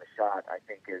visualizing the shot, I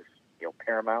think is,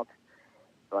 paramount.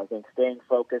 So I think staying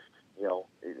focused,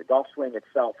 the golf swing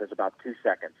itself is about 2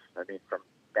 seconds. I mean, from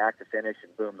back to finish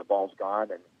and boom, the ball's gone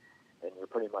and you're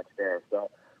pretty much there. So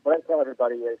what I tell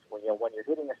everybody is when you're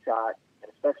hitting a shot,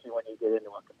 and especially when you get into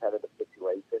a competitive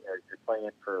situation or you're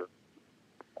playing for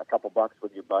a couple bucks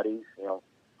with your buddies,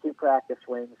 2 practice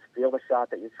swings, feel the shot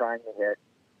that you're trying to hit,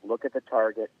 look at the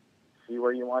target, see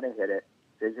where you want to hit it,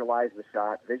 visualize the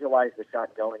shot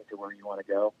going to where you want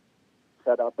to go,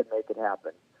 set up and make it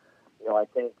happen. I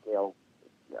think,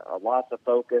 a loss of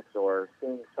focus or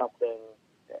seeing something,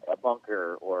 a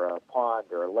bunker or a pond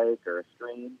or a lake or a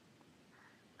stream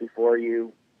before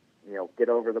you, get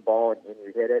over the ball and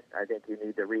you hit it, I think you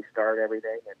need to restart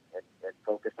everything and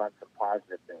focus on some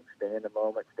positive things. Stay in the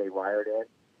moment, stay wired in.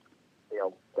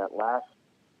 That last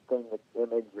thing, the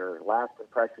image or last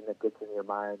impression that gets in your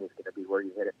mind is going to be where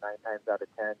you hit it 9 times out of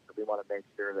 10. So we want to make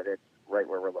sure that it's right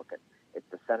where we're looking. It's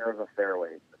the center of a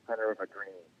fairway, it's the center of a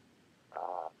green.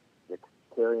 It's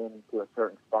carrying to a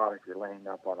certain spot if you're laying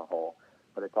up on a hole,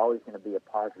 but it's always going to be a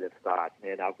positive thought.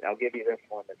 And I'll give you this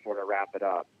one to sort of wrap it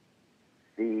up.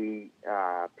 The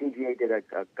PGA did a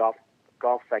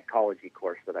golf psychology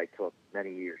course that I took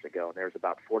many years ago, and there's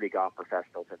about 40 golf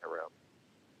professionals in the room.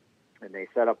 And they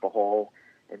set up a hole,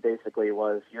 and basically it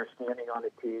was you're standing on a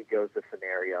tee, goes the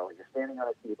scenario. You're standing on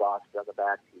a tee box on the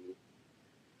back tee,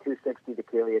 260 to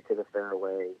carry it to the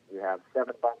fairway. You have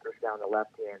 7 bunkers down the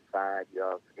left-hand side. You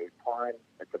have a pond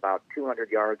that's about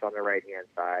 200 yards on the right-hand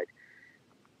side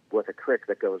with a creek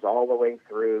that goes all the way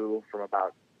through from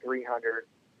about 300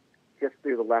 just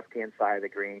through the left-hand side of the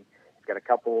green. It's got a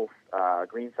couple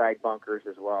green side bunkers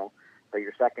as well. So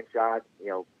your second shot,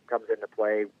 comes into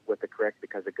play with the creek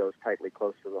because it goes tightly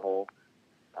close to the hole.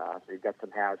 So you've got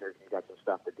some hazards, you've got some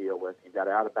stuff to deal with. You've got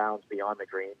out of bounds beyond the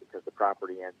green because the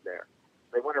property ends there.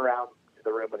 They went around to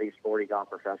the room of these 40 golf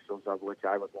professionals, of which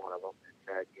I was one of them, and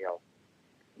said,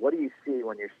 what do you see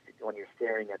when you're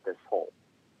staring at this hole?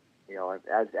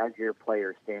 As your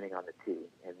player standing on the tee,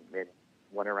 and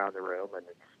went around the room, and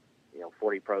it's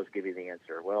 40 pros give you the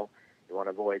answer. Well, you want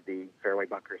to avoid the fairway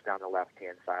bunkers down the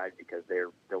left-hand side because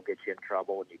they'll get you in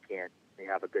trouble, and you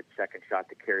have a good second shot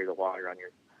to carry the water on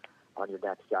your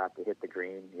next shot to hit the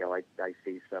green. I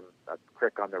see a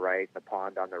creek on the right, a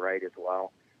pond on the right as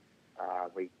well.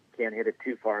 We can't hit it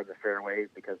too far in the fairway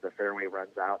because the fairway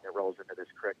runs out and it rolls into this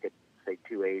creek at, say,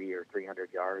 280 or 300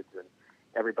 yards, and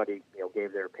everybody,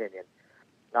 gave their opinion.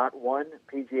 Not one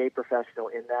PGA professional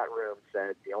in that room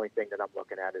said the only thing that I'm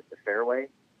looking at is the fairway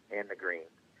and the green.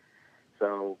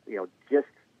 So, just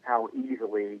how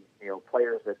easily,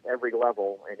 players at every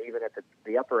level and even at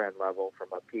the upper end level from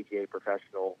a PGA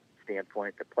professional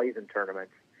standpoint that plays in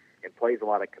tournaments and plays a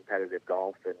lot of competitive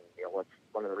golf, and what's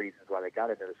one of the reasons why they got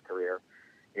into this career,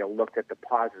 looked at the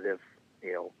positive,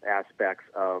 aspects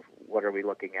of what are we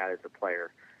looking at as a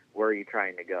player, where are you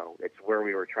trying to go? It's where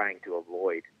we were trying to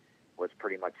avoid was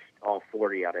pretty much all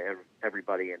 40 out of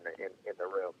everybody in the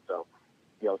room. So,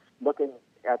 looking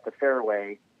at the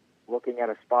fairway, looking at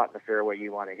a spot in the fairway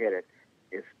you want to hit it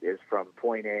is from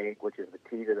point A, which is the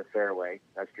tee to the fairway.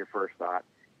 That's your first thought.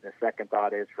 And the second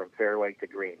thought is from fairway to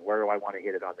green. Where do I want to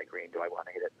hit it on the green? Do I want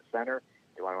to hit it in the center?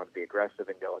 Do I want to be aggressive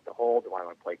and go at the hole? Do I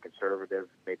want to play conservative,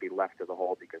 maybe left of the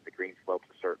hole because the green slopes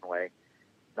a certain way?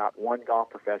 Not one golf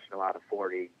professional out of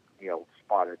 40,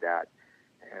 spotted that.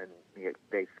 And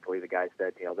basically the guy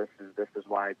said, this is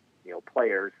why,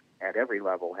 players at every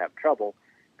level have trouble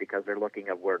because they're looking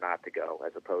at where not to go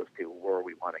as opposed to where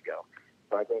we want to go.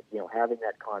 So I think, having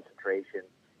that concentration,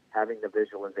 having the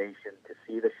visualization to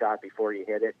see the shot before you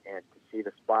hit it and to see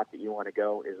the spot that you want to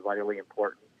go is vitally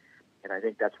important. And I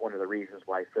think that's one of the reasons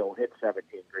why Phil hit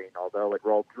 17 green, although it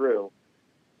rolled through.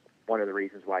 One of the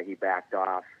reasons why he backed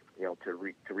off,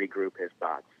 to regroup his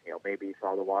thoughts. Maybe he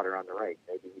saw the water on the right.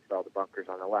 Maybe he saw the bunkers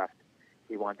on the left.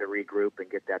 He wanted to regroup and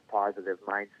get that positive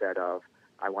mindset of,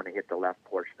 I want to hit the left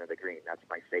portion of the green. That's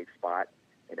my safe spot.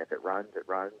 And if it runs,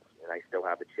 and I still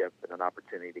have a chip and an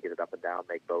opportunity to get it up and down,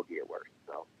 make bogey at worst.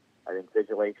 So I think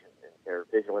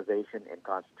visualization and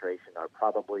concentration are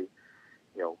probably,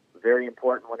 very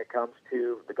important when it comes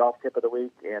to the golf tip of the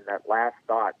week. And that last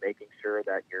thought, making sure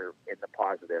that you're in the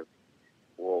positive,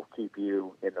 will keep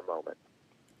you in the moment.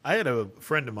 I had a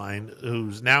friend of mine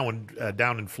who's now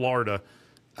down in Florida,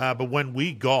 but when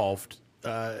we golfed,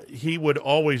 he would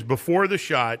always, before the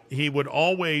shot, he would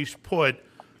always put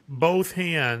both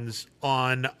hands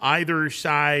on either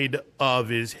side of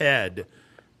his head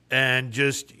and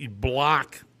just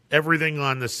block everything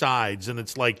on the sides. And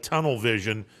it's like tunnel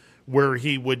vision, where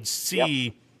he would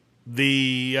see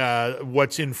the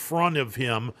what's in front of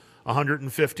him,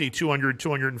 150, 200,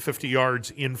 250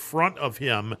 yards in front of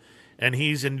him, and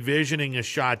he's envisioning a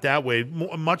shot that way,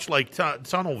 much like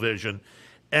tunnel vision.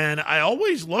 And I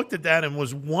always looked at that and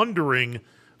was wondering,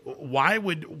 why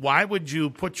would you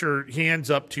put your hands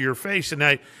up to your face?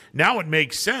 And now it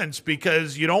makes sense,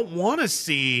 because you don't want to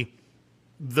see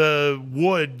the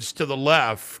woods to the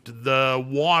left, the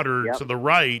water to the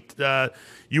right.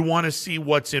 You want to see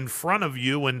what's in front of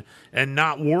you, and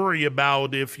not worry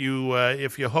about if you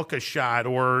hook a shot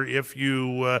or if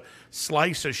you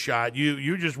slice a shot.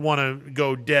 You just want to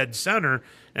go dead center,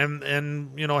 and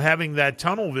having that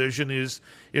tunnel vision is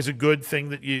a good thing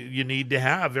that you need to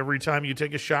have every time you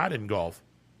take a shot in golf.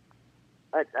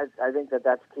 I think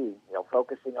that's key.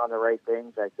 Focusing on the right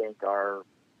things, I think, are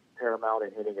paramount in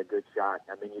hitting a good shot.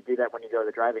 I mean, you do that when you go to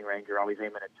the driving range. You're always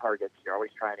aiming at targets. You're always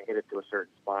trying to hit it to a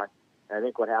certain spot. And I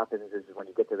think what happens is when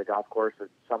you get to the golf course,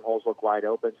 some holes look wide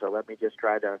open, so let me just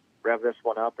try to rev this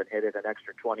one up and hit it an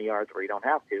extra 20 yards where you don't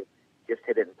have to. Just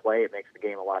hit it and play. It makes the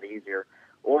game a lot easier.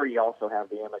 Or you also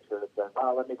have the amateur that says,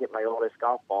 let me get my oldest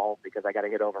golf ball because I got to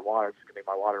hit over water. It's going to be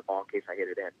my water ball in case I hit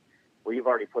it in. Well, you've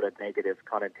already put a negative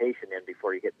connotation in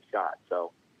before you hit the shot.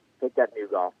 So take that new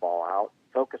golf ball out,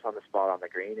 focus on the spot on the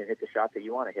green, and hit the shot that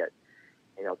you want to hit.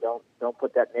 Don't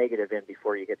put that negative in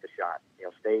before you hit the shot.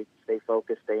 Stay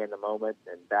focused, stay in the moment,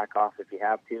 and back off if you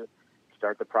have to.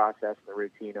 Start the process, the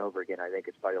routine over again. I think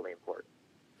it's vitally important.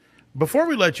 Before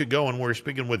we let you go, and we're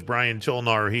speaking with Brian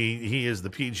Tilnar, he is the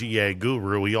PGA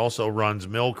guru. He also runs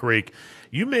Mill Creek.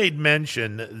 You made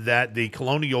mention that the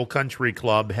Colonial Country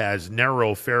Club has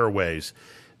narrow fairways.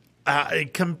 In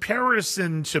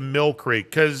comparison to Mill Creek,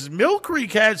 because Mill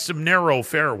Creek has some narrow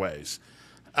fairways.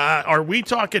 Are we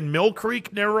talking Mill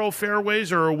Creek narrow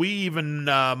fairways, or are we even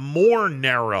more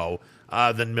narrow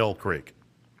than Mill Creek?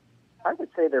 I would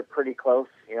say they're pretty close.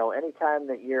 Anytime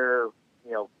that you're,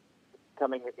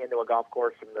 coming into a golf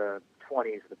course from the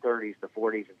 20s, the 30s, the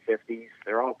 40s, and 50s,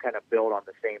 they're all kind of built on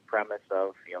the same premise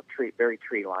of, very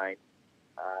tree line.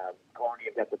 Colonial,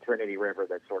 you've got the Trinity River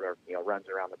that sort of, runs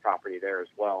around the property there as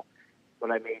well.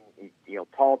 But I mean,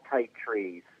 tall, tight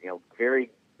trees, very,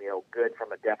 good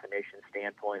from a definition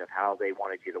standpoint of how they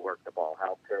wanted you to work the ball,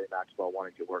 how Perry Maxwell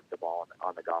wanted you to work the ball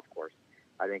on the golf course.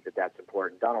 I think that's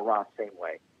important. Donald Ross, same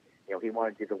way. He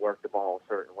wanted you to work the ball a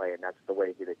certain way, and that's the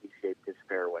way that he shaped his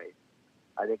fairways.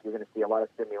 I think you're going to see a lot of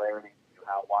similarity to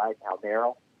how wide, how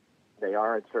narrow they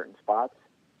are in certain spots.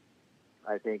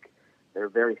 I think they're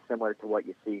very similar to what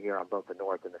you see here on both the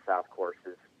north and the south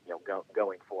courses,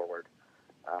 going forward.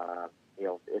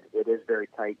 It is very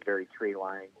tight, very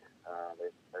tree-lined.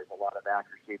 There's a lot of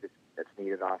accuracy that's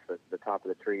needed off the top of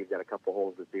the tree. You've got a couple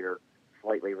holes that are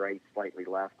slightly right, slightly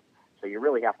left. So you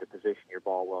really have to position your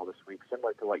ball well this week,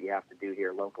 similar to what you have to do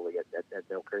here locally at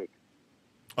Mill Creek.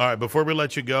 All right, before we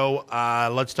let you go,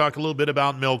 let's talk a little bit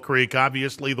about Mill Creek.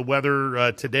 Obviously, the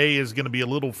weather today is going to be a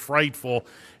little frightful,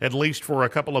 at least for a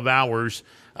couple of hours,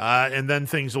 and then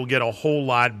things will get a whole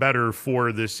lot better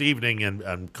for this evening,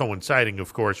 and coinciding,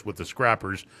 of course, with the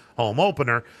Scrappers home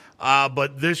opener.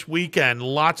 But this weekend,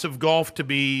 lots of golf to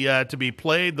be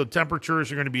played. The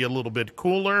temperatures are going to be a little bit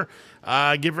cooler.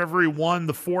 Give everyone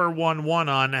the 411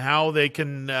 on how they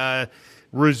can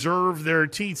reserve their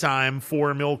tee time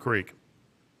for Mill Creek.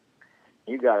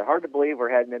 You got it. Hard to believe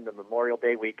we're heading into Memorial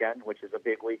Day weekend, which is a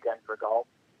big weekend for golf,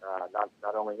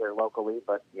 not only here locally,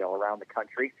 but around the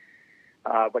country.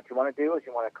 What you want to do is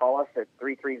you want to call us at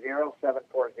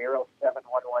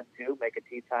 330-740-7112, make a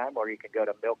tee time, or you can go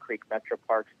to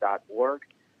millcreekmetroparks.org.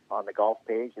 On the golf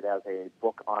page, it has a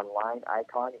book online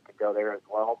icon. You can go there as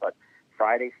well. But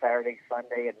Friday, Saturday,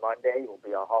 Sunday, and Monday will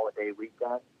be a holiday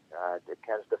weekend. It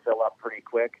tends to fill up pretty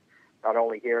quick, not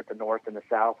only here at the north and the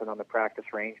south and on the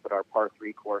practice range, but our par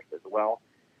 3 course as well.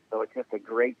 So it's just a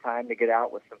great time to get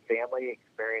out with some family,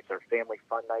 experience our family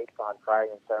fun nights on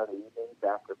Friday and Saturday evenings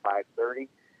after 5:30.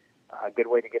 A good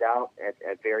way to get out at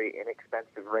very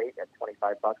inexpensive rate at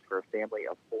 $25 for a family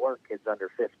of 4, kids under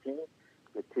 15.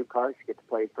 With 2 cars, you get to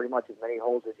play pretty much as many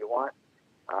holes as you want.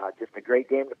 Just a great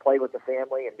game to play with the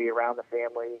family and be around the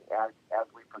family as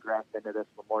we progress into this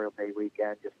Memorial Day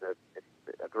weekend. Just a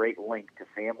great link to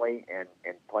family and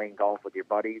playing golf with your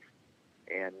buddies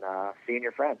and seeing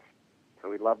your friends. So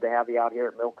we'd love to have you out here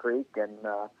at Mill Creek, and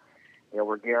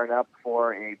we're gearing up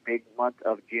for a big month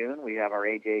of June. We have our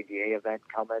AJGA event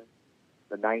coming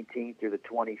the 19th through the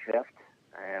 25th.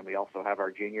 And we also have our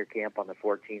junior camp on the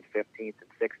 14th, 15th, and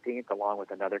 16th, along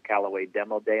with another Callaway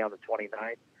demo day on the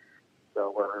 29th. So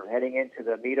we're heading into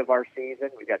the meat of our season.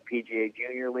 We've got PGA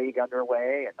Junior League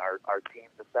underway, and our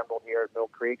teams assembled here at Mill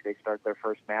Creek. They start their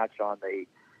first match on the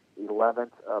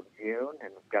 11th of June,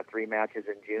 and we've got 3 matches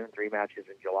in June, 3 matches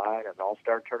in July, and an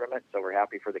all-star tournament. So we're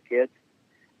happy for the kids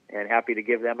and happy to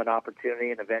give them an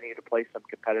opportunity and a venue to play some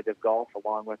competitive golf,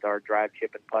 along with our drive,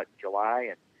 chip, and putt in July,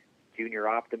 and Junior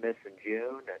Optimist in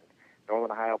June, and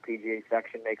Northern Ohio PGA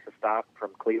section makes a stop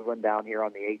from Cleveland down here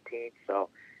on the 18th. So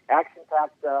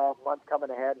action-packed month coming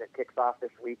ahead, and it kicks off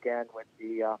this weekend with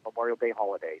the Memorial Day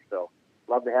holiday. So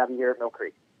love to have you here at Mill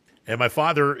Creek. And my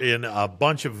father and a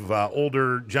bunch of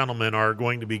older gentlemen are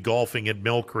going to be golfing at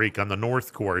Mill Creek on the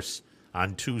North Course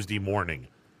on Tuesday morning.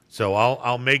 So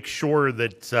I'll make sure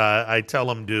that I tell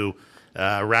them to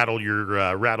rattle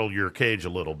your cage a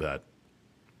little bit.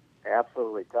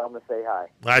 Absolutely. Tell them to say hi.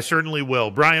 I certainly will.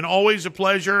 Brian, always a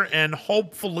pleasure, and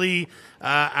hopefully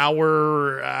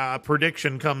our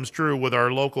prediction comes true with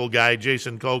our local guy,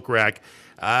 Jason Kokrak.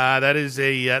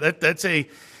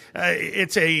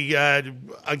 It's a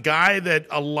guy that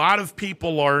a lot of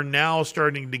people are now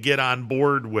starting to get on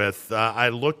board with. I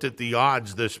looked at the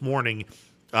odds this morning.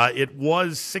 It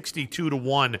was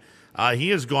 62-1. He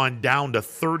has gone down to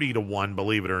 30-1,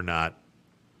 believe it or not.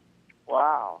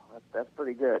 Wow, that's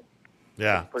pretty good.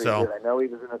 Yeah, pretty good. I know he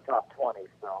was in the top 20,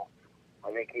 so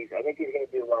I think he's going to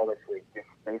do well this week, just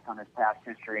based on his past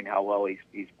history and how well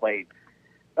he's played.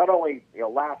 Not only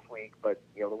last week, but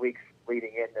the weeks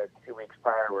leading into 2 weeks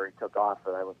prior where he took off.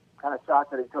 And I was kind of shocked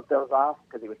that he took those off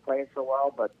because he was playing so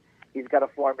well. But he's got a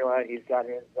formula. He's got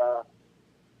his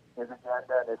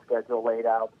agenda and his schedule laid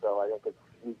out. So I think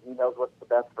he knows what's the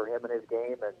best for him in his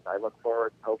game, and I look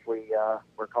forward. Hopefully,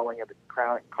 we're calling and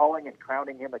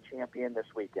crowning him a champion this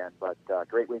weekend. But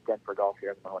great weekend for golf here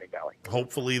in the Mahoney Valley.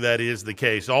 Hopefully that is the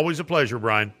case. Always a pleasure,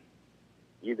 Brian.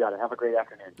 You got it. Have a great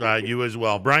afternoon. You as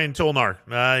well. Brian Tolnar.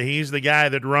 He's the guy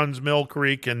that runs Mill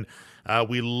Creek, and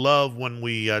we love when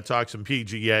we talk some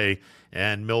PGA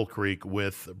and Mill Creek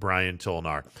with Brian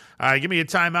Tolnar. All right, give me a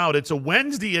timeout. It's a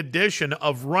Wednesday edition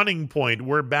of Running Point.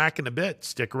 We're back in a bit.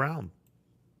 Stick around.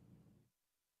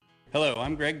 Hello,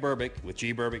 I'm Greg Burbick with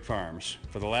G. Burbick Farms.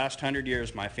 For the last 100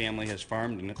 years, my family has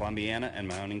farmed in Columbiana and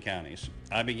Mahoning counties.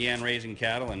 I began raising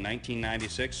cattle in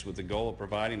 1996 with the goal of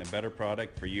providing a better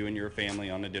product for you and your family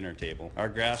on the dinner table. Our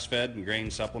grass-fed and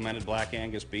grain-supplemented Black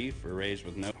Angus beef are raised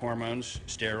with no hormones,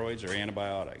 steroids, or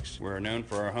antibiotics. We're known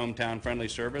for our hometown-friendly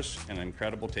service and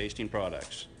incredible tasting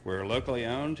products. We're locally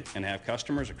owned and have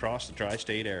customers across the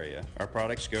tri-state area. Our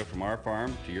products go from our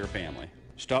farm to your family.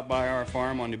 Stop by our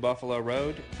farm on New Buffalo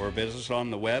Road or visit us on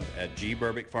the web at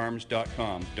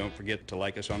gburbickfarms.com. Don't forget to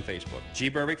like us on Facebook. G.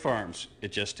 Burbick Farms,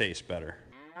 it just tastes better.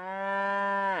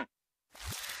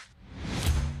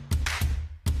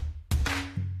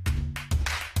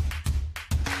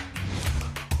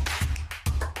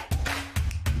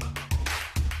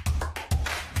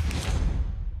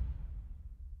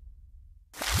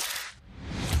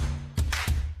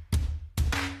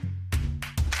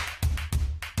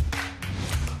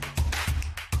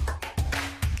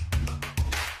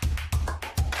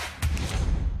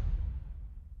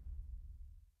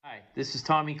 This is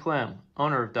Tommy Clem,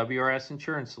 owner of WRS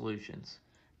Insurance Solutions.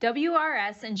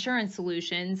 WRS Insurance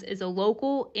Solutions is a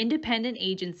local independent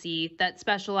agency that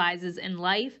specializes in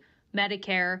life,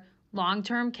 Medicare,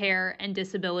 long-term care, and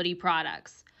disability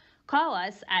products. Call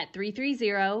us at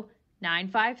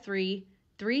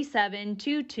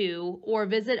 330-953-3722 or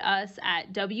visit us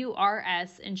at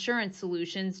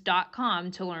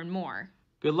wrsinsuranceSolutions.com to learn more.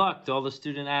 Good luck to all the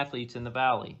student athletes in the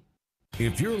Valley.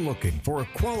 If you're looking for a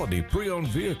quality pre-owned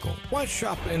vehicle, why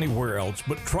shop anywhere else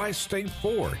but Tri-State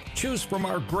Ford? Choose from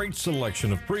our great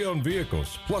selection of pre-owned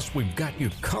vehicles. Plus, we've got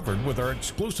you covered with our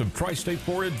exclusive Tri-State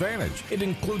Ford Advantage. It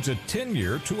includes a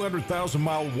 10-year,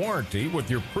 200,000-mile warranty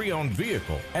with your pre-owned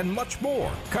vehicle and much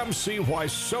more. Come see why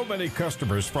so many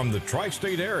customers from the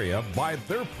Tri-State area buy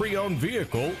their pre-owned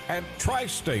vehicle at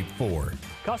Tri-State Ford.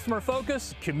 Customer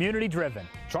focus, community driven.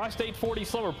 Tri-State Ford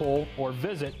East Liverpool or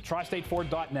visit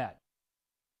tristateford.net.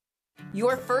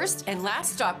 Your first and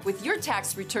last stop with your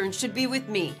tax return should be with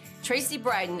me, Tracy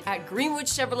Bryden at Greenwood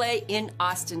Chevrolet in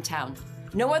Austintown.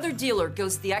 No other dealer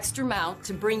goes the extra mile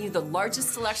to bring you the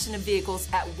largest selection of vehicles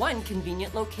at one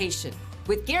convenient location.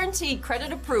 With guaranteed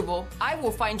credit approval, I will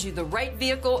find you the right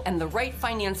vehicle and the right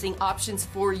financing options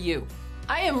for you.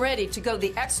 I am ready to go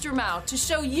the extra mile to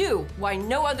show you why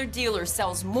no other dealer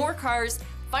sells more cars,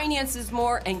 finances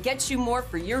more, and gets you more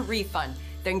for your refund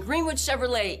than Greenwood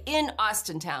Chevrolet in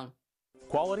Austintown.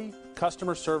 Quality,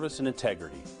 customer service, and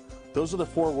integrity. Those are the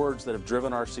 4 words that have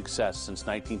driven our success since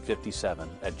 1957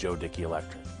 at Joe Dickey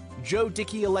Electric. Joe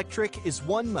Dickey Electric is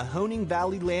one Mahoning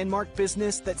Valley landmark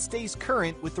business that stays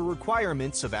current with the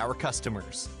requirements of our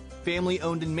customers. Family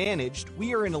owned and managed,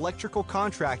 we are an electrical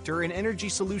contractor and energy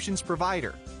solutions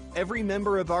provider. Every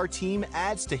member of our team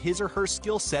adds to his or her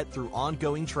skill set through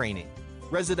ongoing training.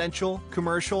 Residential,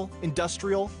 commercial,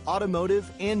 industrial, automotive,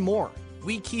 and more.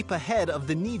 We keep ahead of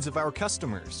the needs of our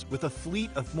customers with a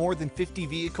fleet of more than 50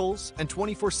 vehicles and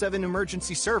 24/7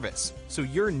 emergency service, so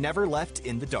you're never left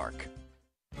in the dark.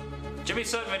 Jimmy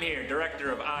Sudman here,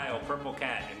 Director of Isle, Purple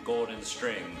Cat, and Golden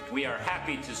String. We are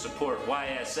happy to support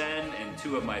YSN and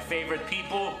 2 of my favorite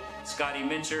people, Scotty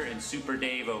Mincher and Super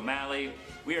Dave O'Malley.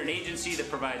 We are an agency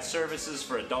that provides services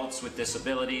for adults with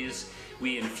disabilities.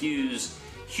 We infuse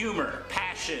humor,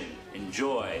 passion, and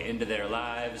joy into their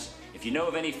lives. If you know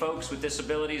of any folks with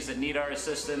disabilities that need our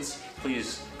assistance,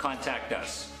 please contact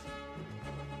us.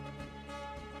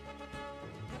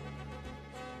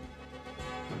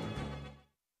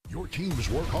 Your teams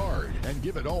work hard and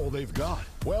give it all they've got.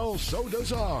 Well, so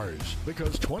does ours,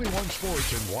 because 21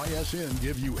 Sports and YSN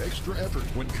give you extra effort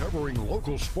when covering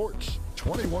local sports.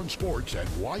 21 Sports and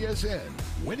YSN,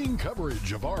 winning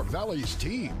coverage of our Valley's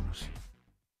teams.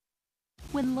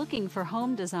 When looking for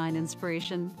home design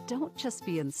inspiration, don't just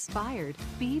be inspired,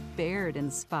 be Baird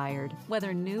inspired.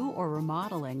 Whether new or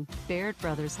remodeling, Baird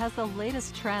Brothers has the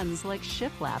latest trends like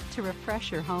shiplap to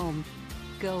refresh your home.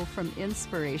 Go from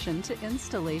inspiration to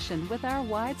installation with our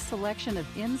wide selection of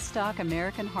in-stock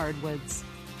American hardwoods.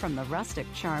 From the rustic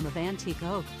charm of antique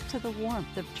oak to the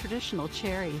warmth of traditional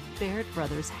cherry, Baird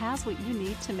Brothers has what you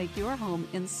need to make your home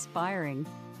inspiring.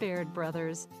 Baird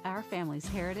Brothers, our family's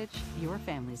heritage, your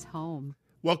family's home.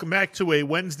 Welcome back to a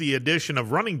Wednesday edition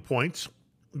of Running Points,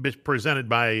 presented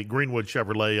by Greenwood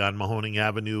Chevrolet on Mahoning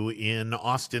Avenue in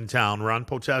Austintown. Ron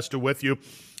Potesta with you.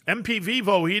 MP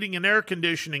Vivo Heating and Air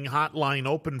Conditioning hotline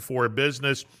open for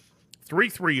business,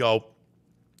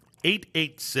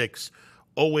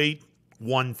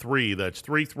 330-886-0813. That's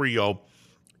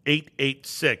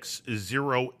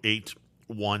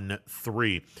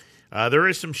 330-886-0813. There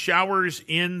is some showers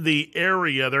in the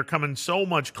area. They're coming so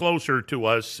much closer to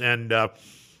us, and in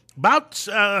about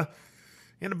a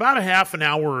half an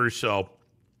hour or so,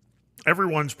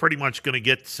 everyone's pretty much going to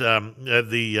get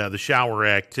the shower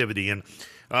activity, and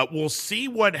we'll see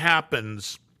what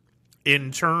happens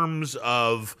in terms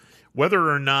of whether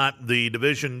or not the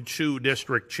Division II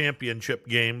District Championship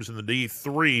games and the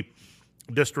D3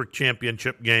 District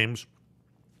Championship games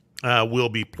will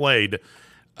be played.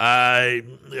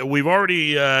 We've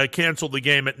already canceled the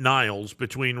game at Niles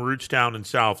between Rootstown and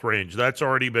South Range. That's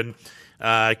already been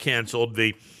canceled.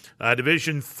 The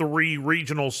Division III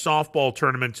regional softball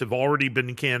tournaments have already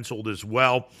been canceled as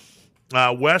well.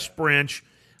 West Branch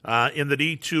in the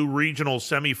D2 regional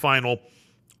semifinal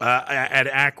at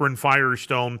Akron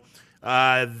Firestone.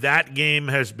 That game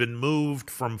has been moved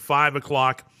from 5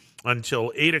 o'clock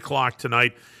until 8 o'clock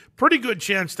tonight. Pretty good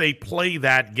chance they play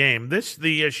that game.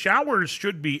 The showers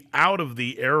should be out of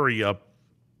the area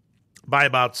by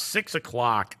about 6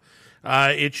 o'clock.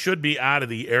 It should be out of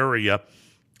the area.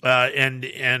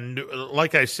 And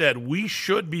like I said, we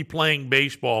should be playing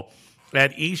baseball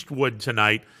at Eastwood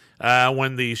tonight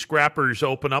when the Scrappers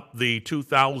open up the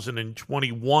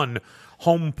 2021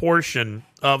 home portion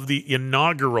of the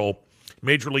inaugural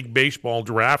Major League Baseball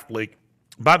Draft League.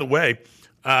 By the way,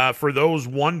 for those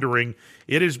wondering,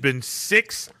 it has been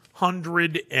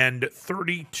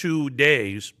 632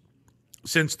 days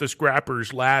since the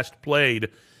Scrappers last played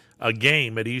a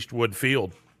game at Eastwood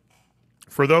Field.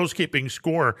 For those keeping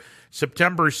score,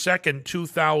 September 2nd,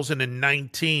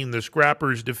 2019, the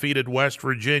Scrappers defeated West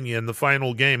Virginia in the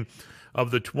final game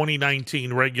of the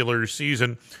 2019 regular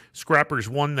season. Scrappers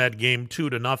won that game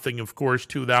 2-0. Of course,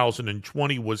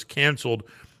 2020 was canceled.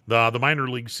 The minor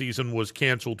league season was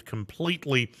canceled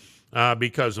completely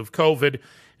because of COVID.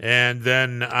 And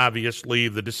then, obviously,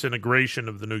 the disintegration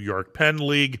of the New York Penn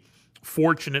League.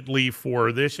 Fortunately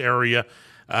for this area,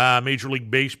 Major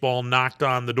League Baseball knocked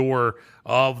on the door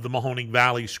of the Mahoning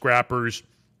Valley Scrappers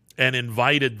and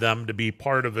invited them to be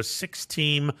part of a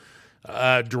 6-team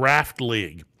draft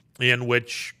league in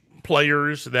which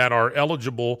players that are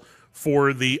eligible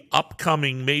for the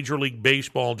upcoming Major League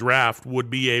Baseball draft would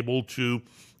be able to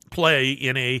play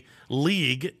in a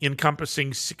league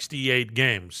encompassing 68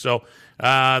 games. So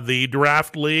the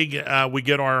draft league, we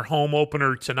get our home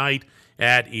opener tonight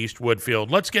at Eastwood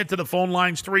Field. Let's get to the phone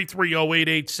lines,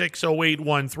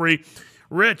 330-886-0813.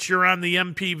 Rich, you're on the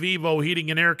MP Vivo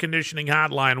Heating and Air Conditioning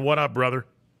Hotline. What up, brother?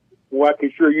 Well, I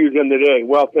can sure use them today.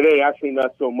 Well, today, actually,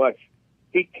 not so much.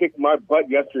 He kicked my butt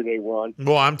yesterday, Ron.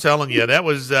 Well, I'm telling you, that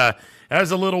was a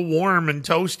little warm and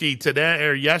toasty today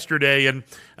or yesterday. And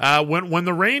when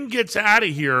the rain gets out of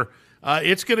here,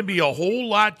 it's going to be a whole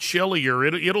lot chillier.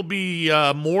 It'll be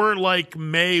more like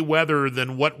May weather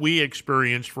than what we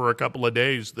experienced for a couple of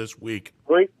days this week.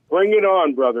 Bring it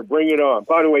on, brother. Bring it on.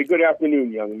 By the way, good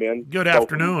afternoon, young man. Good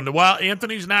afternoon. Well,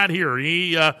 Anthony's not here.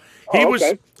 He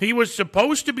was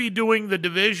supposed to be doing the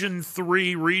Division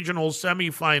III regional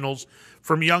semifinals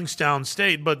from Youngstown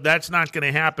State, but that's not going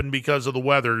to happen because of the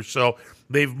weather. So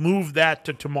they've moved that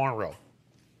to tomorrow.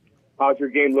 How's your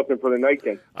game looking for the night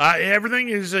then? Everything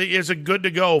is a good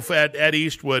to go at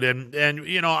Eastwood, and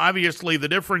you know, obviously the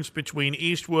difference between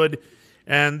Eastwood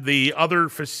and the other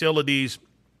facilities,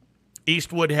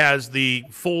 Eastwood has the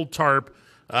full tarp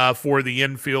for the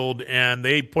infield, and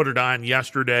they put it on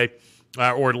yesterday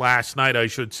or last night, I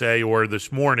should say, or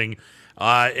this morning,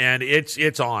 and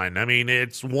it's on. I mean,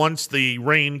 it's once the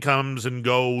rain comes and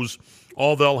goes,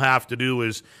 all they'll have to do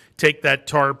is take that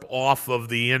tarp off of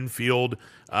the infield.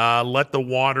 Let the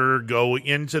water go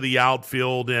into the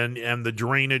outfield, and the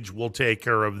drainage will take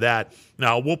care of that.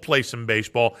 Now, we'll play some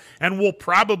baseball, and we'll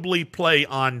probably play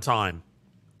on time.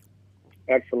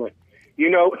 Excellent. You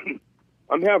know,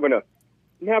 I'm having a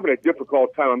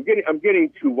difficult time. I'm getting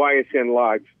to YSN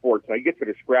Live Sports. I get to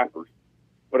the Scrappers,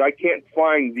 but I can't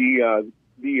find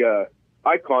the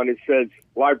icon that says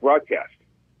live broadcast.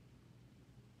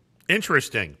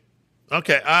 Interesting.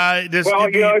 Okay.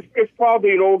 It's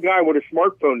probably an old guy with a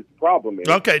smartphone. Is the problem.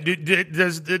 Okay.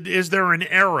 Is there an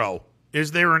arrow?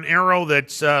 Is there an arrow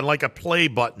that's like a play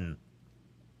button?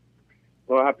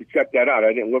 Well, I'll have to check that out.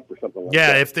 I didn't look for something like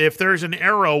that. Yeah, if there's an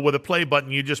arrow with a play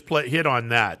button, you just hit on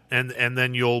that, and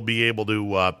then you'll be able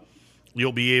to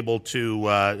get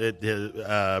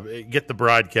the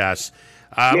broadcast.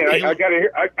 I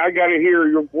gotta hear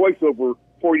your voice over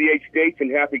 48 states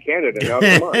and half of Canada. Now,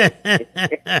 come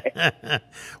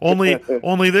on.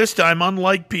 only this time,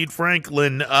 unlike Pete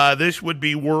Franklin, this would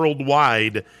be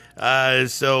worldwide.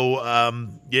 This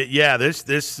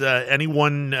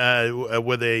anyone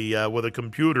with a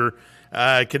computer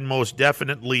can most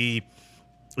definitely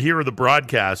hear the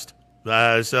broadcast.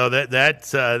 So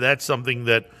that's something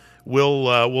that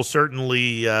we'll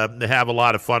certainly have a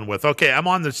lot of fun with. Okay, I'm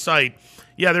on the site.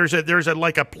 Yeah, there's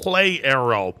like a play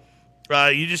arrow.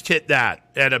 You just hit that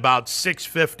at about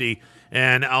 6:50,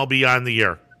 and I'll be on the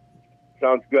air.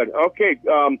 Sounds good. Okay,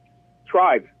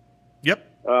 Tribe. Yep.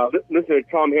 Listen to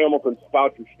Tom Hamilton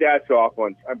spout some stats off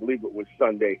on, I believe it was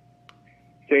Sunday,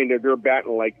 saying that they're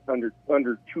batting like under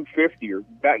 250 or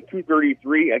batting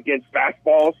 233 against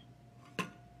fastballs.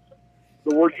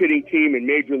 The worst hitting team in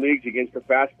major leagues against the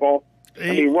fastball.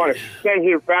 I mean, Ron, if you can't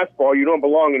hit a fastball, you don't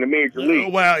belong in the major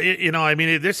league. Well, I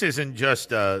mean, this isn't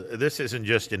just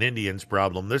an Indians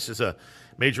problem. This is a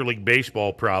Major League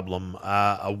Baseball problem.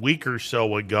 A week or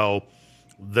so ago,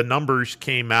 the numbers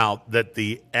came out that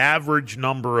the average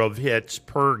number of hits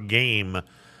per game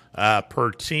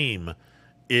per team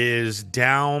is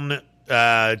down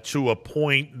to a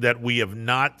point that we have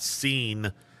not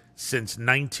seen since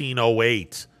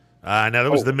 1908. Now,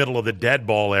 that was the middle of the dead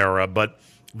ball era, but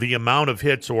the amount of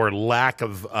hits or lack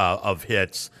of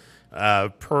hits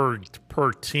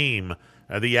per team,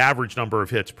 the average number of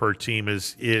hits per team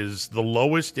is the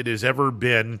lowest it has ever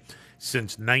been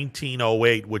since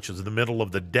 1908, which is the middle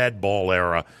of the dead ball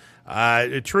era.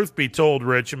 Truth be told,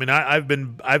 Rich, I mean, I've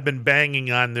been banging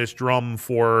on this drum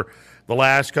for the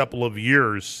last couple of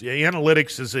years.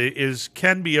 Analytics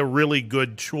can be a really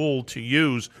good tool to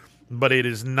use, but it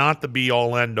is not the be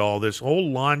all end all. This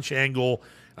whole launch angle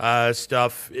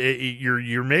stuff,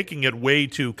 you're making it way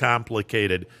too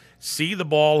complicated. See the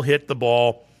ball, hit the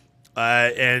ball,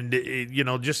 and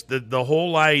just the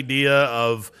whole idea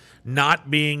of not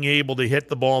being able to hit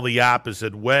the ball the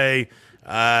opposite way.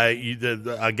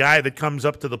 A guy that comes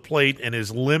up to the plate and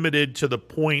is limited to the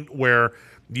point where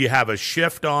you have a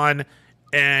shift on,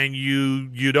 and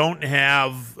you don't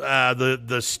have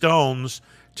the stones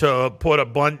to put a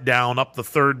bunt down up the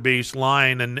third base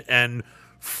line and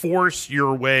force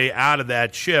your way out of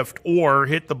that shift, or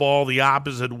hit the ball the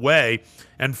opposite way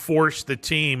and force the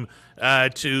team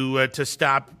to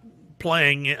stop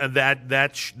playing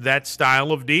that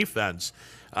style of defense.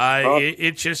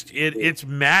 It's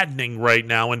maddening right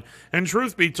now, and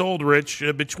truth be told, Rich,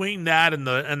 between that and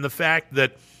the fact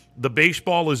that the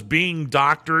baseball is being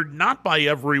doctored, not by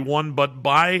everyone, but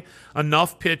by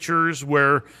enough pitchers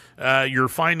where you're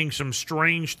finding some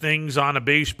strange things on a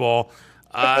baseball.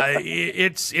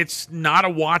 It's not a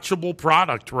watchable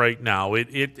product right now.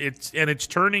 It's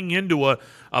turning into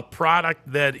a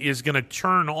product that is going to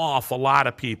turn off a lot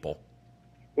of people.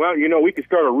 Well, we could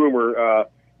start a rumor.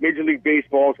 Major League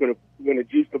Baseball is going to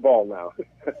juice the ball now.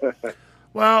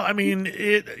 Well, I mean,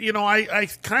 I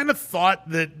kind of thought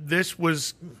that this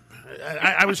was.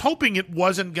 I was hoping it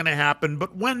wasn't going to happen,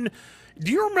 but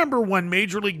do you remember when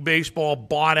Major League Baseball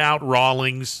bought out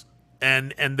Rawlings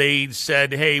and they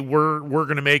said, "Hey, we're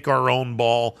going to make our own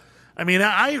ball"? I mean,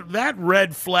 that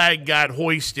red flag got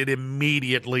hoisted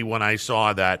immediately when I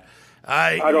saw that.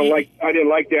 I didn't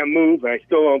like that move. I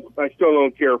still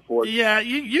don't care for it. Yeah,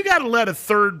 you got to let a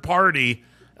third party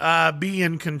be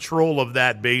in control of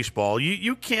that baseball.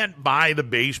 You can't buy the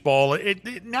baseball.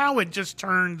 Now it just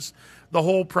turns the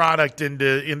whole product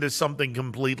into something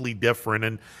completely different.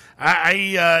 And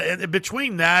I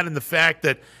between that and the fact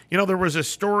that there was a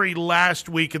story last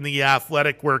week in The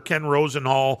Athletic where Ken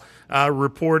Rosenthal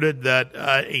reported that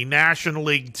a National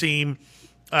League team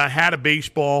had a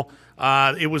baseball.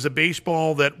 It was a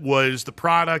baseball that was the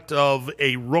product of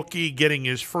a rookie getting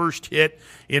his first hit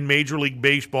in Major League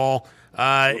Baseball.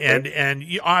 And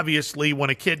obviously when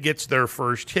a kid gets their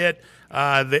first hit,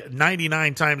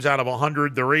 99 times out of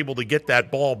 100, they're able to get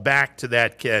that ball back to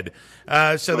that kid.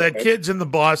 That kid's in the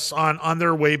bus on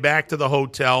their way back to the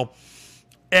hotel,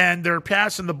 and they're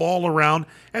passing the ball around,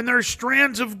 and there's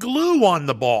strands of glue on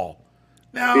the ball.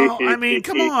 Now, I mean,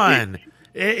 come on.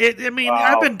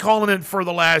 I've been calling it for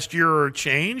the last year or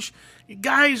change.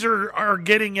 Guys are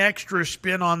getting extra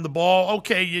spin on the ball.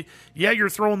 Okay, you're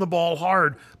throwing the ball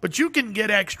hard, but you can get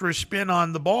extra spin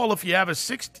on the ball if you have a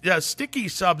sticky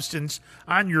substance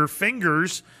on your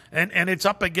fingers and it's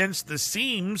up against the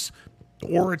seams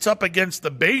or it's up against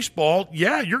the baseball.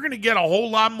 Yeah, you're going to get a whole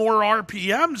lot more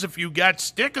RPMs if you got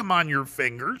stickum on your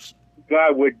fingers.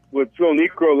 God, would Phil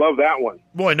Niekro love that one?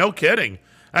 Boy, no kidding.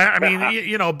 I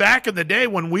mean, back in the day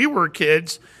when we were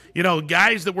kids,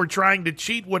 guys that were trying to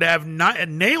cheat would have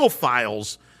nail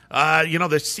files,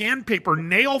 the sandpaper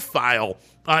nail file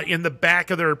in the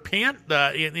back of their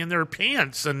in their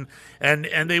pants, and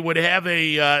they would have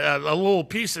a little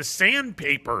piece of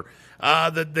sandpaper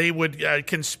that they would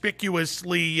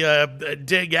conspicuously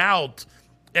dig out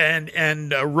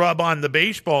and rub on the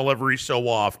baseball every so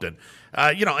often.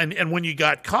 And when you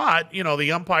got caught,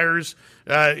 the umpires,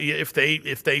 if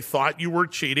they thought you were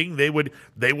cheating, they would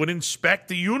inspect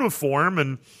the uniform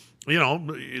and,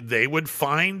 they would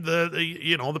find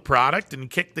the product and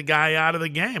kick the guy out of the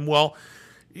game. Well,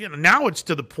 now it's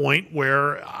to the point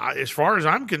where, as far as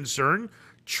I'm concerned,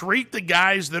 treat the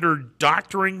guys that are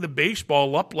doctoring the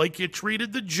baseball up like you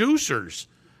treated the juicers.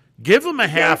 Give them a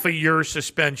half a year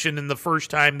suspension in the first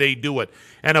time they do it,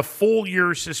 and a full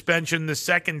year suspension the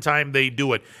second time they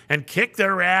do it, and kick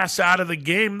their ass out of the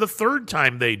game the third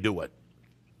time they do it.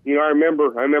 I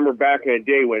remember back in the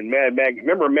day when Mad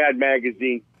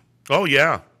Magazine? Oh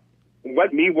yeah.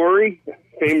 Let Me Worry,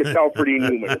 famous Alfred E.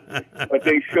 Newman. But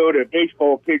they showed a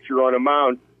baseball pitcher on a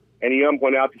mound, and the ump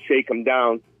went out to shake him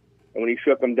down, and when he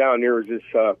shook him down, there was this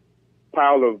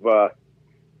pile of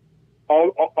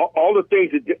all the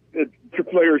things that the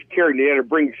players carried. They had to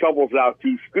bring shovels out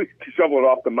to shovel it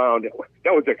off the mound.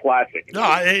 That was a classic.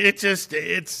 No,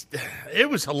 it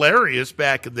was hilarious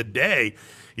back in the day.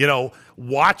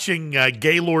 Watching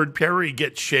Gaylord Perry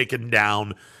get shaken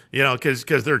down. Because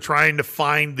they're trying to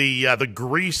find the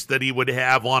grease that he would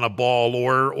have on a ball,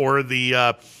 or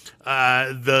the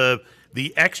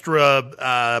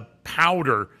extra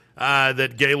powder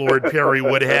that Gaylord Perry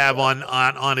would have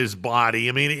on his body.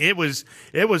 I mean, it was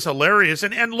hilarious.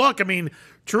 And look, I mean,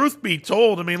 truth be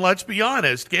told, I mean, let's be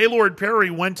honest. Gaylord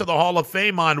Perry went to the Hall of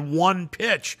Fame on one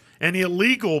pitch, an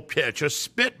illegal pitch, a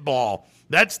spitball.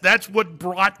 That's what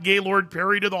brought Gaylord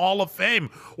Perry to the Hall of Fame,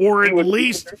 or at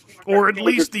least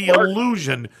the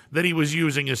illusion that he was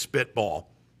using a spitball.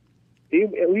 He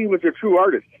was a true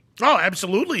artist. Oh,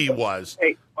 absolutely, he was.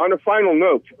 Hey, on a final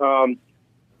note,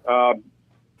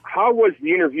 how was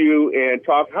the interview and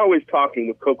how is talking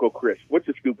with Coco Crisp? What's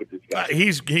the scoop with this guy?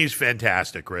 He's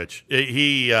fantastic, Rich.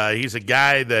 He's a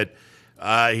guy that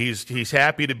he's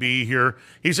happy to be here.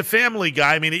 He's a family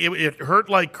guy. I mean, it hurt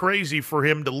like crazy for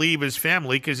him to leave his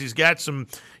family because he's got some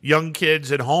young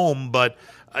kids at home, but.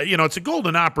 It's a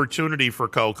golden opportunity for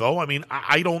Coco. I mean,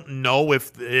 I don't know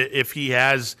if he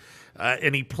has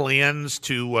any plans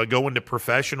to go into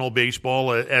professional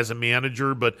baseball as a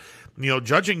manager, but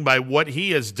judging by what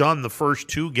he has done the first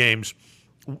two games,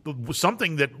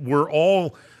 something that we're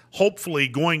all hopefully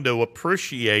going to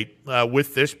appreciate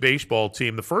with this baseball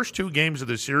team. The first two games of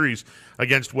the series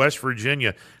against West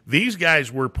Virginia, these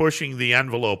guys were pushing the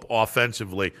envelope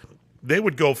offensively. They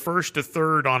would go first to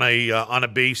third on a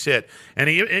base hit, and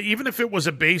even if it was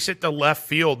a base hit to left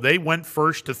field, they went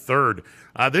first to third.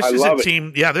 This is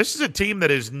a team that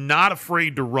is not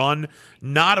afraid to run,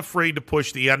 not afraid to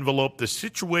push the envelope. The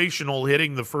situational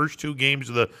hitting the first two games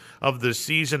of the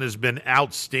season has been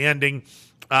outstanding.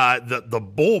 The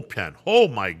bullpen, oh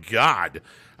my God,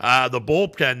 the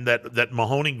bullpen that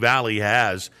Mahoning Valley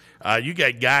has. You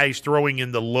got guys throwing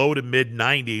in the low to mid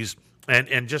 90s.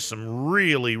 And just some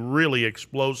really, really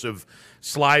explosive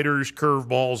sliders,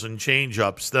 curveballs, and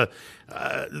changeups.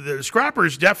 The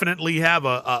Scrappers definitely have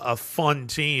a fun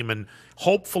team, and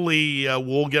hopefully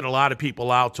we'll get a lot of people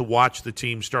out to watch the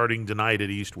team starting tonight at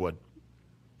Eastwood.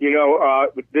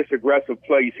 With this aggressive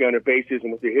play you see on the bases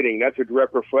and with the hitting, that's a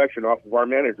direct reflection off of our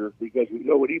manager because we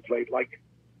know what he played like.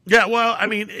 Yeah, well, I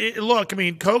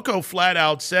mean, Coco flat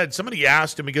out said, somebody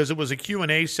asked him because it was a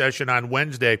Q&A session on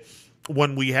Wednesday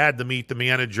when we had the Meet the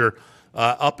Manager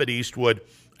up at Eastwood,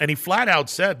 and he flat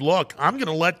out said, look, I'm going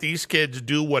to let these kids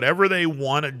do whatever they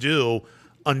want to do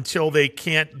until they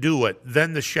can't do it.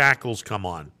 Then the shackles come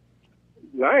on.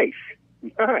 Nice.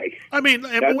 I mean,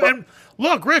 and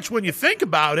look, Rich, when you think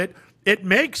about it, it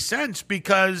makes sense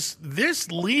because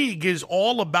this league is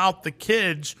all about the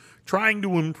kids trying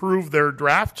to improve their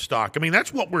draft stock. I mean,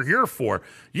 that's what we're here for.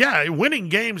 Yeah, winning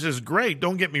games is great,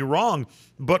 don't get me wrong,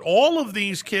 but all of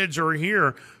these kids are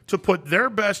here to put their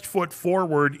best foot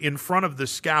forward in front of the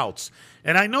scouts.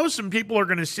 And I know some people are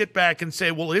going to sit back and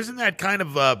say, well, isn't that kind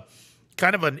of an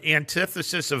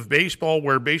antithesis of baseball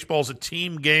where baseball's a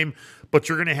team game, but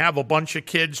you're going to have a bunch of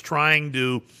kids trying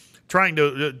to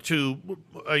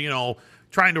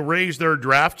raise their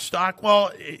draft stock?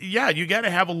 Well, yeah, you got to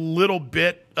have a little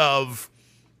bit of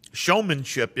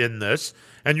showmanship in this,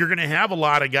 and you're going to have a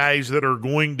lot of guys that are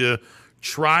going to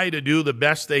try to do the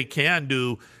best they can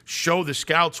to show the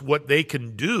scouts what they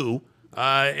can do.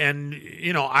 I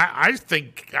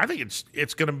think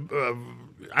it's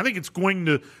going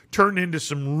to turn into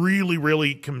some really,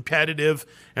 really competitive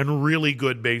and really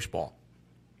good baseball.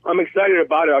 I'm excited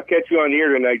about it. I'll catch you on the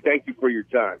air tonight. Thank you for your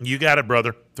time. You got it,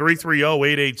 brother.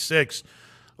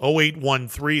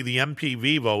 330-886-0813, the MP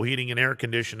Vivo Heating and Air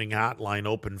Conditioning Hotline,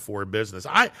 open for business.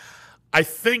 I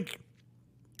think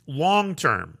long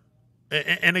term,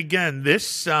 and again,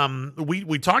 this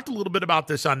we talked a little bit about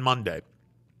this on Monday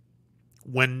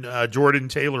when Jordan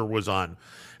Taylor was on.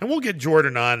 And we'll get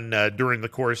Jordan on during the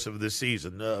course of this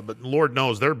season. But Lord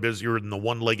knows they're busier than the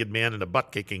one-legged man in a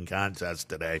butt-kicking contest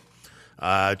today.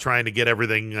 Trying to get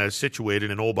everything situated,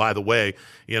 and oh, by the way,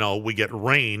 we get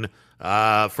rain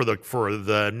for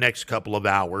the next couple of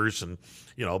hours, and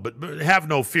but have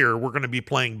no fear, we're going to be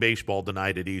playing baseball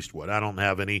tonight at Eastwood. I don't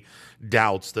have any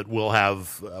doubts that we'll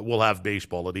have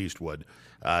baseball at Eastwood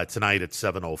tonight at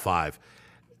 7:05.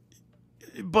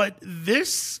 But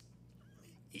this,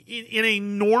 in a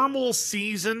normal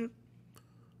season,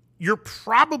 you're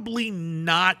probably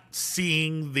not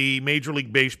seeing the Major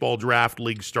League Baseball Draft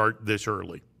League start this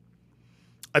early.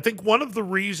 I think one of the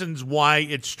reasons why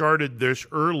it started this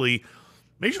early,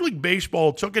 Major League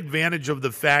Baseball took advantage of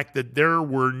the fact that there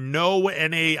were no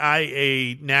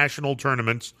NAIA national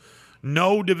tournaments,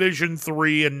 no Division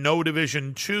III and no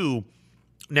Division II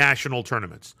national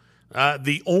tournaments.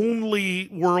 The only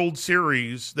World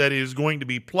Series that is going to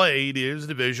be played is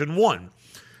Division I.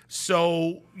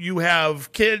 So you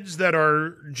have kids that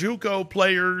are JUCO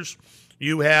players,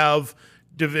 you have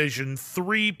Division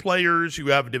III players, you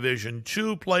have Division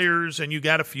II players, and you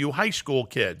got a few high school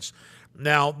kids.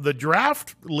 Now, the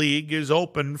draft league is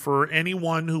open for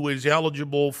anyone who is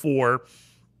eligible for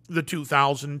the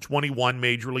 2021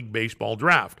 Major League Baseball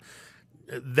draft.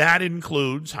 That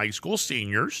includes high school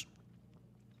seniors,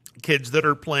 kids that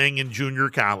are playing in junior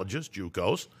colleges,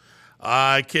 JUCOs,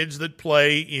 kids that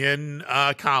play in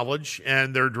college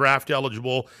and they're draft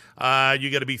eligible.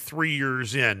 You got to be 3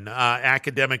 years in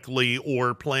academically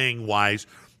or playing wise,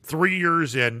 3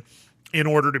 years in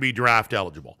order to be draft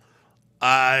eligible.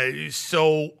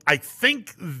 So I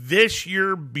think this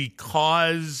year,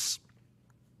 because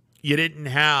you didn't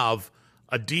have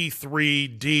a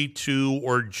D3, D2,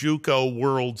 or JUCO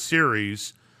World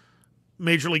Series,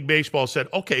 Major League Baseball said,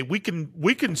 okay, we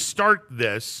can start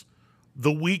this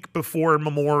the week before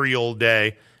Memorial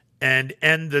Day and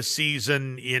end the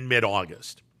season in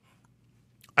mid-August.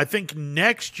 I think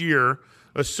next year,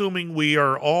 assuming we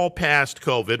are all past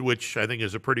COVID, which I think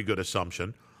is a pretty good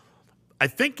assumption, I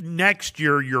think next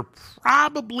year you're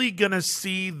probably going to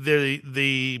see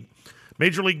the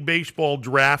Major League Baseball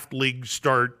Draft League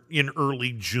start in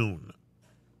early June.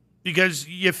 Because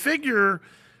you figure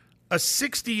a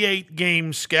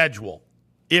 68-game schedule,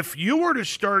 if you were to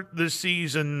start the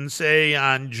season, say,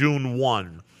 on June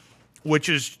 1, which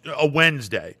is a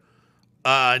Wednesday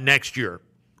next year,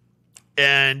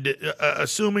 and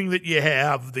assuming that you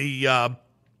have the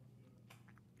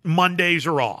Mondays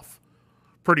are off,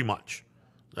 pretty much.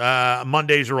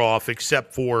 Mondays are off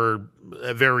except for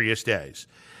various days.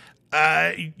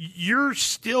 You're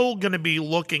still going to be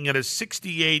looking at a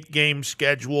 68-game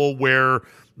schedule where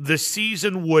the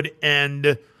season would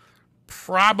end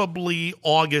probably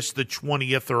August the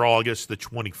 20th or August the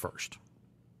 21st.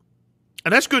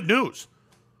 And that's good news.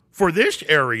 For this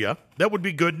area, that would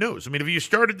be good news. I mean, if you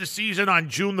started the season on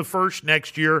June the 1st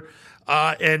next year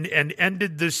and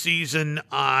ended the season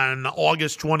on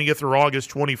August 20th or August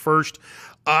 21st,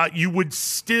 you would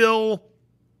still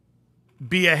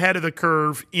be ahead of the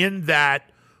curve in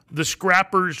that the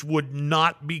Scrappers would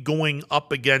not be going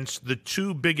up against the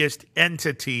two biggest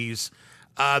entities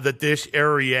that this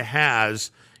area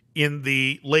has in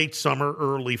the late summer,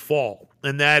 early fall,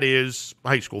 and that is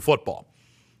high school football.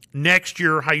 Next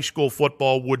year, high school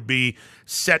football would be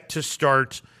set to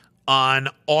start on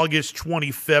August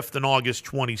 25th and August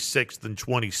 26th and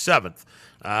 27th.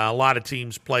 A lot of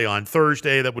teams play on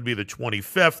Thursday. That would be the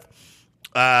 25th.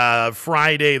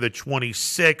 Friday, the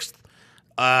 26th.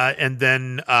 And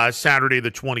then Saturday,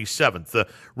 the 27th. The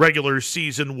regular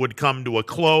season would come to a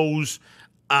close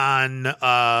on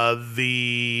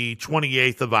the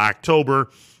 28th of October.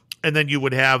 And then you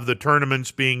would have the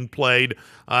tournaments being played,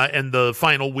 and the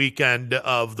final weekend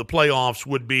of the playoffs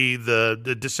would be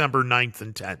the December 9th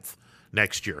and 10th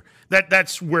next year.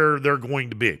 That's where they're going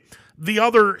to be. The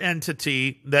other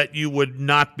entity that you would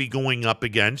not be going up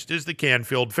against is the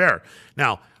Canfield Fair.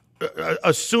 Now,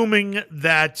 assuming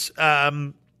that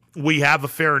we have a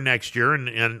fair next year,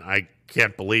 and I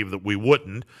can't believe that we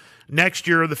wouldn't, next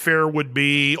year the fair would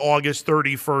be August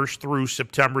 31st through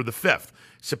September the 5th.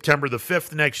 September the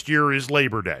 5th next year is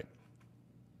Labor Day.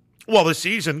 Well, the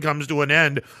season comes to an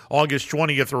end August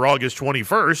 20th or August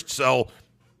 21st, so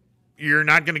you're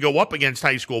not going to go up against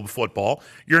high school football.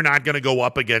 You're not going to go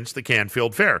up against the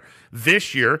Canfield Fair.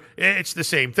 This year, it's the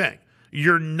same thing.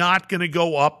 You're not going to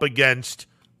go up against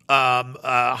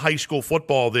high school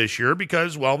football this year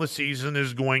because, well, the season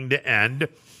is going to end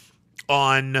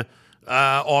on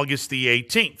August the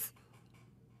 18th.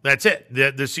 That's it.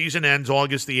 The season ends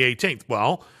August the 18th.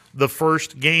 Well, the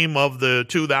first game of the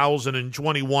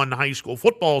 2021 high school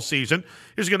football season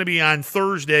is going to be on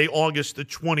Thursday, August the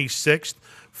 26th,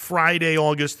 Friday,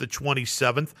 August the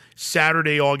 27th,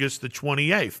 Saturday, August the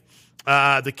 28th.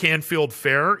 The Canfield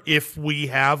Fair, if we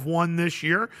have one this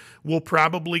year, will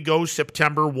probably go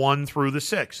September 1 through the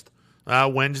 6th,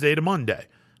 Wednesday to Monday.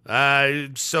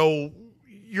 So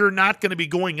you're not going to be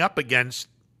going up against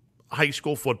high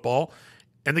school football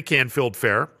and the Canfield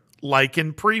Fair like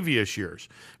in previous years.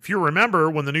 If you remember,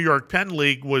 when the New York Penn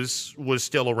League was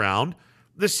still around,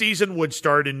 the season would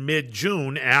start in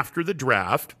mid-June after the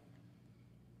draft,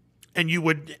 and you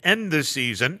would end the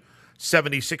season,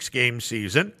 76-game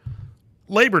season,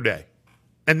 Labor Day.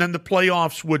 And then the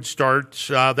playoffs would start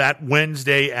that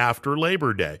Wednesday after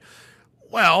Labor Day.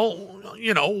 Well,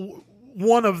 you know,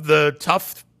 one of the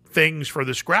tough things for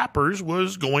the Scrappers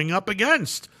was going up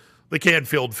against the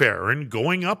Canfield Fair and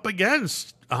going up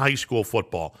against high school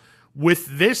football. With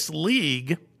this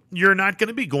league, you're not going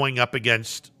to be going up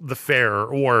against the fair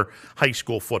or high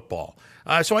school football.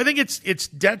 So I think it's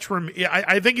detriment.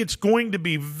 I think it's going to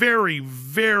be very,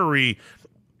 very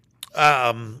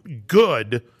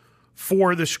good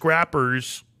for the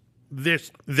Scrappers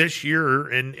this year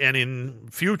and in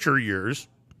future years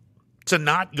to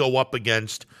not go up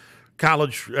against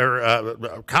college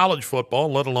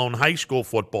football, let alone high school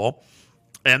football,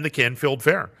 and the Canfield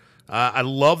Fair. I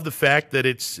love the fact that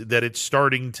it's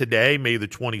starting today, May the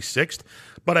 26th.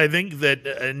 But I think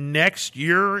that next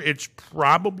year it's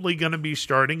probably going to be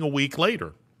starting a week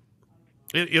later.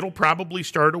 It'll probably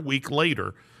start a week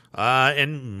later,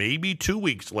 and maybe 2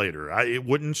 weeks later. It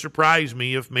wouldn't surprise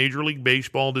me if Major League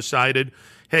Baseball decided,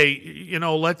 hey,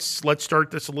 let's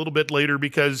start this a little bit later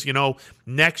because,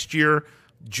 next year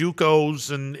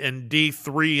JUCOs and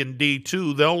D3 and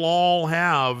D2, they'll all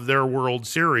have their World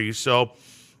Series. So,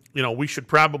 we should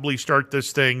probably start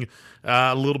this thing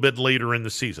a little bit later in the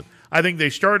season. I think they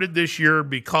started this year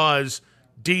because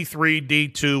D3,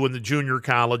 D2, and the junior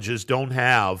colleges don't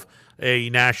have a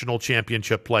national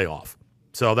championship playoff.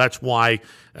 So that's why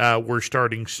we're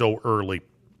starting so early.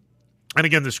 And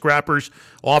again, the Scrappers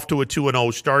off to a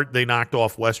 2-0 start. They knocked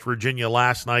off West Virginia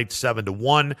last night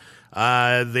 7-1.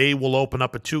 They will open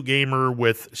up a 2-gamer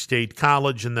with State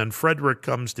College, and then Frederick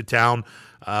comes to town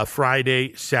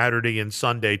Friday, Saturday, and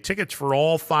Sunday. Tickets for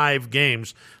all 5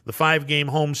 games. The 5-game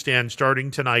homestand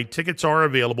starting tonight. Tickets are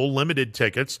available, limited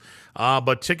tickets,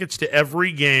 but tickets to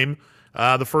every game.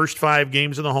 The first 5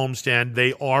 games of the homestand,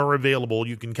 they are available.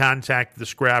 You can contact the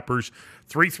Scrappers,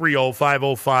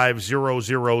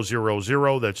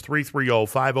 330-505-0000. That's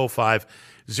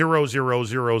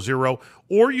 330-505-0000.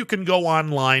 Or you can go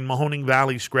online, Mahoning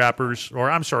Valley Scrappers,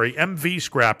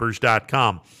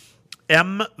 MVScrappers.com.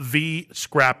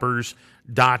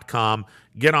 MVScrappers.com.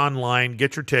 Get online,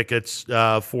 get your tickets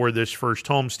for this first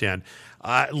homestand.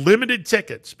 Limited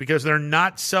tickets because they're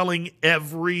not selling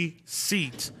every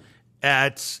seat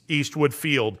at Eastwood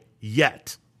Field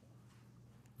yet.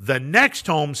 The next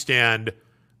homestand,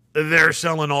 they're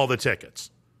selling all the tickets.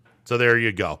 So there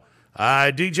you go.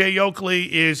 DJ Yokley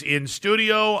is in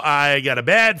studio. I got a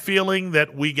bad feeling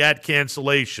that we got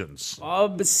cancellations.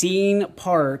 Bob Scene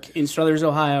Park in Struthers,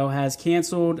 Ohio has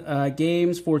canceled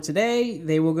games for today.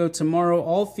 They will go tomorrow,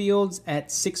 all fields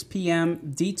at 6 p.m.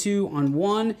 D2 on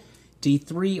 1,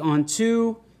 D3 on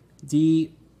 2,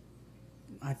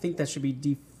 I think that should be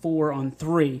D4 on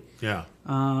 3. Yeah.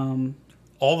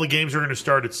 All the games are going to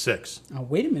start at 6. Oh,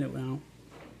 wait a minute now.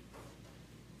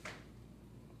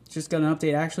 Just got an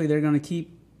update. Actually, they're going to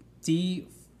keep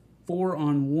D4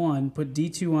 on 1, put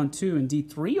D2 on 2, and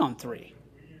D3 on 3.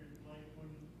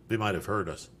 They might have heard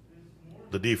us.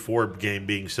 The D4 game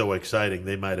being so exciting,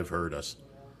 they might have heard us.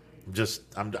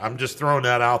 I'm just throwing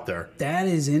that out there. That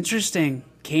is interesting.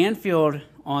 Canfield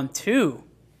on 2.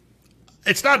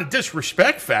 It's not a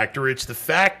disrespect factor. It's the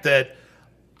fact that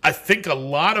I think a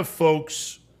lot of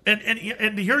folks, and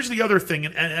here's the other thing,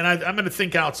 and I'm going to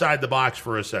think outside the box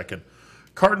for a second.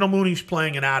 Cardinal Mooney's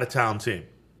playing an out-of-town team,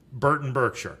 Burton,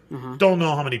 Berkshire. Don't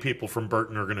know how many people from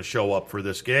Burton are going to show up for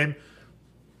this game.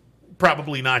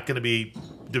 Probably not going to be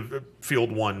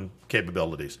Field 1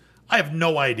 capabilities. I have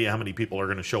no idea how many people are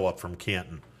going to show up from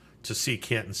Canton to see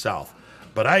Canton South.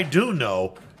 But I do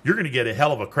know you're going to get a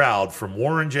hell of a crowd from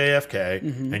Warren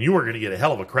JFK, and you are going to get a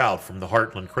hell of a crowd from the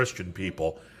Heartland Christian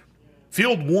people.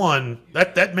 Field 1,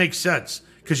 that makes sense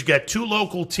because you got 2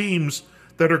 local teams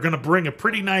that are going to bring a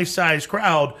pretty nice-sized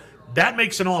crowd. That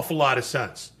makes an awful lot of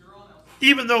sense.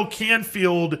 Even though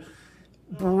Canfield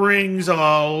brings a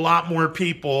lot more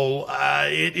people,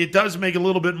 it does make a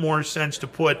little bit more sense to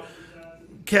put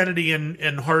Kennedy and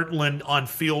Heartland on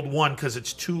Field 1 because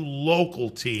it's 2 local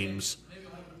teams.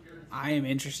 I am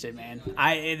interested, man.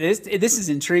 This is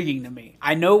intriguing to me.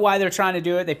 I know why they're trying to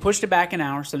do it. They pushed it back an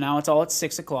hour, so now it's all at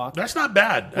 6 o'clock. That's not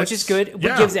bad. Which is good. It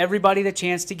gives everybody the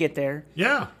chance to get there.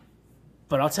 Yeah.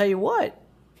 But I'll tell you what,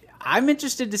 I'm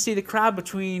interested to see the crowd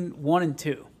between 1 and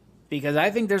 2 because I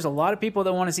think there's a lot of people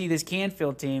that want to see this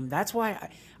Canfield team. That's why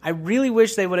I really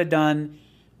wish they would have done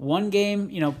one game,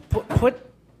 put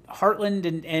Heartland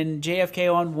and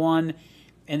JFK on 1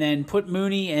 and then put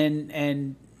Mooney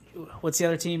and what's the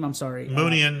other team? I'm sorry.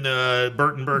 Mooney and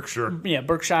Burton, Berkshire. Yeah,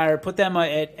 Berkshire. Put them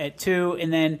at 2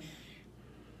 and then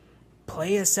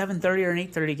play a 7:30 or an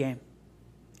 8:30 game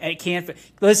at Canfield.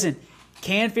 Listen,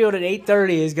 Canfield at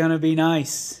 8:30 is going to be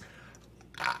nice.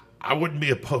 I wouldn't be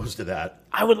opposed to that.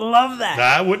 I would love that.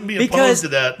 I wouldn't be opposed to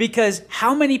that. Because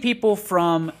how many people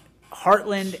from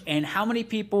Heartland and how many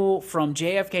people from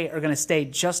JFK are going to stay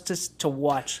just to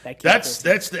watch that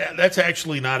Canfield team? That's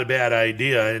actually not a bad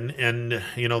idea. And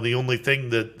the only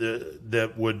thing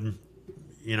that would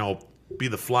be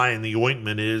the fly in the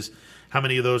ointment is how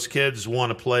many of those kids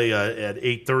want to play at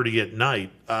 8:30 at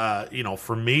night.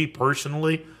 For me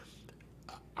personally,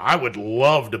 I would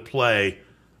love to play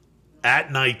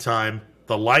at nighttime.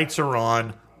 The lights are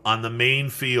on. on the main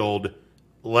field.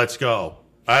 Let's go.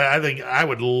 I think I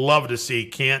would love to see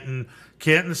Canton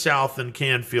South and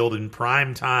Canfield in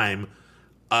prime time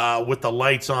with the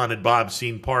lights on at Bob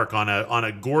Scene Park on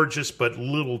a gorgeous but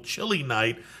little chilly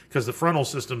night because the frontal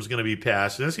system is going to be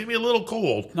passed. And it's going to be a little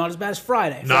cold. Not as bad as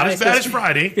Friday. Not as bad as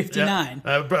Friday. 59.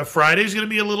 But Friday's going to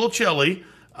be a little chilly.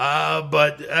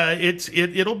 But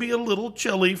it'll be a little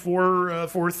chilly for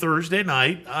Thursday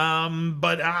night.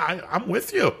 But I'm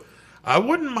with you. I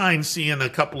wouldn't mind seeing a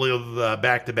couple of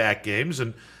back-to-back games,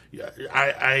 and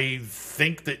I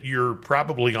think that you're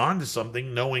probably onto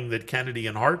something, knowing that Kennedy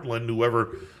and Heartland,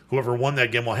 whoever won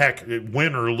that game, well, heck,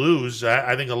 win or lose,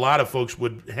 I think a lot of folks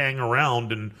would hang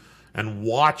around and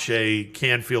watch a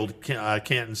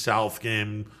Canton South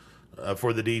game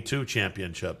for the D2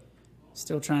 championship.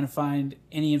 Still trying to find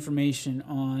any information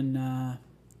on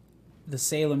the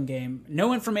Salem game.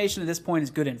 No information at this point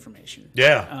is good information.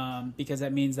 Yeah. Because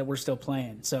that means that we're still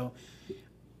playing. So,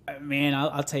 man,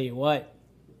 I'll tell you what.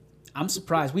 I'm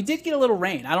surprised. We did get a little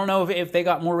rain. I don't know if they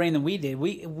got more rain than we did.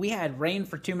 We had rain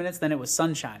for 2 minutes, then it was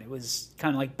sunshine. It was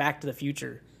kind of like Back to the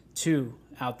Future 2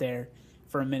 out there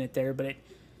for a minute there. But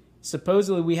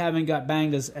supposedly we haven't got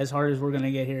banged as hard as we're going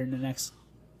to get here in the next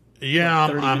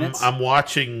 30 minutes. I'm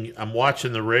watching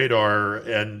the radar,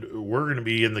 and we're going to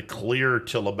be in the clear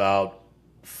till about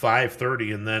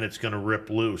 5:30, and then it's going to rip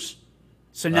loose.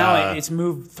 So now it's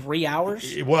moved 3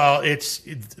 hours? Well, it's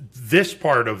this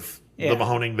part of the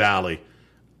Mahoning Valley.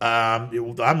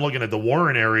 I'm looking at the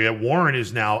Warren area. Warren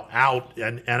is now out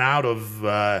and out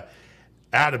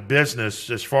of business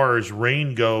as far as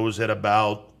rain goes at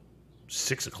about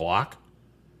 6 o'clock,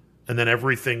 and then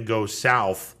everything goes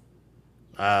south.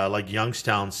 Like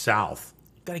Youngstown South.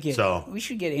 We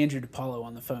should get Andrew DiPaolo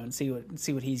on the phone, see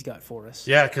what he's got for us.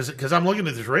 Yeah, because I'm looking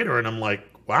at this radar and I'm like,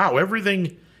 wow,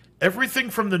 everything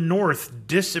from the north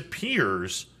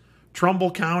disappears. Trumbull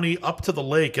County up to the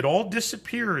lake, it all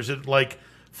disappears at like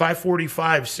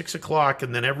 5:45, 6 o'clock,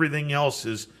 and then everything else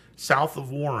is south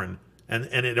of Warren, and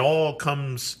it all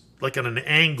comes like at an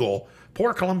angle.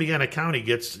 Poor Columbiana County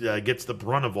gets the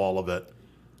brunt of all of it.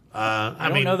 I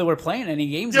don't know that we're playing any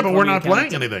games. Yeah, but we're not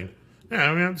playing anything.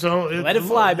 Yeah, I mean, so let it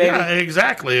fly, baby. Yeah,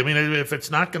 exactly. I mean, if it's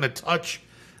not going to touch,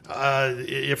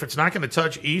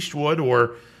 Eastwood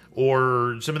or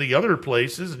some of the other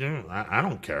places, I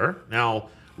don't care. Now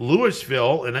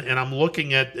Louisville, and I'm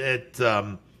looking at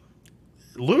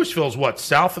Louisville's what,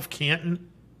 south of Canton.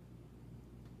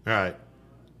 All right,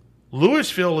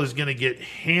 Louisville is going to get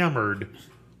hammered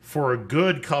for a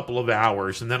good couple of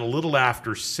hours, and then a little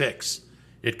after 6.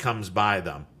 It comes by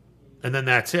them, and then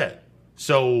that's it.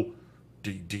 So,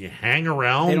 do you hang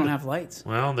around? They don't have lights.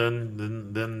 Well,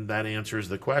 then that answers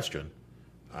the question.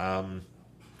 Of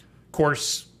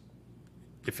course,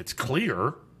 if it's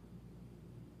clear,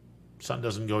 sun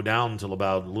doesn't go down until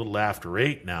about a little after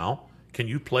 8 now. Can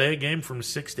you play a game from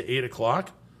 6 to 8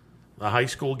 o'clock? A high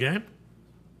school game?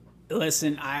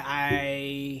 Listen,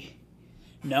 I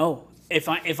no. If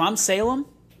I'm Salem,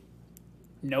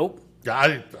 nope.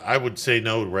 I would say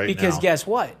no right now. Because guess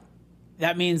what?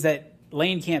 That means that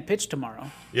Lane can't pitch tomorrow.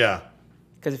 Yeah.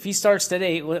 Because if he starts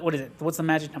today, what is it? What's the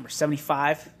magic number?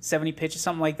 75, 70 pitches,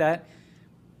 something like that.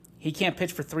 He can't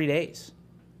pitch for 3 days.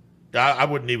 I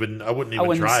wouldn't even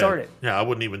try start it. Yeah, I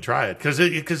wouldn't even try it because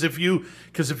if you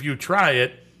try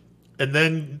it and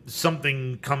then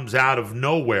something comes out of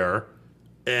nowhere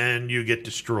and you get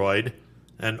destroyed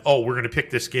and we're going to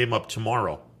pick this game up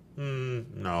tomorrow.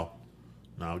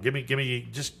 No, give me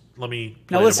just let me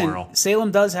play now listen, tomorrow.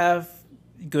 Salem does have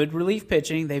good relief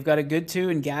pitching. They've got a good 2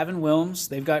 in Gavin Wilms.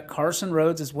 They've got Carson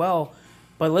Rhodes as well.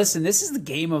 But listen, this is the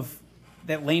game of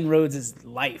that Lane Rhodes'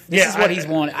 life. This is what he's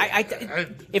wanted.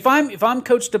 If I'm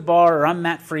Coach DeBar or I'm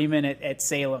Matt Freeman at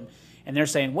Salem, and they're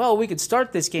saying, well, we could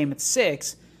start this game at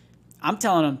 6, I'm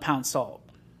telling them pound salt.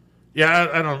 Yeah,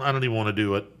 I don't even want to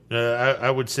do it. I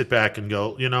would sit back and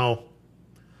go,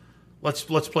 let's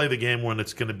play the game when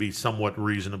it's going to be somewhat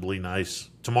reasonably nice.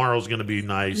 Tomorrow's going to be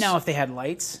nice. Now, if they had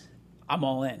lights, I'm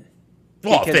all in.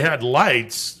 Well, if they had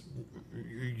lights,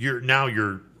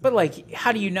 But like,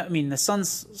 how do you know? I mean, the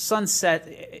sunset,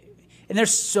 and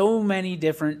there's so many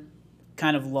different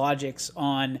kind of logics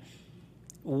on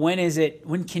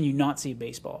when can you not see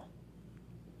baseball?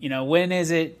 When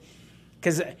is it?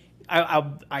 Because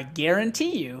I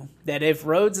guarantee you that if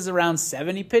Rhodes is around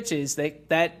 70 pitches, that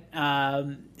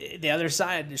the other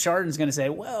side, Chardon's going to say,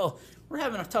 well, we're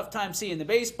having a tough time seeing the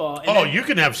baseball. And you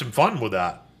can have some fun with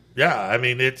that. Yeah, I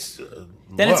mean it's.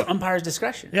 It's umpire's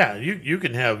discretion. Yeah, you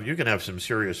can have some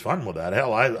serious fun with that.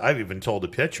 Hell, I've even told a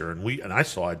pitcher, and I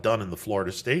saw it done in the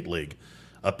Florida State League.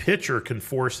 A pitcher can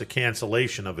force the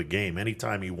cancellation of a game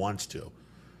anytime he wants to.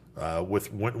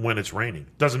 when it's raining.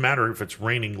 Doesn't matter if it's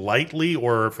raining lightly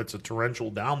or if it's a torrential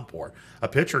downpour. A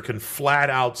pitcher can flat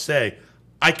out say,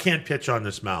 "I can't pitch on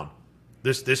this mound.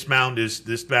 This mound is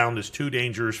too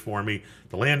dangerous for me.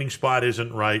 The landing spot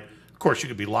isn't right." Of course, you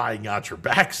could be lying out your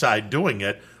backside doing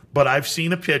it, but I've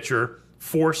seen a pitcher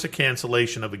force a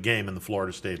cancellation of a game in the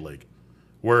Florida State League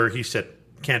where he said,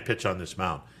 "Can't pitch on this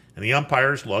mound." And the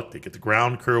umpires look, they get the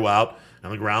ground crew out,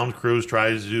 and the ground crew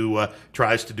tries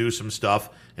to do some stuff.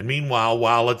 And meanwhile,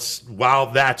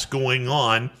 while that's going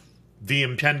on, the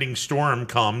impending storm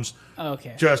comes.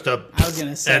 Okay. I was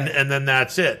gonna say. and then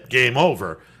that's it. Game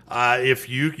over. If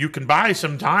you can buy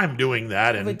some time doing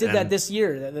that. And they did that this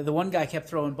year. The one guy kept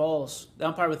throwing balls. The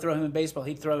umpire would throw him in baseball.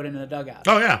 He'd throw it into the dugout.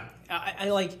 Oh, yeah.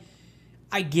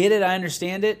 I get it. I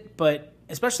understand it. But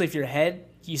especially if you're ahead,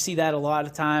 you see that a lot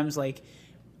of times, like,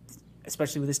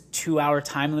 especially with this 2-hour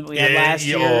time limit we had last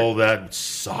year. Oh, that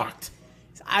sucked.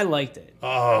 I liked it.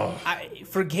 Oh.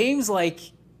 For games like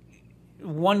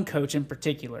one coach in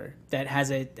particular that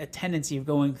has a tendency of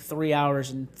going 3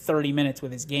 hours and 30 minutes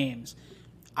with his games,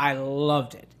 I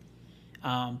loved it.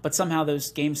 But somehow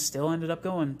those games still ended up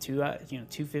going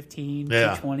 2:15,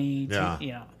 2:20,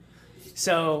 Yeah.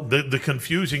 So the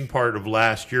confusing part of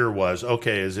last year was,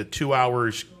 okay, is it 2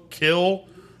 hours kill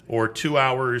or 2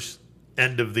 hours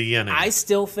end of the inning? I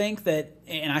still think that,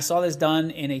 and I saw this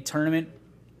done in a tournament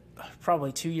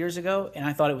probably 2 years ago, and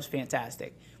I thought it was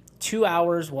fantastic. 2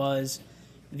 hours was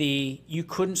you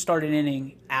couldn't start an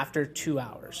inning after 2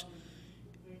 hours.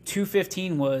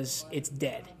 2:15 was it's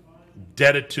dead.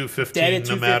 Dead at 2:15,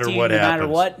 no matter what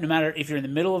happens. No matter if you're in the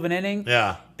middle of an inning.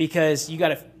 Yeah. Because you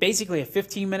got basically a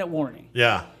 15-minute warning.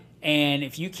 Yeah. And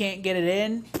if you can't get it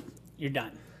in, you're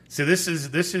done. See, this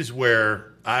is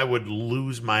where I would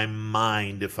lose my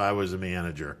mind if I was a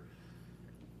manager.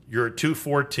 You're at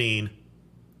 2:14.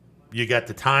 You got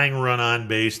the tying run on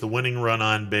base, the winning run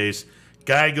on base.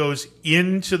 Guy goes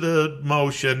into the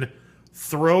motion,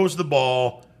 throws the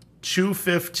ball,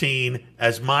 2:15,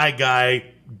 as my guy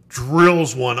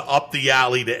drills one up the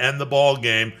alley to end the ball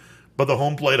game, but the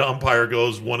home plate umpire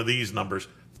goes one of these numbers.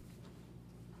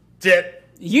 That's it.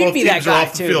 You'd Both be that teams are guy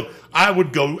off the too. field. I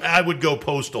would go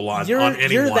postal on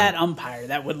anyone. You're that umpire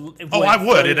that would. I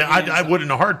would, and I would in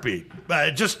a heartbeat.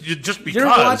 Just because you're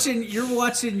watching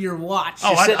your watch.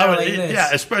 Oh, You're sitting there would, like this. yeah,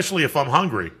 especially if I'm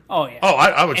hungry. Oh yeah. Oh,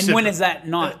 I would. And sit, when is that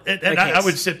not? And I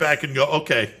would sit back and go,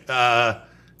 okay,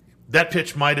 that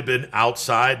pitch might have been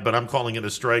outside, but I'm calling it a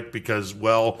strike because,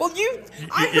 well. Well,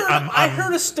 I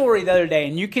heard a story the other day,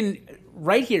 and you can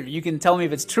right here. You can tell me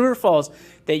if it's true or false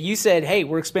that you said, "Hey,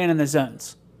 we're expanding the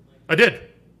zones." I did.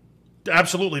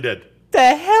 Absolutely did.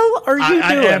 The hell are you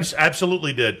doing? I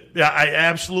absolutely did. Yeah, I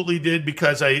absolutely did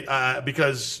because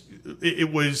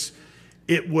it was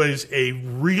a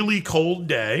really cold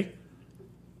day,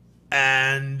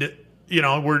 and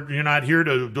you're not here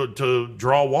to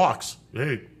draw walks.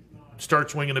 Hey, start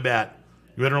swinging the bat.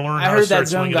 You better learn how to start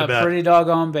swinging the bat. I heard that zone got pretty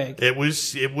doggone big.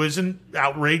 It wasn't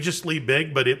outrageously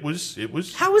big, but it was.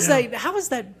 How is that? How is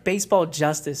that baseball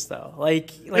justice though?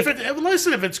 If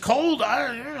it's cold,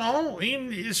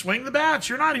 you swing the bats.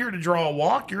 You're not here to draw a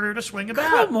walk. You're here to swing a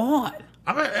bat. Come on.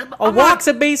 A walk's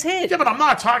a base hit. Yeah, but I'm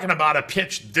not talking about a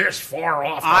pitch this far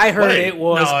off. I heard it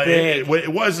was big.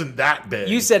 It wasn't that big.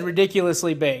 You said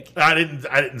ridiculously big. I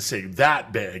didn't say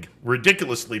that big.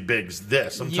 Ridiculously big's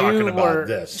this. I'm talking about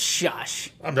this. Shush.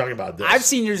 I'm talking about this. I've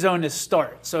seen your zone to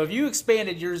start. So if you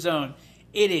expanded your zone,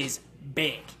 it is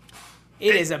big.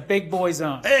 It is a big boy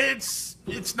zone. It's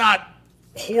not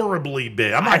horribly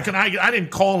big. I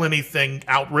didn't call anything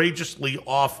outrageously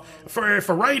off. If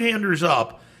a right-hander's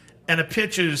up and a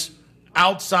pitch is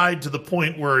outside to the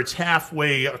point where it's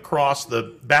halfway across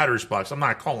the batter's box, I'm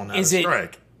not calling that a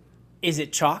strike. Is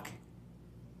it chalk?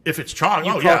 If it's chalk,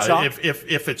 Chalk?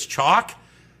 If it's chalk,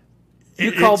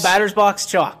 you call batter's box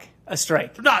chalk a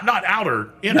strike. Not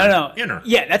outer, inner. No. Inner.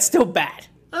 Yeah, that's still bad.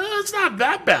 It's not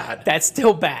that bad. That's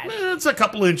still bad. It's a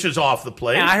couple inches off the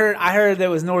plate. And I heard there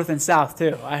was north and south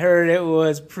too. I heard it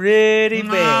was pretty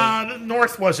big.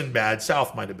 North wasn't bad.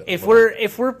 South might have been. If we're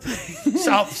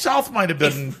South might have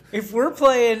been. If we're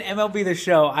playing MLB The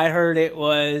Show, I heard it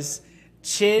was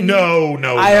chin. No.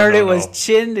 I heard it was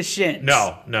chin to shin.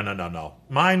 No.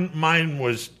 Mine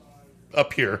was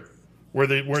up here, where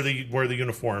the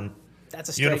uniform. That's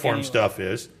a strike uniform anyway. Stuff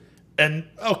is, and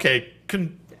okay.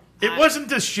 It wasn't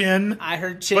the shin. I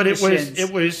heard chin but to it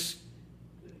shins. was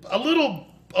a little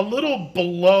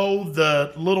below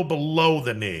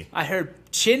the knee. I heard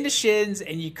chin to shins,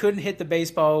 and you couldn't hit the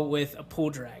baseball with a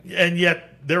pull drag. And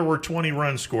yet there were 20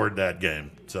 runs scored that game.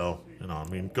 So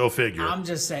go figure. I'm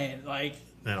just saying,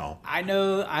 I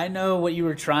know what you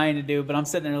were trying to do, but I'm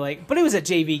sitting there like, but it was a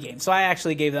JV game, so I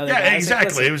actually gave the other guy.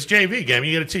 Exactly. It was JV game.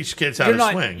 You got to teach kids how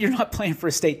to swing. You're not playing for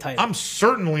a state title. I'm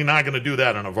certainly not going to do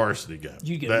that on a varsity game.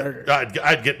 You get murdered.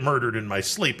 I'd get murdered in my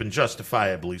sleep, and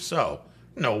justifiably so.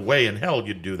 No way in hell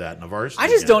you'd do that in a varsity I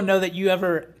just game. don't know that you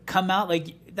ever come out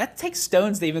like that. Takes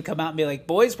stones to even come out and be like,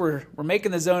 boys, we're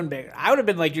making the zone bigger. I would have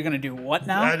been like, you're going to do what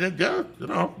now?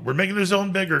 We're making the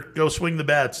zone bigger. Go swing the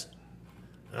bats.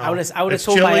 I would have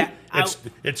told chilly, my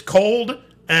it's cold,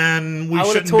 and we shouldn't be here. I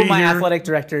would have told my athletic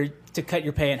director to cut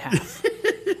your pay in half.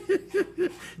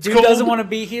 Dude cold. Doesn't want to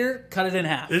be here, cut it in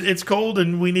half. It's cold,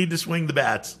 and we need to swing the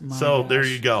bats. There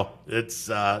you go. It's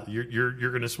you're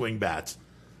going to swing bats.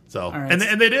 So right. and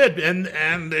they did,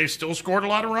 and they still scored a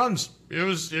lot of runs.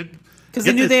 Because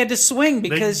they knew they had to swing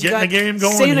because you got the game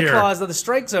going Santa here. Claus of the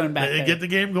strike zone back there. Get the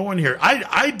game going here.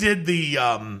 I did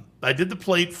the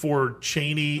plate for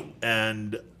Cheney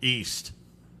and East,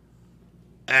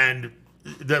 and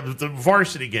the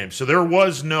varsity game. So there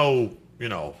was no,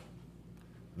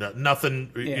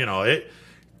 nothing. Yeah. It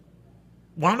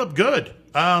wound up good.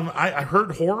 I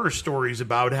heard horror stories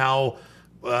about how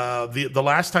the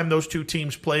last time those two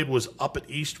teams played was up at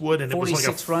Eastwood, and it was like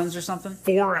 46 runs or something.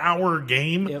 4-hour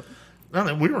game. Yep.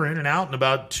 We were in and out in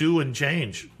about 2 and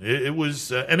change. It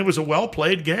was and it was a well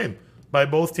played game by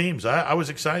both teams. I was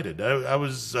excited. I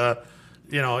was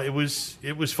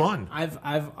it was fun.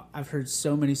 I've heard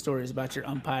so many stories about your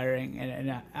umpiring,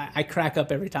 and I crack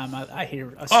up every time I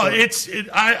hear a story.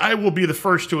 I will be the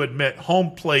first to admit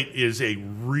home plate is a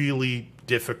really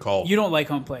difficult. You don't like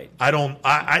home plate. I don't.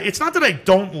 It's not that I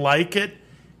don't like it.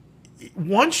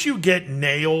 Once you get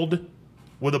nailed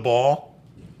with a ball,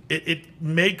 it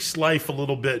makes life a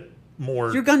little bit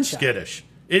more skittish.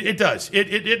 It does.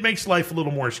 It makes life a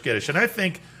little more skittish. And I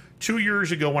think 2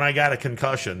 years ago when I got a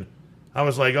concussion, I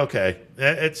was like, okay,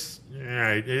 it's all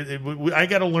right. I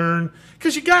got to learn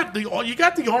because you got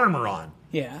the armor on.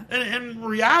 Yeah. And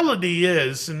reality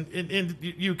is, and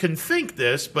you can think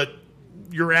this, but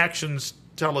your actions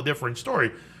tell a different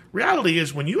story. Reality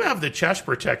is when you have the chest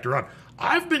protector on.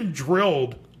 I've been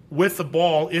drilled with the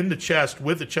ball in the chest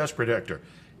with the chest protector.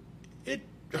 It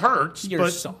hurts,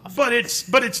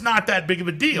 but it's not that big of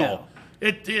a deal. No.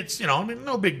 It's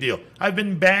no big deal. I've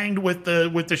been banged with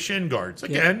the shin guards.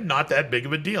 Again, not that big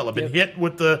of a deal. I've been hit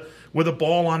with a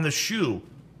ball on the shoe.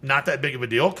 Not that big of a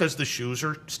deal because the shoes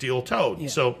are steel-toed. Yeah.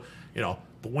 So,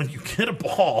 but when you get a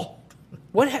ball,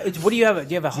 what do you have?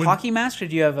 Do you have a hockey mask or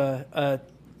do you have a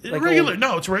regular?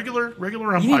 No, it's regular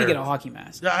umpire. You need to get a hockey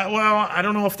mask. Well, I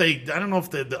don't know if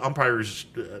the umpires.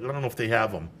 I don't know if they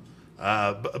have them.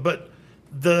 But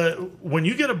when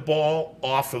you get a ball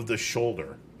off of the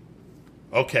shoulder,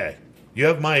 okay, you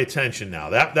have my attention now.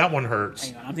 That one hurts.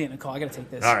 Hang on, I'm getting a call. I got to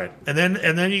take this. All right, and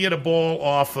then you get a ball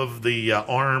off of the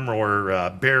arm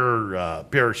or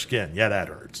bare skin. Yeah, that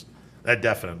hurts. That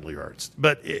definitely hurts.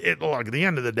 But look, at the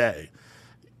end of the day,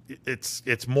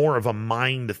 it's more of a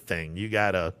mind thing. You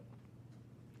gotta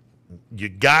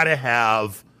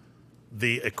have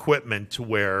the equipment to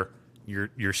where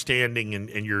you're standing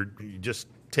and you're just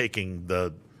taking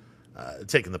the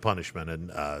punishment,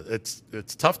 and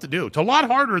it's tough to do. It's a lot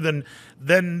harder than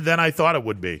I thought it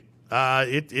would be.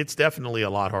 It's definitely a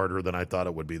lot harder than I thought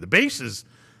it would be. The bases,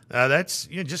 that's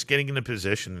just getting into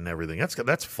position and everything.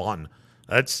 That's fun.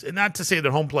 That's not to say that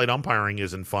home plate umpiring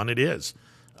isn't fun. It is,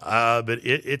 but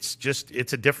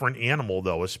it's a different animal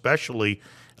though, especially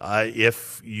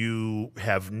if you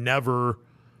have never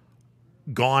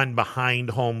gone behind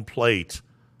home plate,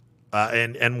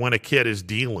 and when a kid is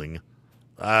dealing.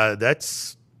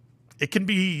 It can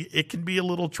be a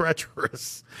little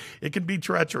treacherous. It can be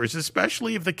treacherous,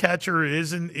 especially if the catcher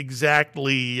isn't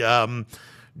exactly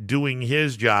doing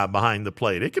his job behind the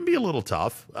plate. It can be a little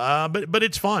tough, but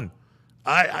it's fun.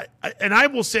 I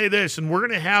will say this, and we're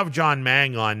going to have John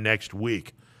Mang on next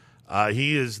week.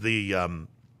 He is the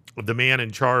man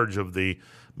in charge of the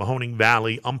Mahoning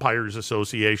Valley Umpires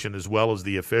Association as well as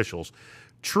the officials.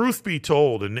 Truth be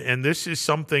told, and this is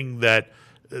something that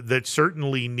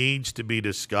certainly needs to be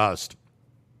discussed.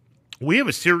 We have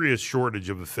a serious shortage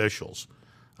of officials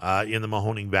in the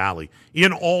Mahoning Valley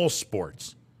in all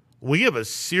sports. We have a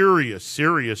serious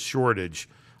shortage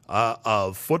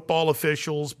of football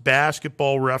officials,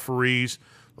 basketball referees,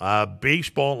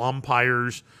 baseball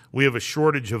umpires. We have a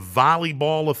shortage of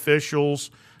volleyball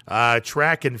officials,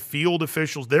 track and field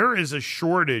officials. There is a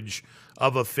shortage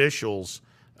of officials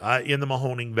in the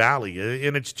Mahoning Valley,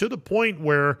 and it's to the point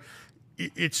where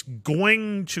it's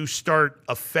going to start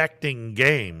affecting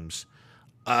games,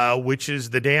 which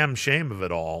is the damn shame of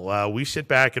it all. We sit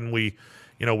back and we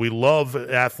love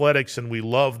athletics and we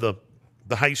love the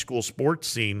the high school sports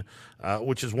scene,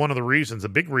 which is one of the reasons, a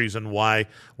big reason why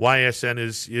YSN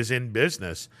is in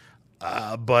business.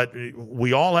 But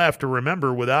we all have to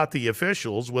remember, without the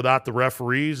officials, without the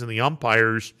referees and the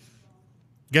umpires,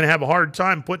 going to have a hard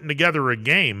time putting together a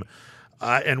game.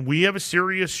 And we have a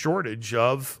serious shortage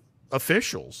of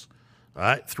officials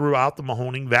throughout the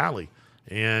Mahoning Valley.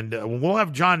 And we'll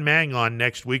have John Mang on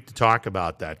next week to talk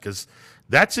about that, because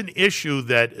that's an issue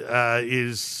that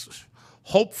is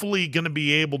hopefully going to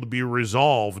be able to be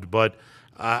resolved. But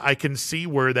I can see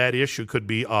where that issue could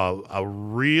be a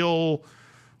real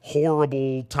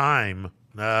horrible time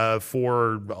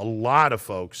for a lot of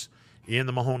folks in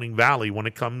the Mahoning Valley when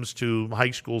it comes to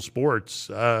high school sports.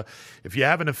 If you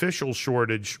have an official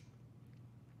shortage,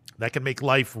 that can make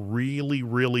life really,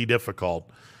 really difficult.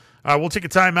 We'll take a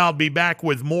time out, be back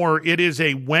with more. It is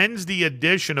a Wednesday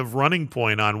edition of Running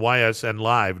Point on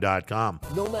ysnlive.com.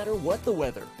 No matter what the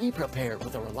weather, be prepared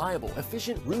with a reliable,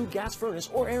 efficient Ruud gas furnace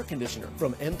or air conditioner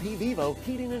from MP Vivo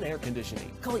Heating and Air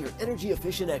Conditioning. Call your energy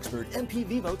efficient expert, MP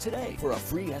Vivo, today for a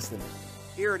free estimate.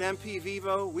 Here at MP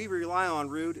Vivo, we rely on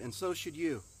Ruud, and so should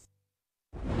you.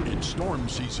 It's storm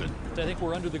season. I think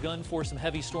we're under the gun for some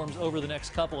heavy storms over the next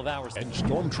couple of hours. And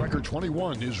Storm Tracker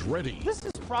 21 is ready. This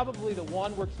is probably the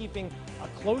one we're keeping a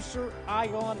closer eye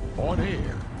on. On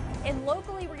air. And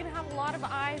locally, we're going to have a lot of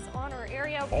eyes on our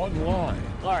area. Online.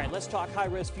 All right, let's talk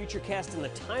high-risk futurecast and the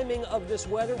timing of this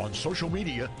weather. On social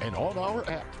media and on our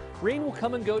app. Rain will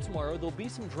come and go tomorrow. There'll be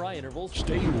some dry intervals.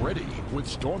 Stay ready with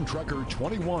Storm Tracker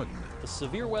 21. The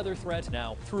severe weather threat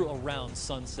now through around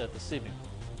sunset this evening.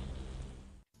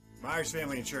 Myers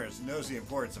Family Insurance knows the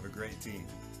importance of a great team.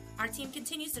 Our team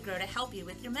continues to grow to help you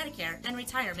with your Medicare and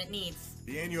retirement needs.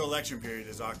 The annual election period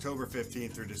is October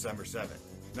 15th through December 7th.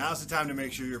 Now's the time to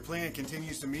make sure your plan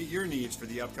continues to meet your needs for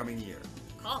the upcoming year.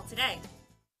 Call today.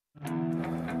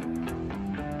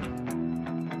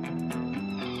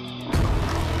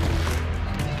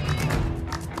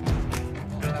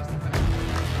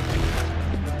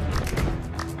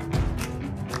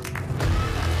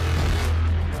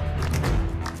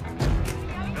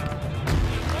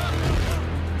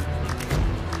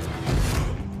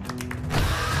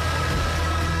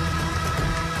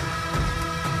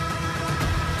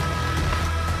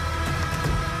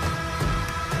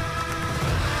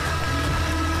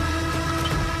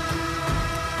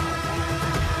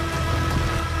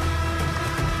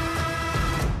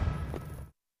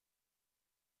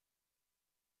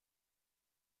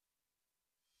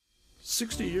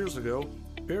 Years ago,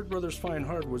 Baird Brothers Fine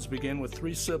Hardwoods began with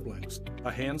 3 siblings,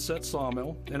 a hand-set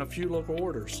sawmill, and a few local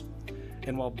orders.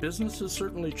 And while business has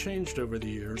certainly changed over the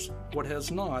years, what has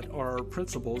not are our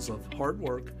principles of hard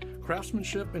work,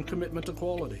 craftsmanship, and commitment to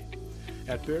quality.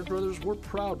 At Baird Brothers, we're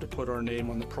proud to put our name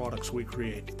on the products we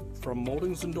create, from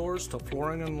moldings and doors to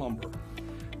flooring and lumber.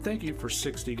 Thank you for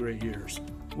 60 great years.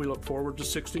 We look forward to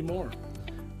 60 more.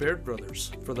 Baird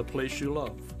Brothers, for the place you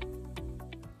love.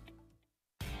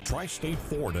 Tri-State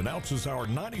Ford announces our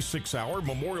 96-hour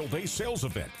Memorial Day sales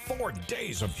event. 4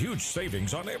 days of huge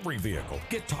savings on every vehicle.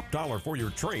 Get top dollar for your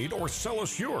trade or sell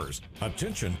us yours.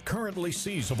 Attention, current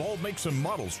lessees of all makes and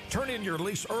models. Turn in your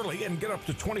lease early and get up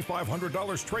to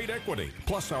 $2,500 trade equity.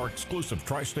 Plus, our exclusive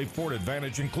Tri-State Ford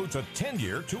Advantage includes a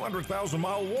 10-year,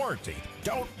 200,000-mile warranty.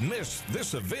 Don't miss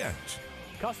this event.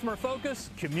 Customer focus,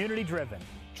 community driven.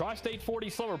 Tri-State Ford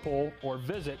East Liverpool or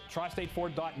visit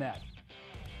tristateford.net.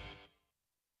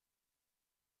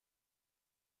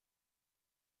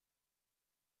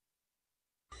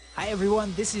 Hi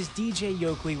everyone, this is DJ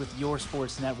Yoakley with Your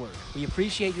Sports Network. We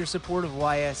appreciate your support of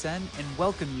YSN and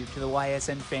welcome you to the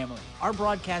YSN family. Our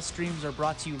broadcast streams are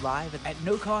brought to you live at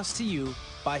no cost to you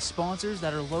by sponsors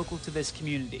that are local to this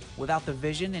community. Without the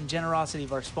vision and generosity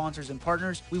of our sponsors and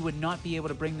partners, we would not be able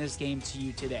to bring this game to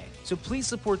you today. So please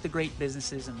support the great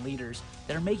businesses and leaders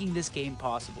that are making this game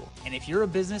possible. And if you're a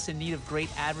business in need of great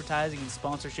advertising and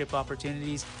sponsorship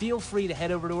opportunities, feel free to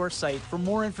head over to our site for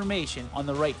more information on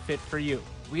the right fit for you.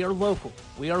 We are local,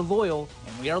 we are loyal,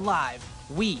 and we are live.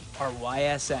 We are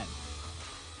YSN.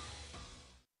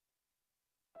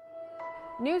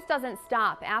 News doesn't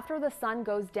stop after the sun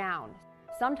goes down.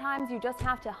 Sometimes you just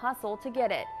have to hustle to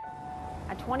get it.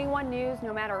 At 21 News,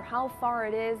 no matter how far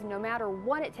it is, no matter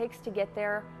what it takes to get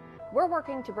there, we're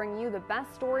working to bring you the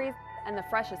best stories and the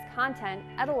freshest content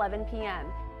at 11 p.m.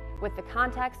 with the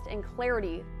context and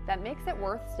clarity that makes it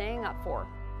worth staying up for,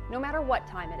 no matter what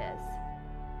time it is.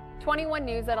 21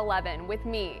 News at 11 with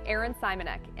me, Aaron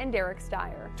Simonek, and Derek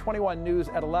Steyer. 21 News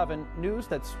at 11, news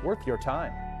that's worth your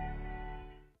time.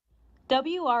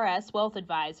 WRS Wealth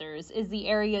Advisors is the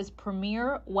area's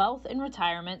premier wealth and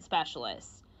retirement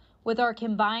specialist. With our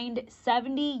combined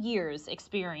 70 years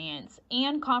experience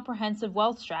and comprehensive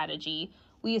wealth strategy,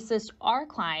 we assist our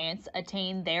clients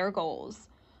attain their goals.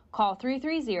 Call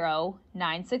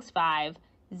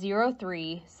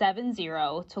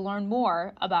 330-965-0370 to learn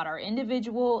more about our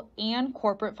individual and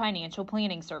corporate financial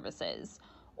planning services,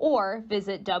 or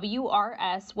visit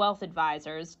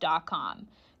wrswealthadvisors.com.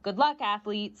 Good luck,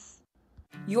 athletes.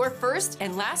 Your first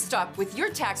and last stop with your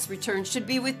tax return should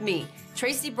be with me,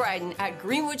 Tracy Bryden at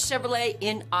Greenwood Chevrolet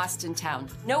in Austintown.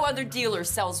 No other dealer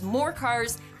sells more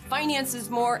cars, finances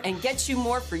more, and gets you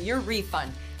more for your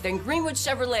refund than Greenwood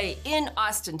Chevrolet in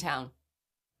Austintown.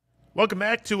 Welcome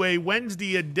back to a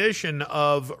Wednesday edition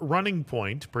of Running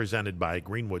Point, presented by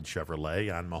Greenwood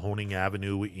Chevrolet on Mahoning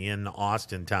Avenue in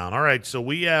Austintown. All right, so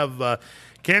we have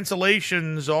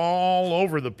cancellations all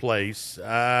over the place.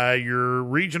 Your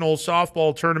regional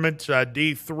softball tournament,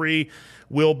 D3,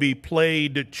 will be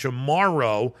played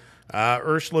tomorrow.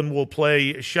 Ursuline will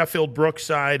play Sheffield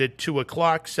Brookside at 2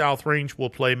 o'clock. South Range will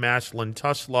play Massillon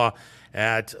Tuslaw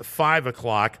at 5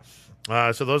 o'clock.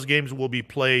 So those games will be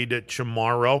played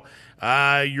tomorrow.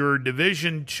 Your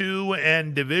Division II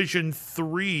and Division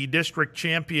III district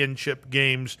championship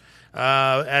games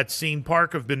at Scene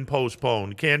Park have been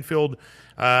postponed. Canfield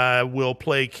will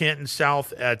play Canton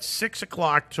South at 6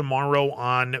 o'clock tomorrow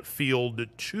on Field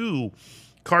 2.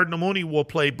 Cardinal Mooney will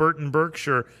play Burton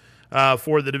Berkshire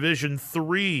for the Division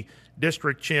III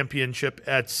district championship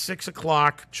at 6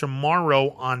 o'clock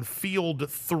tomorrow on Field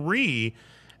 3.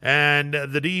 And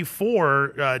the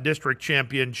D4 district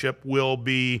championship will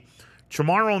be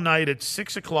tomorrow night at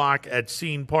 6 o'clock at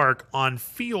Scene Park on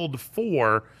Field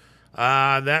 4.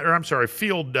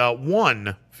 Field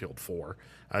 1, Field 4,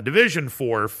 Division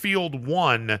 4, Field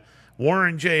 1,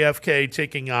 Warren JFK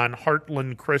taking on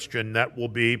Heartland Christian. That will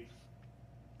be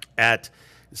at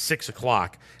 6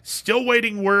 o'clock. Still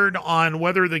waiting word on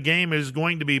whether the game is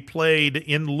going to be played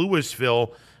in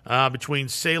Louisville between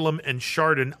Salem and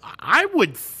Chardon. I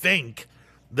would think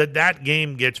that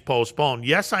game gets postponed.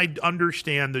 Yes, I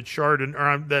understand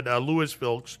that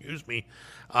Louisville,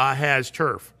 has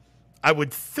turf. I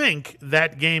would think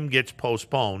that game gets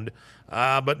postponed,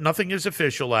 but nothing is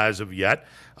official as of yet.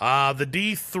 The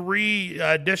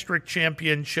D3 district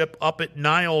championship up at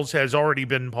Niles has already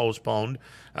been postponed.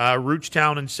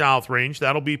 Rootstown and South Range,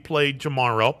 that'll be played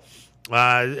tomorrow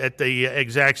at the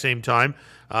exact same time.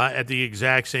 At the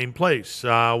exact same place.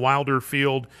 Wilder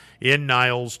Field in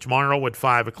Niles tomorrow at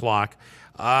 5 o'clock.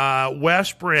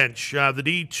 West Branch, the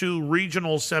D2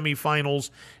 regional semifinals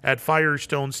at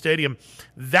Firestone Stadium.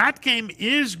 That game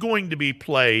is going to be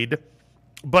played,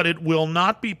 but it will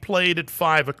not be played at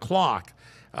 5 o'clock.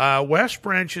 West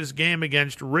Branch's game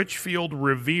against Richfield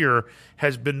Revere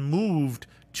has been moved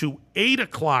to 8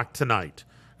 o'clock tonight.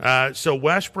 So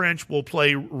West Branch will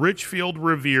play Richfield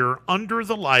Revere under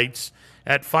the lights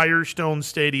at Firestone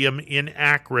Stadium in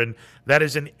Akron. That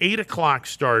is an 8 o'clock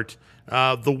start.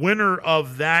 The winner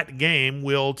of that game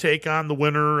will take on the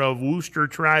winner of Worcester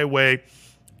Triway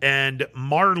and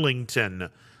Marlington.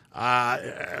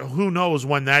 Who knows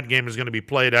when that game is going to be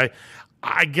played?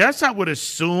 I guess I would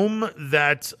assume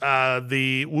that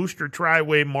the Worcester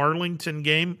Triway Marlington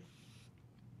game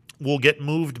will get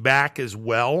moved back as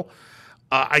well.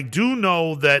 I do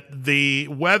know that the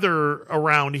weather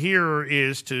around here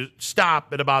is to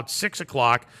stop at about 6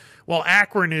 o'clock. Well,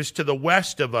 Akron is to the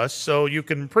west of us, so you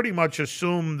can pretty much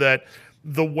assume that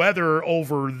the weather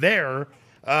over there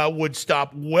would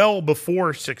stop well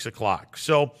before 6 o'clock.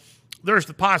 So there's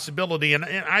the possibility, and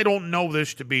I don't know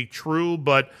this to be true,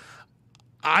 but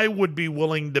I would be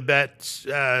willing to bet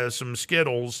some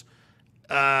Skittles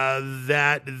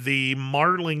that the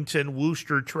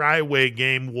Marlington-Worcester Triway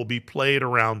game will be played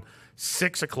around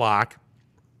 6 o'clock,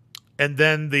 and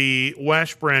then the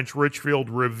West Branch Richfield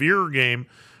Revere game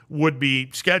would be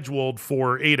scheduled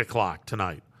for 8 o'clock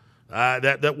tonight.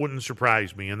 That wouldn't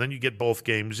surprise me. And then you get both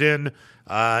games in,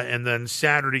 and then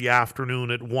Saturday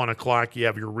afternoon at 1 o'clock you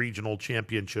have your regional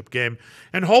championship game.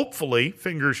 And hopefully,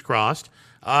 fingers crossed,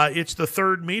 it's the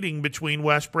third meeting between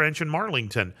West Branch and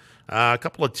Marlington. A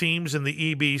couple of teams in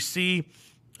the EBC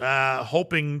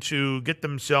hoping to get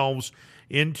themselves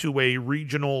into a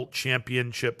regional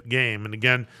championship game. And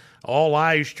again, all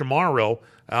eyes tomorrow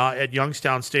at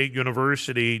Youngstown State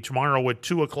University. Tomorrow at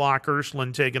 2 o'clock,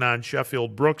 Ursuline taking on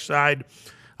Sheffield Brookside.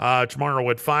 Tomorrow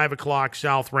at 5 o'clock,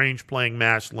 South Range playing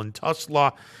Massillon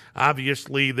Tuslaw.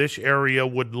 Obviously, this area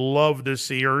would love to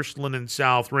see Ursuline and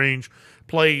South Range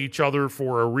play each other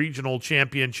for a regional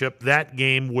championship. That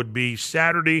game would be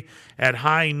Saturday at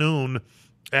high noon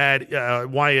at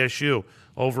YSU.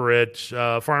 over at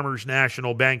Farmers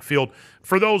National Bank Field.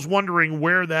 For those wondering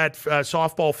where that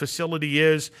softball facility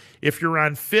is, if you're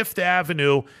on 5th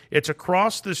Avenue, it's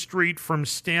across the street from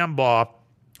Stambaugh,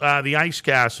 the Ice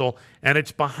Castle, and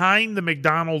it's behind the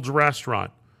McDonald's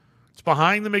restaurant. It's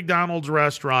behind the McDonald's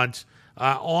restaurant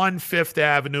on 5th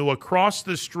Avenue, across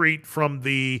the street from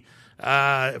the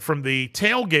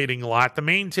tailgating lot, the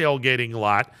main tailgating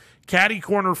lot, catty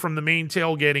corner from the main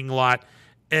tailgating lot,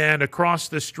 and across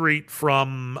the street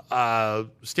from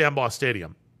Stambaugh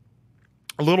Stadium.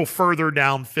 A little further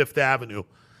down 5th Avenue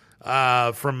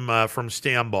from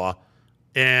Stambaugh,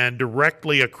 and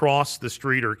directly across the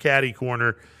street or catty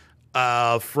corner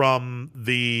from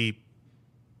the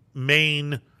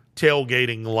main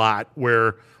tailgating lot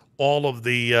where all of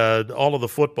the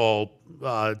football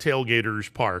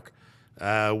tailgaters park,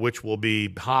 which will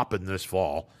be hopping this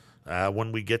fall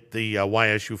when we get the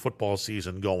YSU football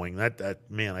season going. That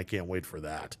man, I can't wait for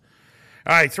that.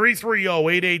 All right,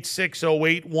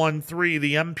 330-886-0813,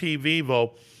 the MP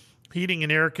Vivo Heating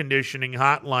and Air Conditioning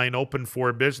Hotline open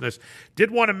for business. Did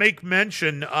want to make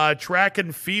mention, track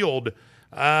and field,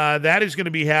 that is going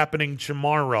to be happening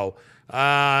tomorrow.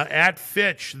 At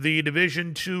Fitch, the Division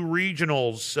II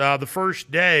regionals, the first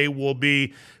day will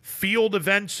be field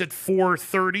events at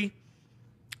 4:30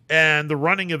 and the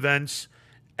running events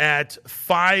at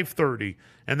 5:30.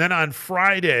 And then on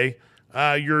Friday,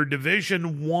 your Division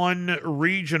I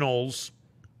regionals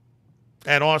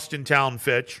at Austintown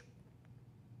Fitch.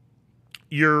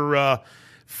 Your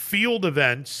field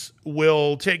events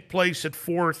will take place at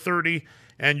 4:30,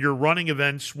 and your running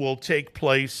events will take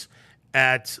place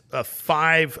at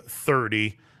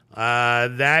 5:30.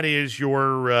 That is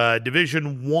your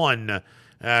Division I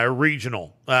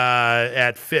regional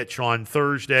at Fitch on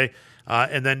Thursday,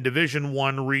 and then Division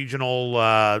I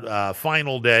regional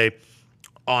final day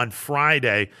on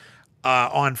Friday.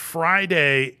 On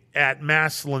Friday at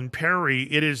Massillon Perry,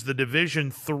 it is the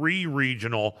Division III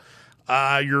regional,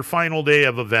 your final day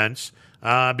of events,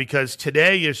 because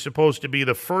today is supposed to be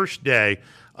the first day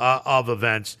of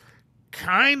events.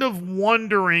 Kind of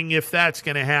wondering if that's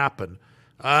going to happen.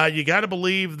 You got to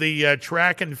believe the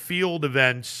track and field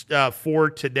events for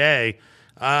today,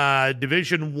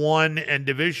 Division I and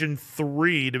Division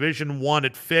III, Division I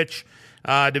at Fitch,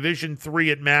 Division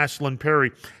III at Massillon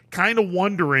Perry. Kind of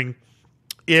wondering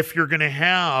if you're going to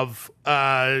have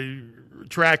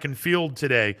track and field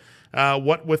today.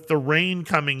 What with the rain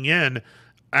coming in,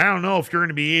 I don't know if you're going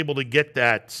to be able to get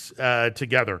that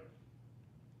together.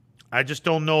 I just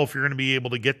don't know if you're going to be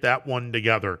able to get that one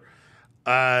together.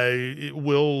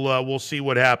 We'll see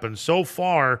what happens. So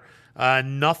far,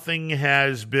 nothing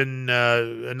has been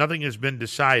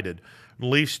decided. At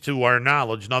least to our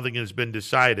knowledge, nothing has been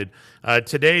decided.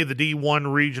 Today, the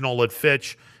D1 regional at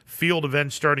Fitch, field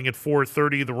events starting at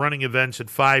 4:30, the running events at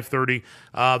 5:30.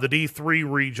 The D3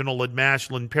 regional at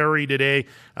Massillon Perry today,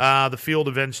 the field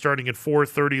events starting at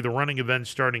 4:30, the running events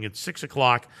starting at 6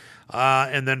 o'clock.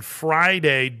 And then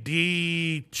Friday,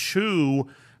 D2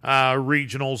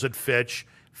 regionals at Fitch,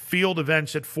 field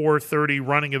events at 4:30,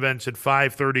 running events at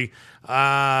 5:30.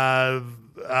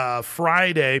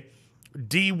 Friday,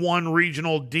 D1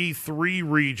 regional, D3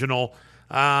 regional,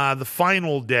 the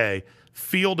final day.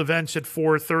 Field events at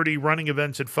 4:30, running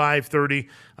events at 5:30.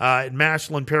 At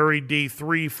Massillon Perry,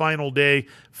 D3, final day.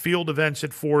 Field events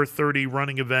at 4:30,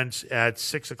 running events at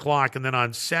 6 o'clock. And then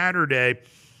on Saturday,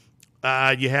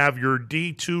 you have your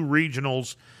D2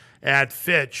 regionals at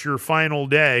Fitch, your final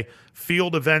day.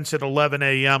 Field events at 11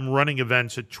 a.m., running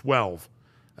events at 12.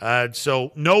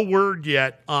 So no word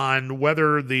yet on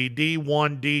whether the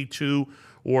D1, D2,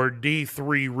 or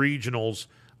D3 regionals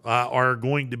are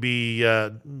going to be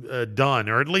done,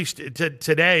 or at least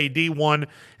today, D1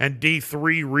 and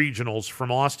D3 regionals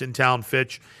from Austintown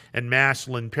Fitch and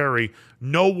Massillon Perry.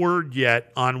 No word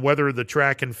yet on whether the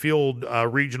track and field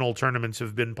regional tournaments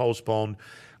have been postponed.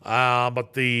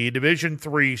 But the Division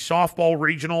III softball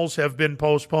regionals have been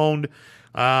postponed.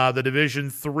 The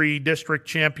Division III district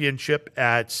championship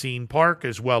at Scene Park,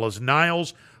 as well as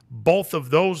Niles, both of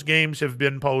those games have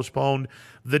been postponed.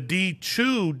 The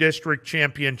D2 district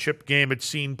championship game at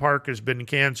Scene Park has been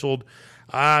canceled.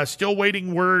 Still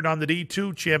waiting word on the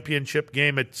D2 championship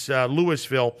game at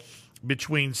Louisville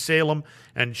between Salem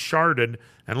and Chardon.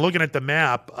 And looking at the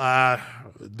map,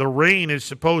 the rain is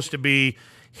supposed to be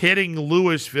hitting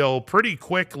Louisville pretty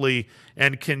quickly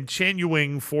and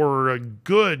continuing for a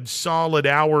good solid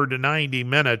hour to 90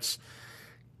 minutes.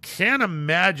 Can't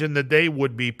imagine that they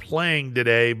would be playing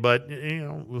today, but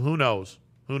who knows?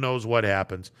 Who knows what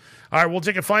happens? All right, we'll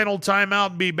take a final timeout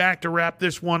and be back to wrap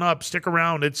this one up. Stick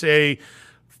around. It's a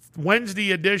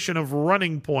Wednesday edition of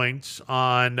Running Points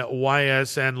on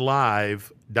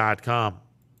ysnlive.com.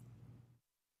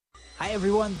 Hi,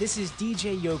 everyone. This is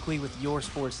DJ Yoakley with Your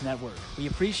Sports Network. We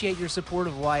appreciate your support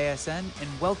of YSN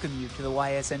and welcome you to the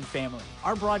YSN family.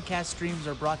 Our broadcast streams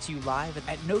are brought to you live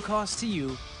at no cost to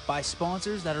you by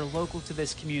sponsors that are local to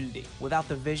this community. Without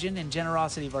the vision and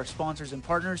generosity of our sponsors and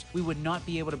partners, we would not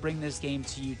be able to bring this game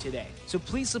to you today. So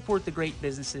please support the great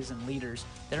businesses and leaders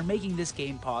that are making this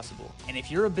game possible. And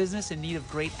if you're a business in need of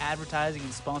great advertising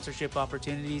and sponsorship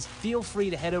opportunities, feel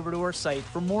free to head over to our site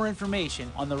for more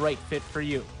information on the right fit for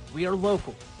you. We are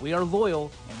local, we are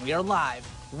loyal, and we are live.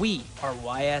 We are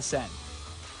YSN.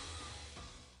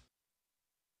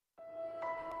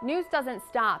 News doesn't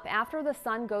stop after the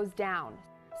sun goes down.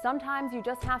 Sometimes you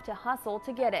just have to hustle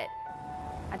to get it.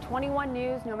 At 21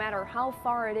 News, no matter how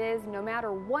far it is, no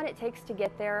matter what it takes to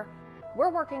get there, we're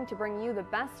working to bring you the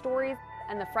best stories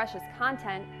and the freshest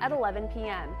content at 11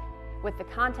 p.m. with the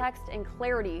context and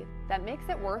clarity that makes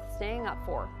it worth staying up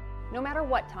for, no matter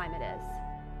what time it is.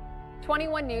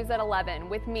 21 News at 11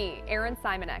 with me, Erin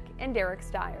Simonek, and Derek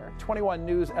Steyer. 21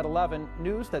 News at 11,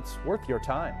 news that's worth your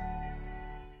time.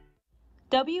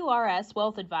 WRS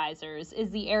Wealth Advisors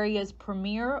is the area's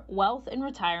premier wealth and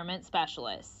retirement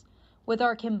specialist. With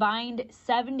our combined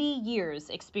 70 years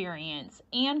experience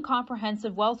and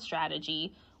comprehensive wealth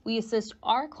strategy, we assist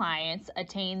our clients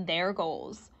attain their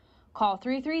goals. Call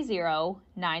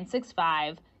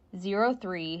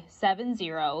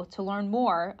 330-965-0370 to learn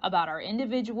more about our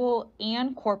individual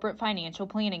and corporate financial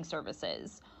planning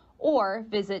services, or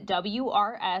visit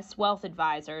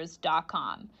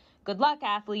WRSWealthAdvisors.com. Good luck,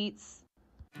 athletes!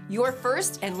 Your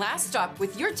first and last stop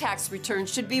with your tax return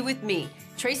should be with me,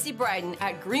 Tracy Bryden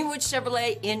at Greenwood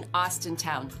Chevrolet in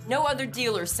Austintown. No other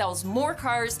dealer sells more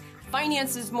cars,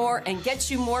 finances more, and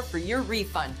gets you more for your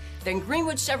refund than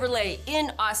Greenwood Chevrolet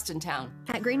in Austintown.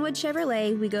 At Greenwood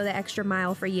Chevrolet, we go the extra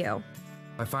mile for you.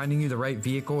 By finding you the right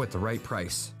vehicle at the right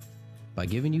price. By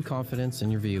giving you confidence in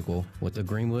your vehicle with the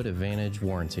Greenwood Advantage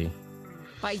warranty.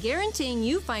 By guaranteeing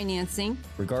you financing,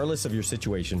 regardless of your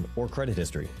situation or credit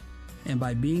history. And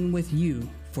by being with you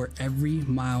for every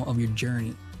mile of your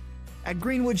journey. At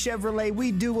Greenwood Chevrolet,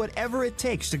 we do whatever it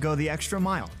takes to go the extra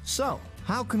mile. So,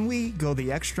 how can we go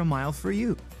the extra mile for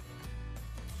you?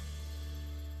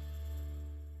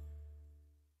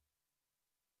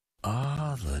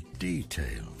 Ah, the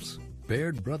details.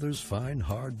 Baird Brothers Fine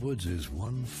Hardwoods is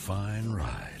one fine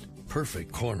ride.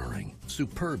 Perfect cornering,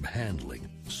 superb handling,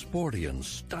 sporty and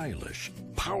stylish,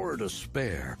 power to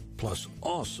spare, plus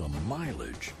awesome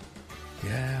mileage.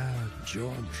 Yeah,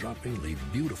 jaw-droppingly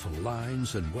beautiful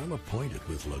lines and well appointed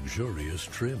with luxurious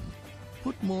trim.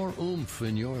 Put more oomph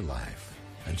in your life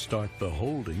and start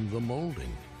beholding the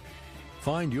molding.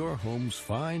 Find your home's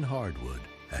fine hardwood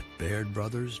at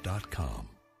BairdBrothers.com.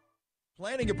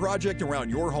 Planning a project around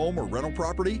your home or rental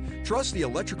property? Trust the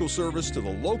electrical service to the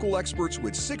local experts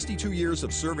with 62 years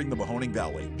of serving the Mahoning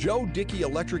Valley. Joe Dickey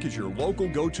Electric is your local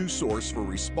go-to source for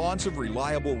responsive,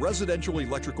 reliable residential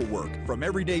electrical work. From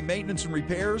everyday maintenance and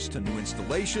repairs to new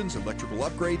installations, electrical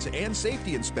upgrades, and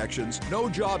safety inspections, no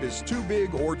job is too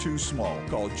big or too small.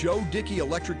 Call Joe Dickey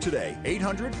Electric today,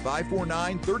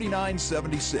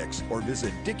 800-549-3976, or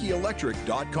visit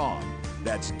DickeyElectric.com.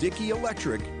 That's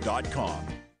DickeyElectric.com.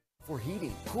 For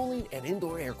heating, cooling, and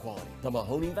indoor air quality, the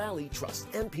Mahoning Valley trusts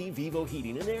MP Vivo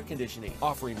Heating and Air Conditioning,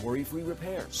 offering worry-free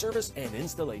repair, service, and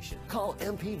installation. Call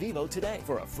MP Vivo today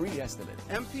for a free estimate.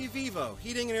 MP Vivo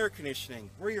Heating and Air Conditioning.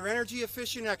 We're your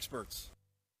energy-efficient experts.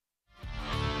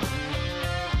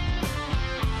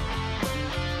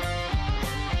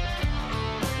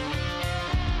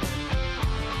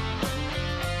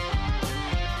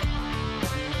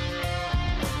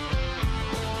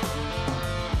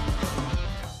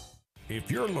 If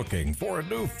you're looking for a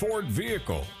new Ford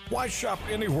vehicle, why shop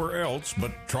anywhere else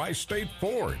but Tri-State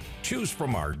Ford? Choose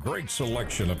from our great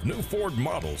selection of new Ford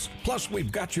models. Plus,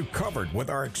 we've got you covered with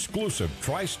our exclusive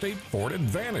Tri-State Ford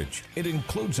Advantage. It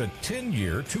includes a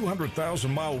 10-year,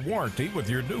 200,000-mile warranty with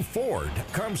your new Ford.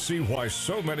 Come see why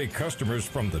so many customers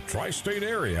from the Tri-State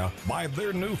area buy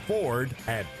their new Ford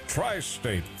at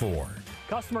Tri-State Ford.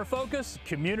 Customer focus,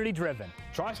 community driven.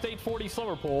 Tri-State Ford East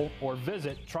Liverpool or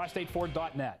visit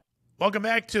tristateford.net. Welcome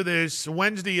back to this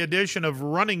Wednesday edition of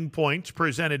Running Points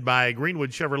presented by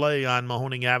Greenwood Chevrolet on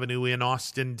Mahoning Avenue in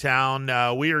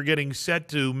Austintown. We are getting set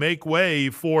to make way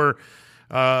for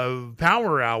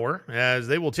Power Hour, as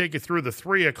they will take you through the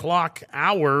 3 o'clock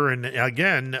hour. And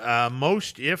again,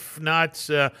 most, if not,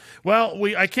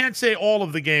 I can't say all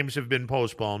of the games have been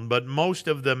postponed, but most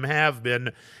of them have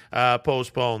been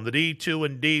postponed. The D2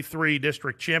 and D3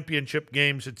 district championship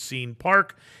games at Scene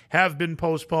Park have been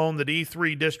postponed. The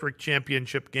D3 district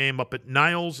championship game up at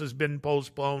Niles has been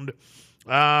postponed.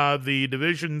 The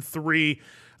Division III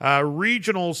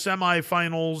regional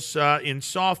semifinals in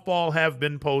softball have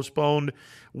been postponed.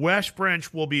 West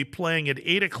Branch will be playing at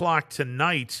 8 o'clock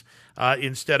tonight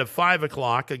instead of 5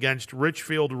 o'clock against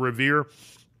Richfield Revere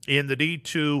in the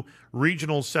D2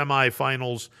 regional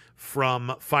semifinals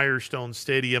from Firestone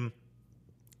Stadium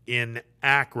in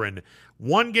Akron.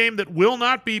 One game that will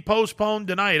not be postponed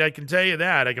tonight, I can tell you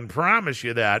that. I can promise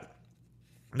you that.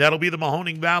 That'll be the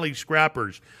Mahoning Valley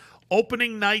Scrappers.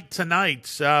 Opening night tonight,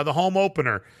 the home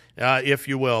opener, if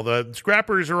you will. The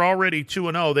Scrappers are already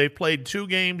 2-0. They've played 2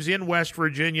 games in West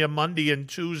Virginia, Monday and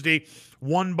Tuesday.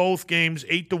 Won both games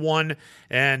 8-1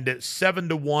 and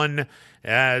 7-1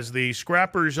 as the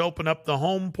Scrappers open up the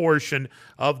home portion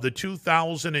of the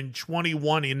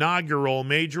 2021 inaugural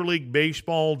Major League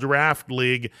Baseball Draft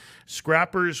League.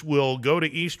 Scrappers will go to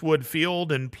Eastwood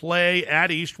Field and play at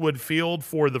Eastwood Field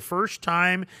for the first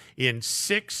time in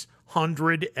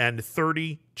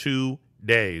 632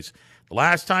 days. The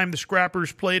last time the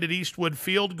Scrappers played at Eastwood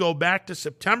Field go back to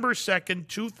September 2nd,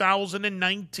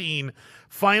 2019.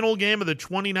 Final game of the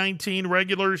 2019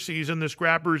 regular season, the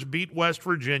Scrappers beat West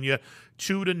Virginia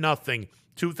 2-0.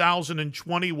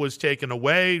 2020 was taken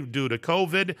away due to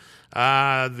COVID.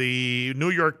 The New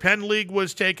York Penn League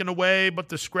was taken away, but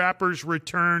the Scrappers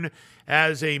return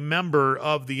as a member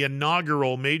of the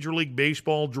inaugural Major League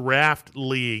Baseball Draft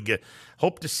League.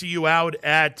 Hope to see you out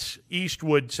at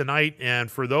Eastwood tonight. And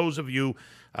for those of you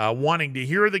wanting to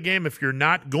hear the game, if you're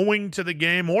not going to the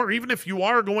game, or even if you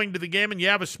are going to the game and you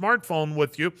have a smartphone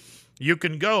with you, you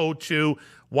can go to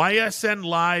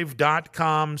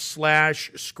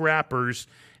ysnlive.com/scrappers,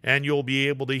 and you'll be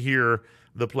able to hear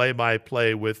the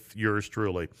play-by-play with yours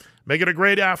truly. Make it a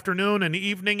great afternoon and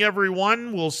evening,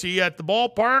 everyone. We'll see you at the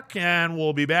ballpark, and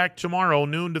we'll be back tomorrow,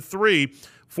 noon to 3,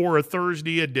 for a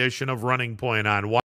Thursday edition of Running Point on